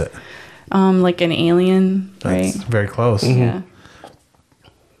 What is it? Like an alien, right? That's very close. Yeah.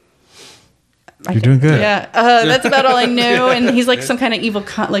 You're doing good. Yeah, that's about all I know. And he's like some kind of evil,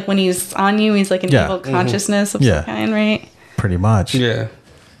 like when he's on you, he's like an Yeah. evil consciousness of Yeah. some kind, right? pretty much. Yeah.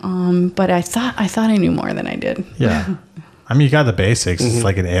 But I thought I knew more than I did. Yeah. I mean, you got the basics. It's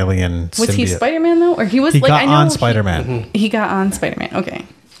like an alien symbiote. Was he Spider-Man though, or he was? He like, got I know on Spider-Man. He got on Spider-Man. Okay.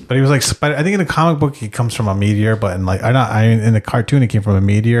 But he was like I think in the comic book he comes from a meteor, but in in the cartoon he came from a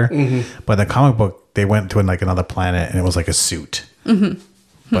meteor. But in the comic book they went to like another planet and it was like a suit.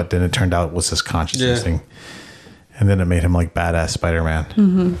 But then it turned out it was his consciousness thing, and then it made him like badass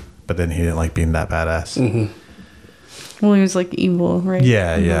Spider-Man. But then he didn't like being that badass. Well, he was like evil, right?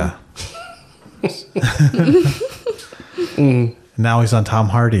 Yeah. Now he's on Tom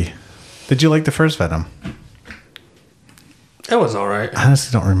Hardy. Did you like the first Venom? It was all right. I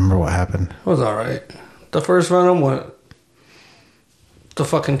honestly don't remember what happened. It was all right. The first Venom, what? The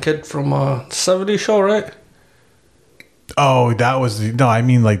fucking kid from 70s show, right? Oh, that was... No, I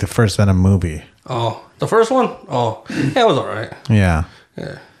mean like the first Venom movie. Oh, the first one? Oh, yeah, it was all right. Yeah.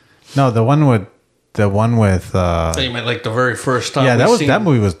 No, the one with... So you meant like the very first time? Yeah, that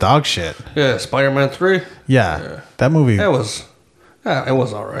movie was dog shit. Yeah, Spider-Man 3? Yeah. That movie... It was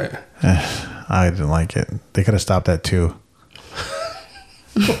all right. I didn't like it. They could have stopped that too.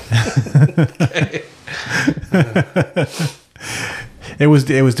 It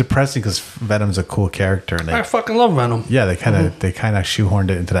was depressing because Venom's a cool character, and I fucking love Venom. Yeah, they kind of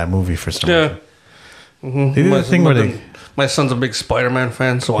shoehorned it into that movie for some reason. They did my, the thing where my son's a big Spider-Man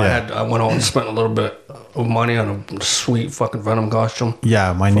fan, so I went out and spent a little bit of money on a sweet fucking Venom costume.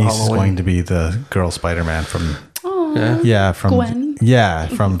 Yeah, my niece is going to be the girl Spider-Man from. From Gwen. Yeah,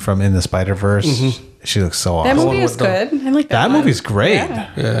 from In the Spider-Verse. She looks so awesome. That movie is good. I like that. That movie's great.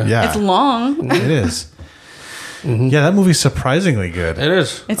 Yeah. It's long. It is. Yeah, that movie's surprisingly good. It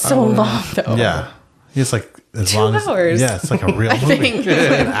is. It's so long though. Yeah. It's like as 2 long hours. Yeah, it's like a real I movie. think.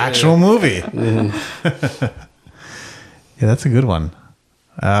 An actual movie. Yeah, that's a good one.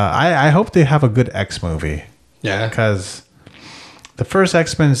 I hope they have a good X movie. Yeah. Because the first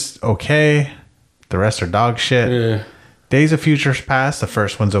X-Men's okay. The rest are dog shit. Yeah. Days of Future Past, the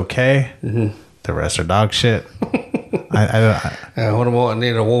first one's okay. The rest are dog shit. What about any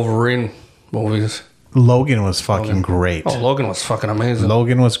of the Wolverine movies? Logan was fucking great. Oh, Logan was fucking amazing.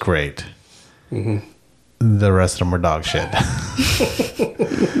 Logan was great. The rest of them were dog shit.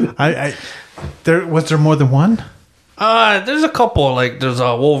 Was there more than one? There's a couple. Like there's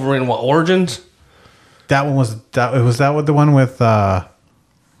Wolverine Origins. That one was that. Was that what the one with?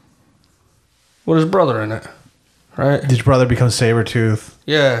 With his brother in it, right? His brother becomes Sabretooth.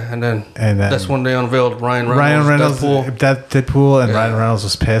 Yeah, and then that's when they unveiled Ryan Reynolds Deadpool, and Ryan Reynolds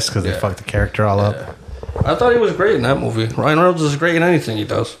was pissed because they fucked the character all up. I thought he was great in that movie. Ryan Reynolds is great in anything he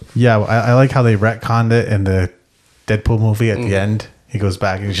does. Yeah, I like how they retconned it in the Deadpool movie at the end. He goes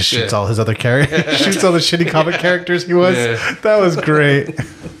back and he just shoots all his other characters. Shoots all the shitty comic characters he was. Yeah. That was great.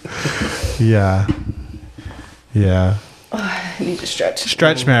 Yeah. Oh, I need to stretch.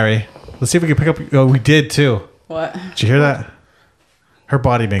 Stretch, Mary. Let's see if we can pick up. Oh, we did too. What? Did you hear that? Her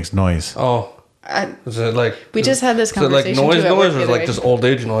body makes noise. Oh. Is it like... We just had this conversation. Is it like noise or is it like just old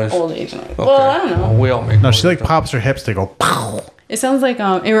age noise? Old age noise. Okay. Well, I don't know. Well, we all make No, noise. she like pops her hips. They go... Pow. It sounds like...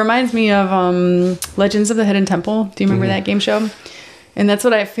 it reminds me of Legends of the Hidden Temple. Do you remember that game show? And that's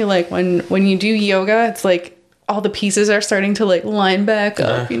what I feel like when you do yoga. It's like all the pieces are starting to like line back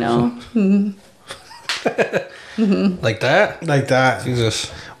up, you know? Like that? Like that.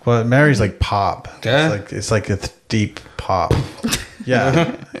 Jesus. Well, Mary's like pop. Yeah? It's like a deep pop.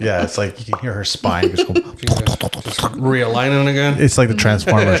 Yeah. Yeah, it's like you can hear her spine just go... Just realigning again? It's like the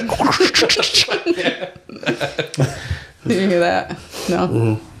Transformers. Did you hear that?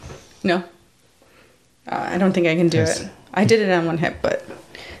 No? No? I don't think I can do it. I did it on one hip, but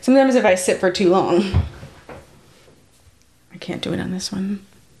sometimes if I sit for too long, I can't do it on this one.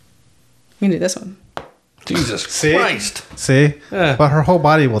 You can do this one. Jesus See? Christ. See? Yeah. But her whole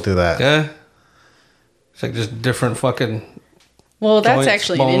body will do that. Yeah. It's like just different fucking... Well, that's joints,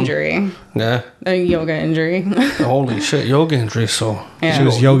 actually bone. an injury. Yeah. A yoga injury. Holy shit, yoga injury, so... Yeah. She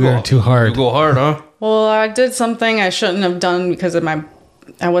was yoga too hard. You go hard, huh? Well, I did something I shouldn't have done because of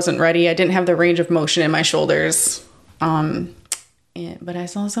I wasn't ready. I didn't have the range of motion in my shoulders. But I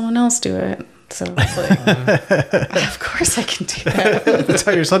saw someone else do it. So it's like, of course I can do that. That's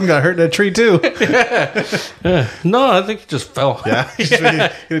how your son got hurt in a tree too. Yeah. No, I think he just fell. Yeah. He's gonna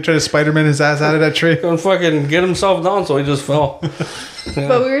try to Spider-Man his ass out of that tree. Couldn't fucking get himself down, so he just fell. Yeah.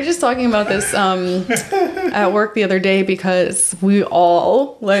 But we were just talking about this at work the other day because we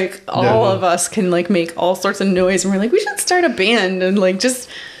all of us can like make all sorts of noise, and we're like, we should start a band and like just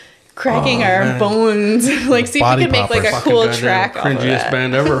cracking our bones, like see if we can make like a cool track off of cringiest that.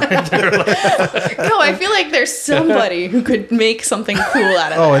 band ever right there. No, I feel like there's somebody who could make something cool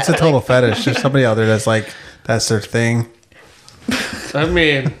out of that. Oh, it's a total fetish. There's somebody out there that's like, that's their thing. I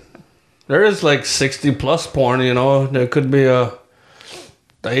mean, there is like 60 plus porn, you know. There could be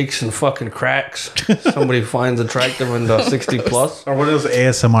aches and fucking cracks. Somebody finds attractive in the 60 plus. Or what are those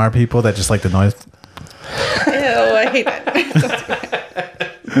ASMR people that just like the noise? Ew, I hate that.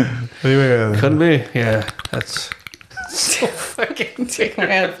 Could be, yeah. That's so fucking. Take my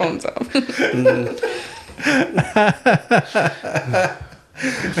headphones off.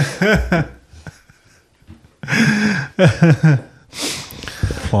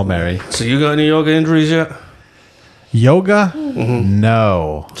 Well, Mary. So you got any yoga injuries yet? Yoga?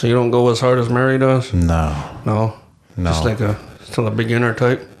 No. So you don't go as hard as Mary does? No. No? Just like still a beginner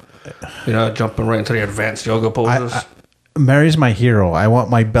type? You're not jumping right into the advanced yoga poses? Mary's my hero. I want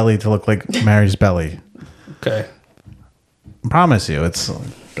my belly to look like Mary's belly. Okay. I promise you, it's.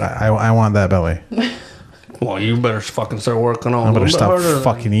 I want that belly. Well, you better fucking start working on. I better stop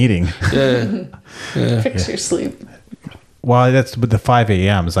fucking eating. Yeah. Fix your sleep. Well, that's with the 5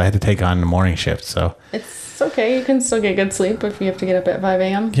 a.m.s. I had to take on the morning shift, so. It's okay. You can still get good sleep if you have to get up at 5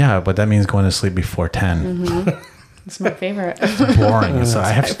 a.m. Yeah, but that means going to sleep before 10. It's my favorite. It's boring. So I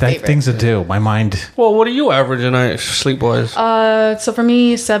have things to do. My mind. Well, what are you averaging sleep-wise? So for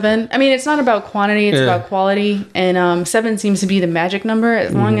me, 7. I mean, it's not about quantity; it's about quality. And 7 seems to be the magic number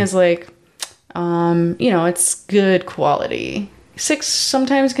as long as it's good quality. 6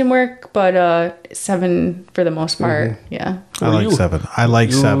 sometimes can work, but 7 for the most part. Yeah. I like 7. I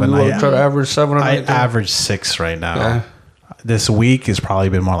like 7. I try to average 7. I average 6 right now. Yeah. This week has probably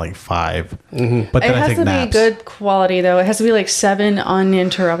been more like 5. But then it has to be good quality though. It has to be like 7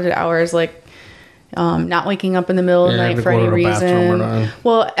 uninterrupted hours, like not waking up in the middle of the night for any reason.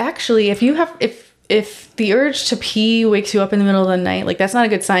 Well, actually, if the urge to pee wakes you up in the middle of the night, like that's not a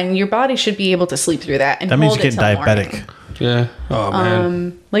good sign. Your body should be able to sleep through that. And that means you're getting diabetic. Morning. Yeah. Oh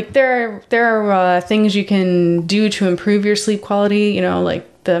man. Like there are things you can do to improve your sleep quality. You know, like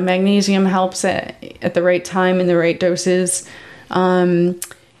the magnesium helps at the right time in the right doses. Having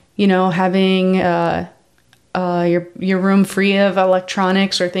your room free of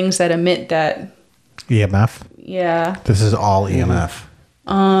electronics or things that emit that EMF. Yeah. This is all EMF.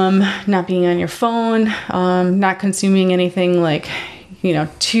 Not being on your phone. Not consuming anything like.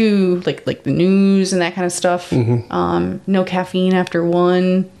 Too like the news and that kind of stuff. No caffeine after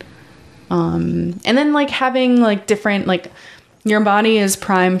 1. And then like having like different, like your body is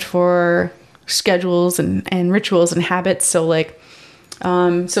primed for schedules and rituals and habits. So like,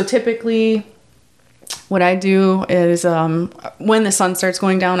 so typically what I do is, when the sun starts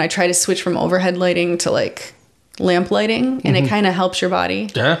going down, I try to switch from overhead lighting to like lamp lighting, and it kind of helps your body.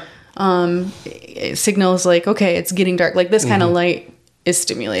 Yeah. It signals like, okay, it's getting dark. Like this kind of light is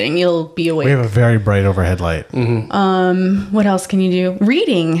stimulating. You'll be awake. We have a very bright overhead light. What else can you do?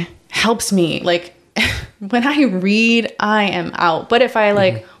 Reading helps me. Like when I read, I am out. But if I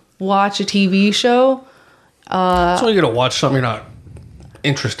like watch a TV show, so you gotta watch something you're not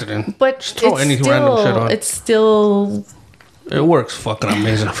interested in. But just throw any random shit on. It's still. It works fucking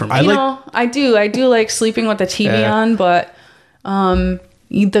amazing for me. I do like sleeping with the TV on, but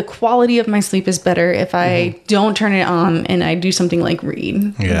the quality of my sleep is better if I don't turn it on and I do something like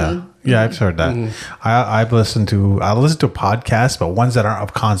read. Yeah. Yeah, I've heard that. I'll listen to podcasts, but ones that aren't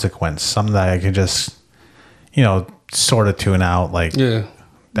of consequence. Some that I can just, sort of tune out. Like,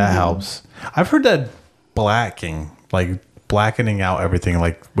 that helps. I've heard that blackening out everything,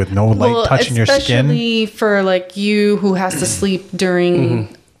 like with no light touching your skin. Especially for like you who has to sleep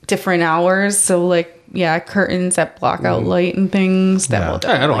during different hours. So like, curtains that block out light and things. That will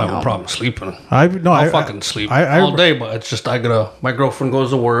I don't have a problem sleeping. I'll fucking sleep all day, but it's just my girlfriend goes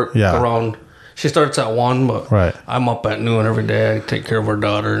to work around. She starts at 1, but I'm up at noon every day. I take care of her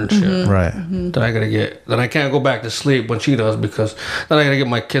daughter and shit. Right. Then I can't go back to sleep when she does, because then I gotta get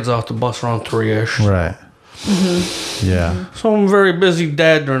my kids off the bus around 3-ish. Right. Yeah. So I'm a very busy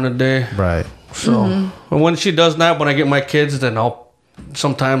dad during the day. Right. So when she does that, when I get my kids, then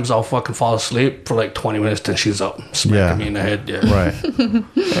sometimes I'll fucking fall asleep for like 20 minutes, then she's up smacking me in the head. Yeah. Right.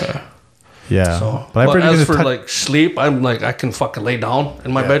 Yeah. So, but as for like sleep, I'm like, I can fucking lay down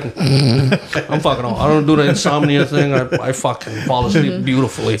in my bed. I'm fucking I don't do the insomnia thing. I fucking fall asleep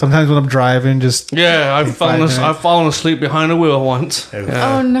beautifully. Sometimes when I'm driving, I've fallen asleep behind the wheel once.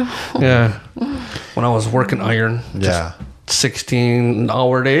 Yeah. Oh no. Yeah. When I was working iron.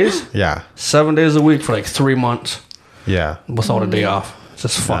 16-hour days. Yeah. 7 days a week for like 3 months. Yeah. Without a day off.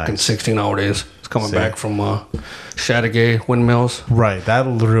 Just fucking 16-hour days. It's coming back from Chateauguay windmills. Right. That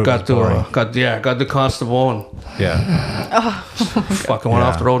literally got the constable and fucking went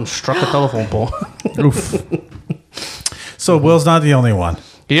off the road and struck a telephone pole. Oof. So Will's not the only one.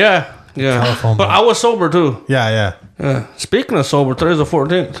 Yeah. Telephone pole. I was sober too. Yeah. Speaking of sober, today's the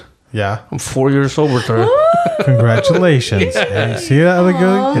 14th. Yeah. I'm 4 years sober today. Congratulations. Hey, see that other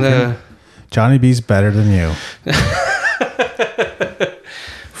good? Johnny B's better than you.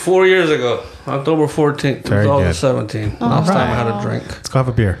 4 years ago, October 14th, 2017. Last time I had a drink. Let's go have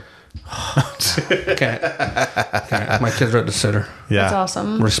a beer. Can't. My kids are at the sitter. Yeah. That's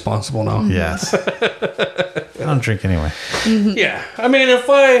awesome. I'm responsible now. Yes. I don't drink anyway. Yeah. I mean, if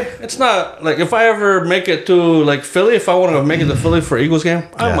I ever make it to like Philly, if I want to make it to Philly for Eagles game,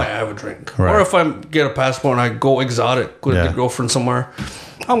 I might have a drink. Right. Or if I get a passport and I go exotic with the girlfriend somewhere,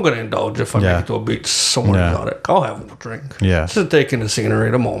 I'm going to indulge if I make it to a beach somewhere exotic. I'll have a drink. Yeah. Just to take in the scenery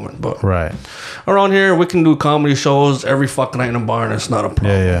at the moment. But right. Around here, we can do comedy shows every fucking night in a bar and it's not a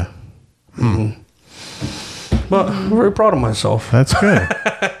problem. Yeah. But I'm very proud of myself. That's good.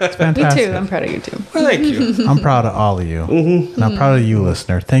 That's fantastic. Me too. I'm proud of you too. Well, thank you. I'm proud of all of you. And I'm proud of you,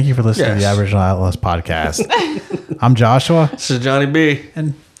 listener. Thank you for listening to the Aboriginal Outlaws podcast. I'm Joshua. This is Johnny B.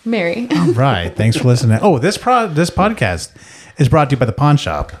 And Mary. all right. Thanks for listening. Oh, this podcast is brought to you by the Pawn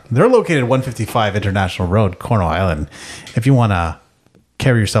Shop. They're located at 155 International Road, Cornwall Island. If you want to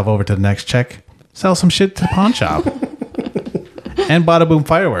carry yourself over to the next check, sell some shit to the Pawn Shop. And Bada Boom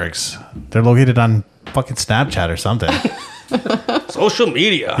Fireworks. They're located on fucking Snapchat or something. Social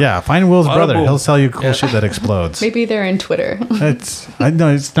media. Yeah, find Will's Bada brother. boom. He'll sell you cool shit that explodes. Maybe they're in Twitter. It's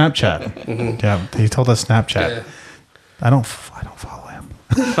Snapchat. Yeah, he told us Snapchat. Yeah. I don't follow him.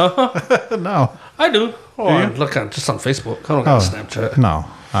 No. I do. Oh, Do you? I look at just on Facebook. I don't got Snapchat. No.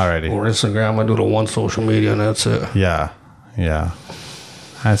 Alrighty. Or Instagram. I do the one social media and that's it. Yeah.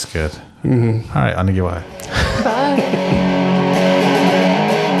 That's good. All right, on to you. Bye.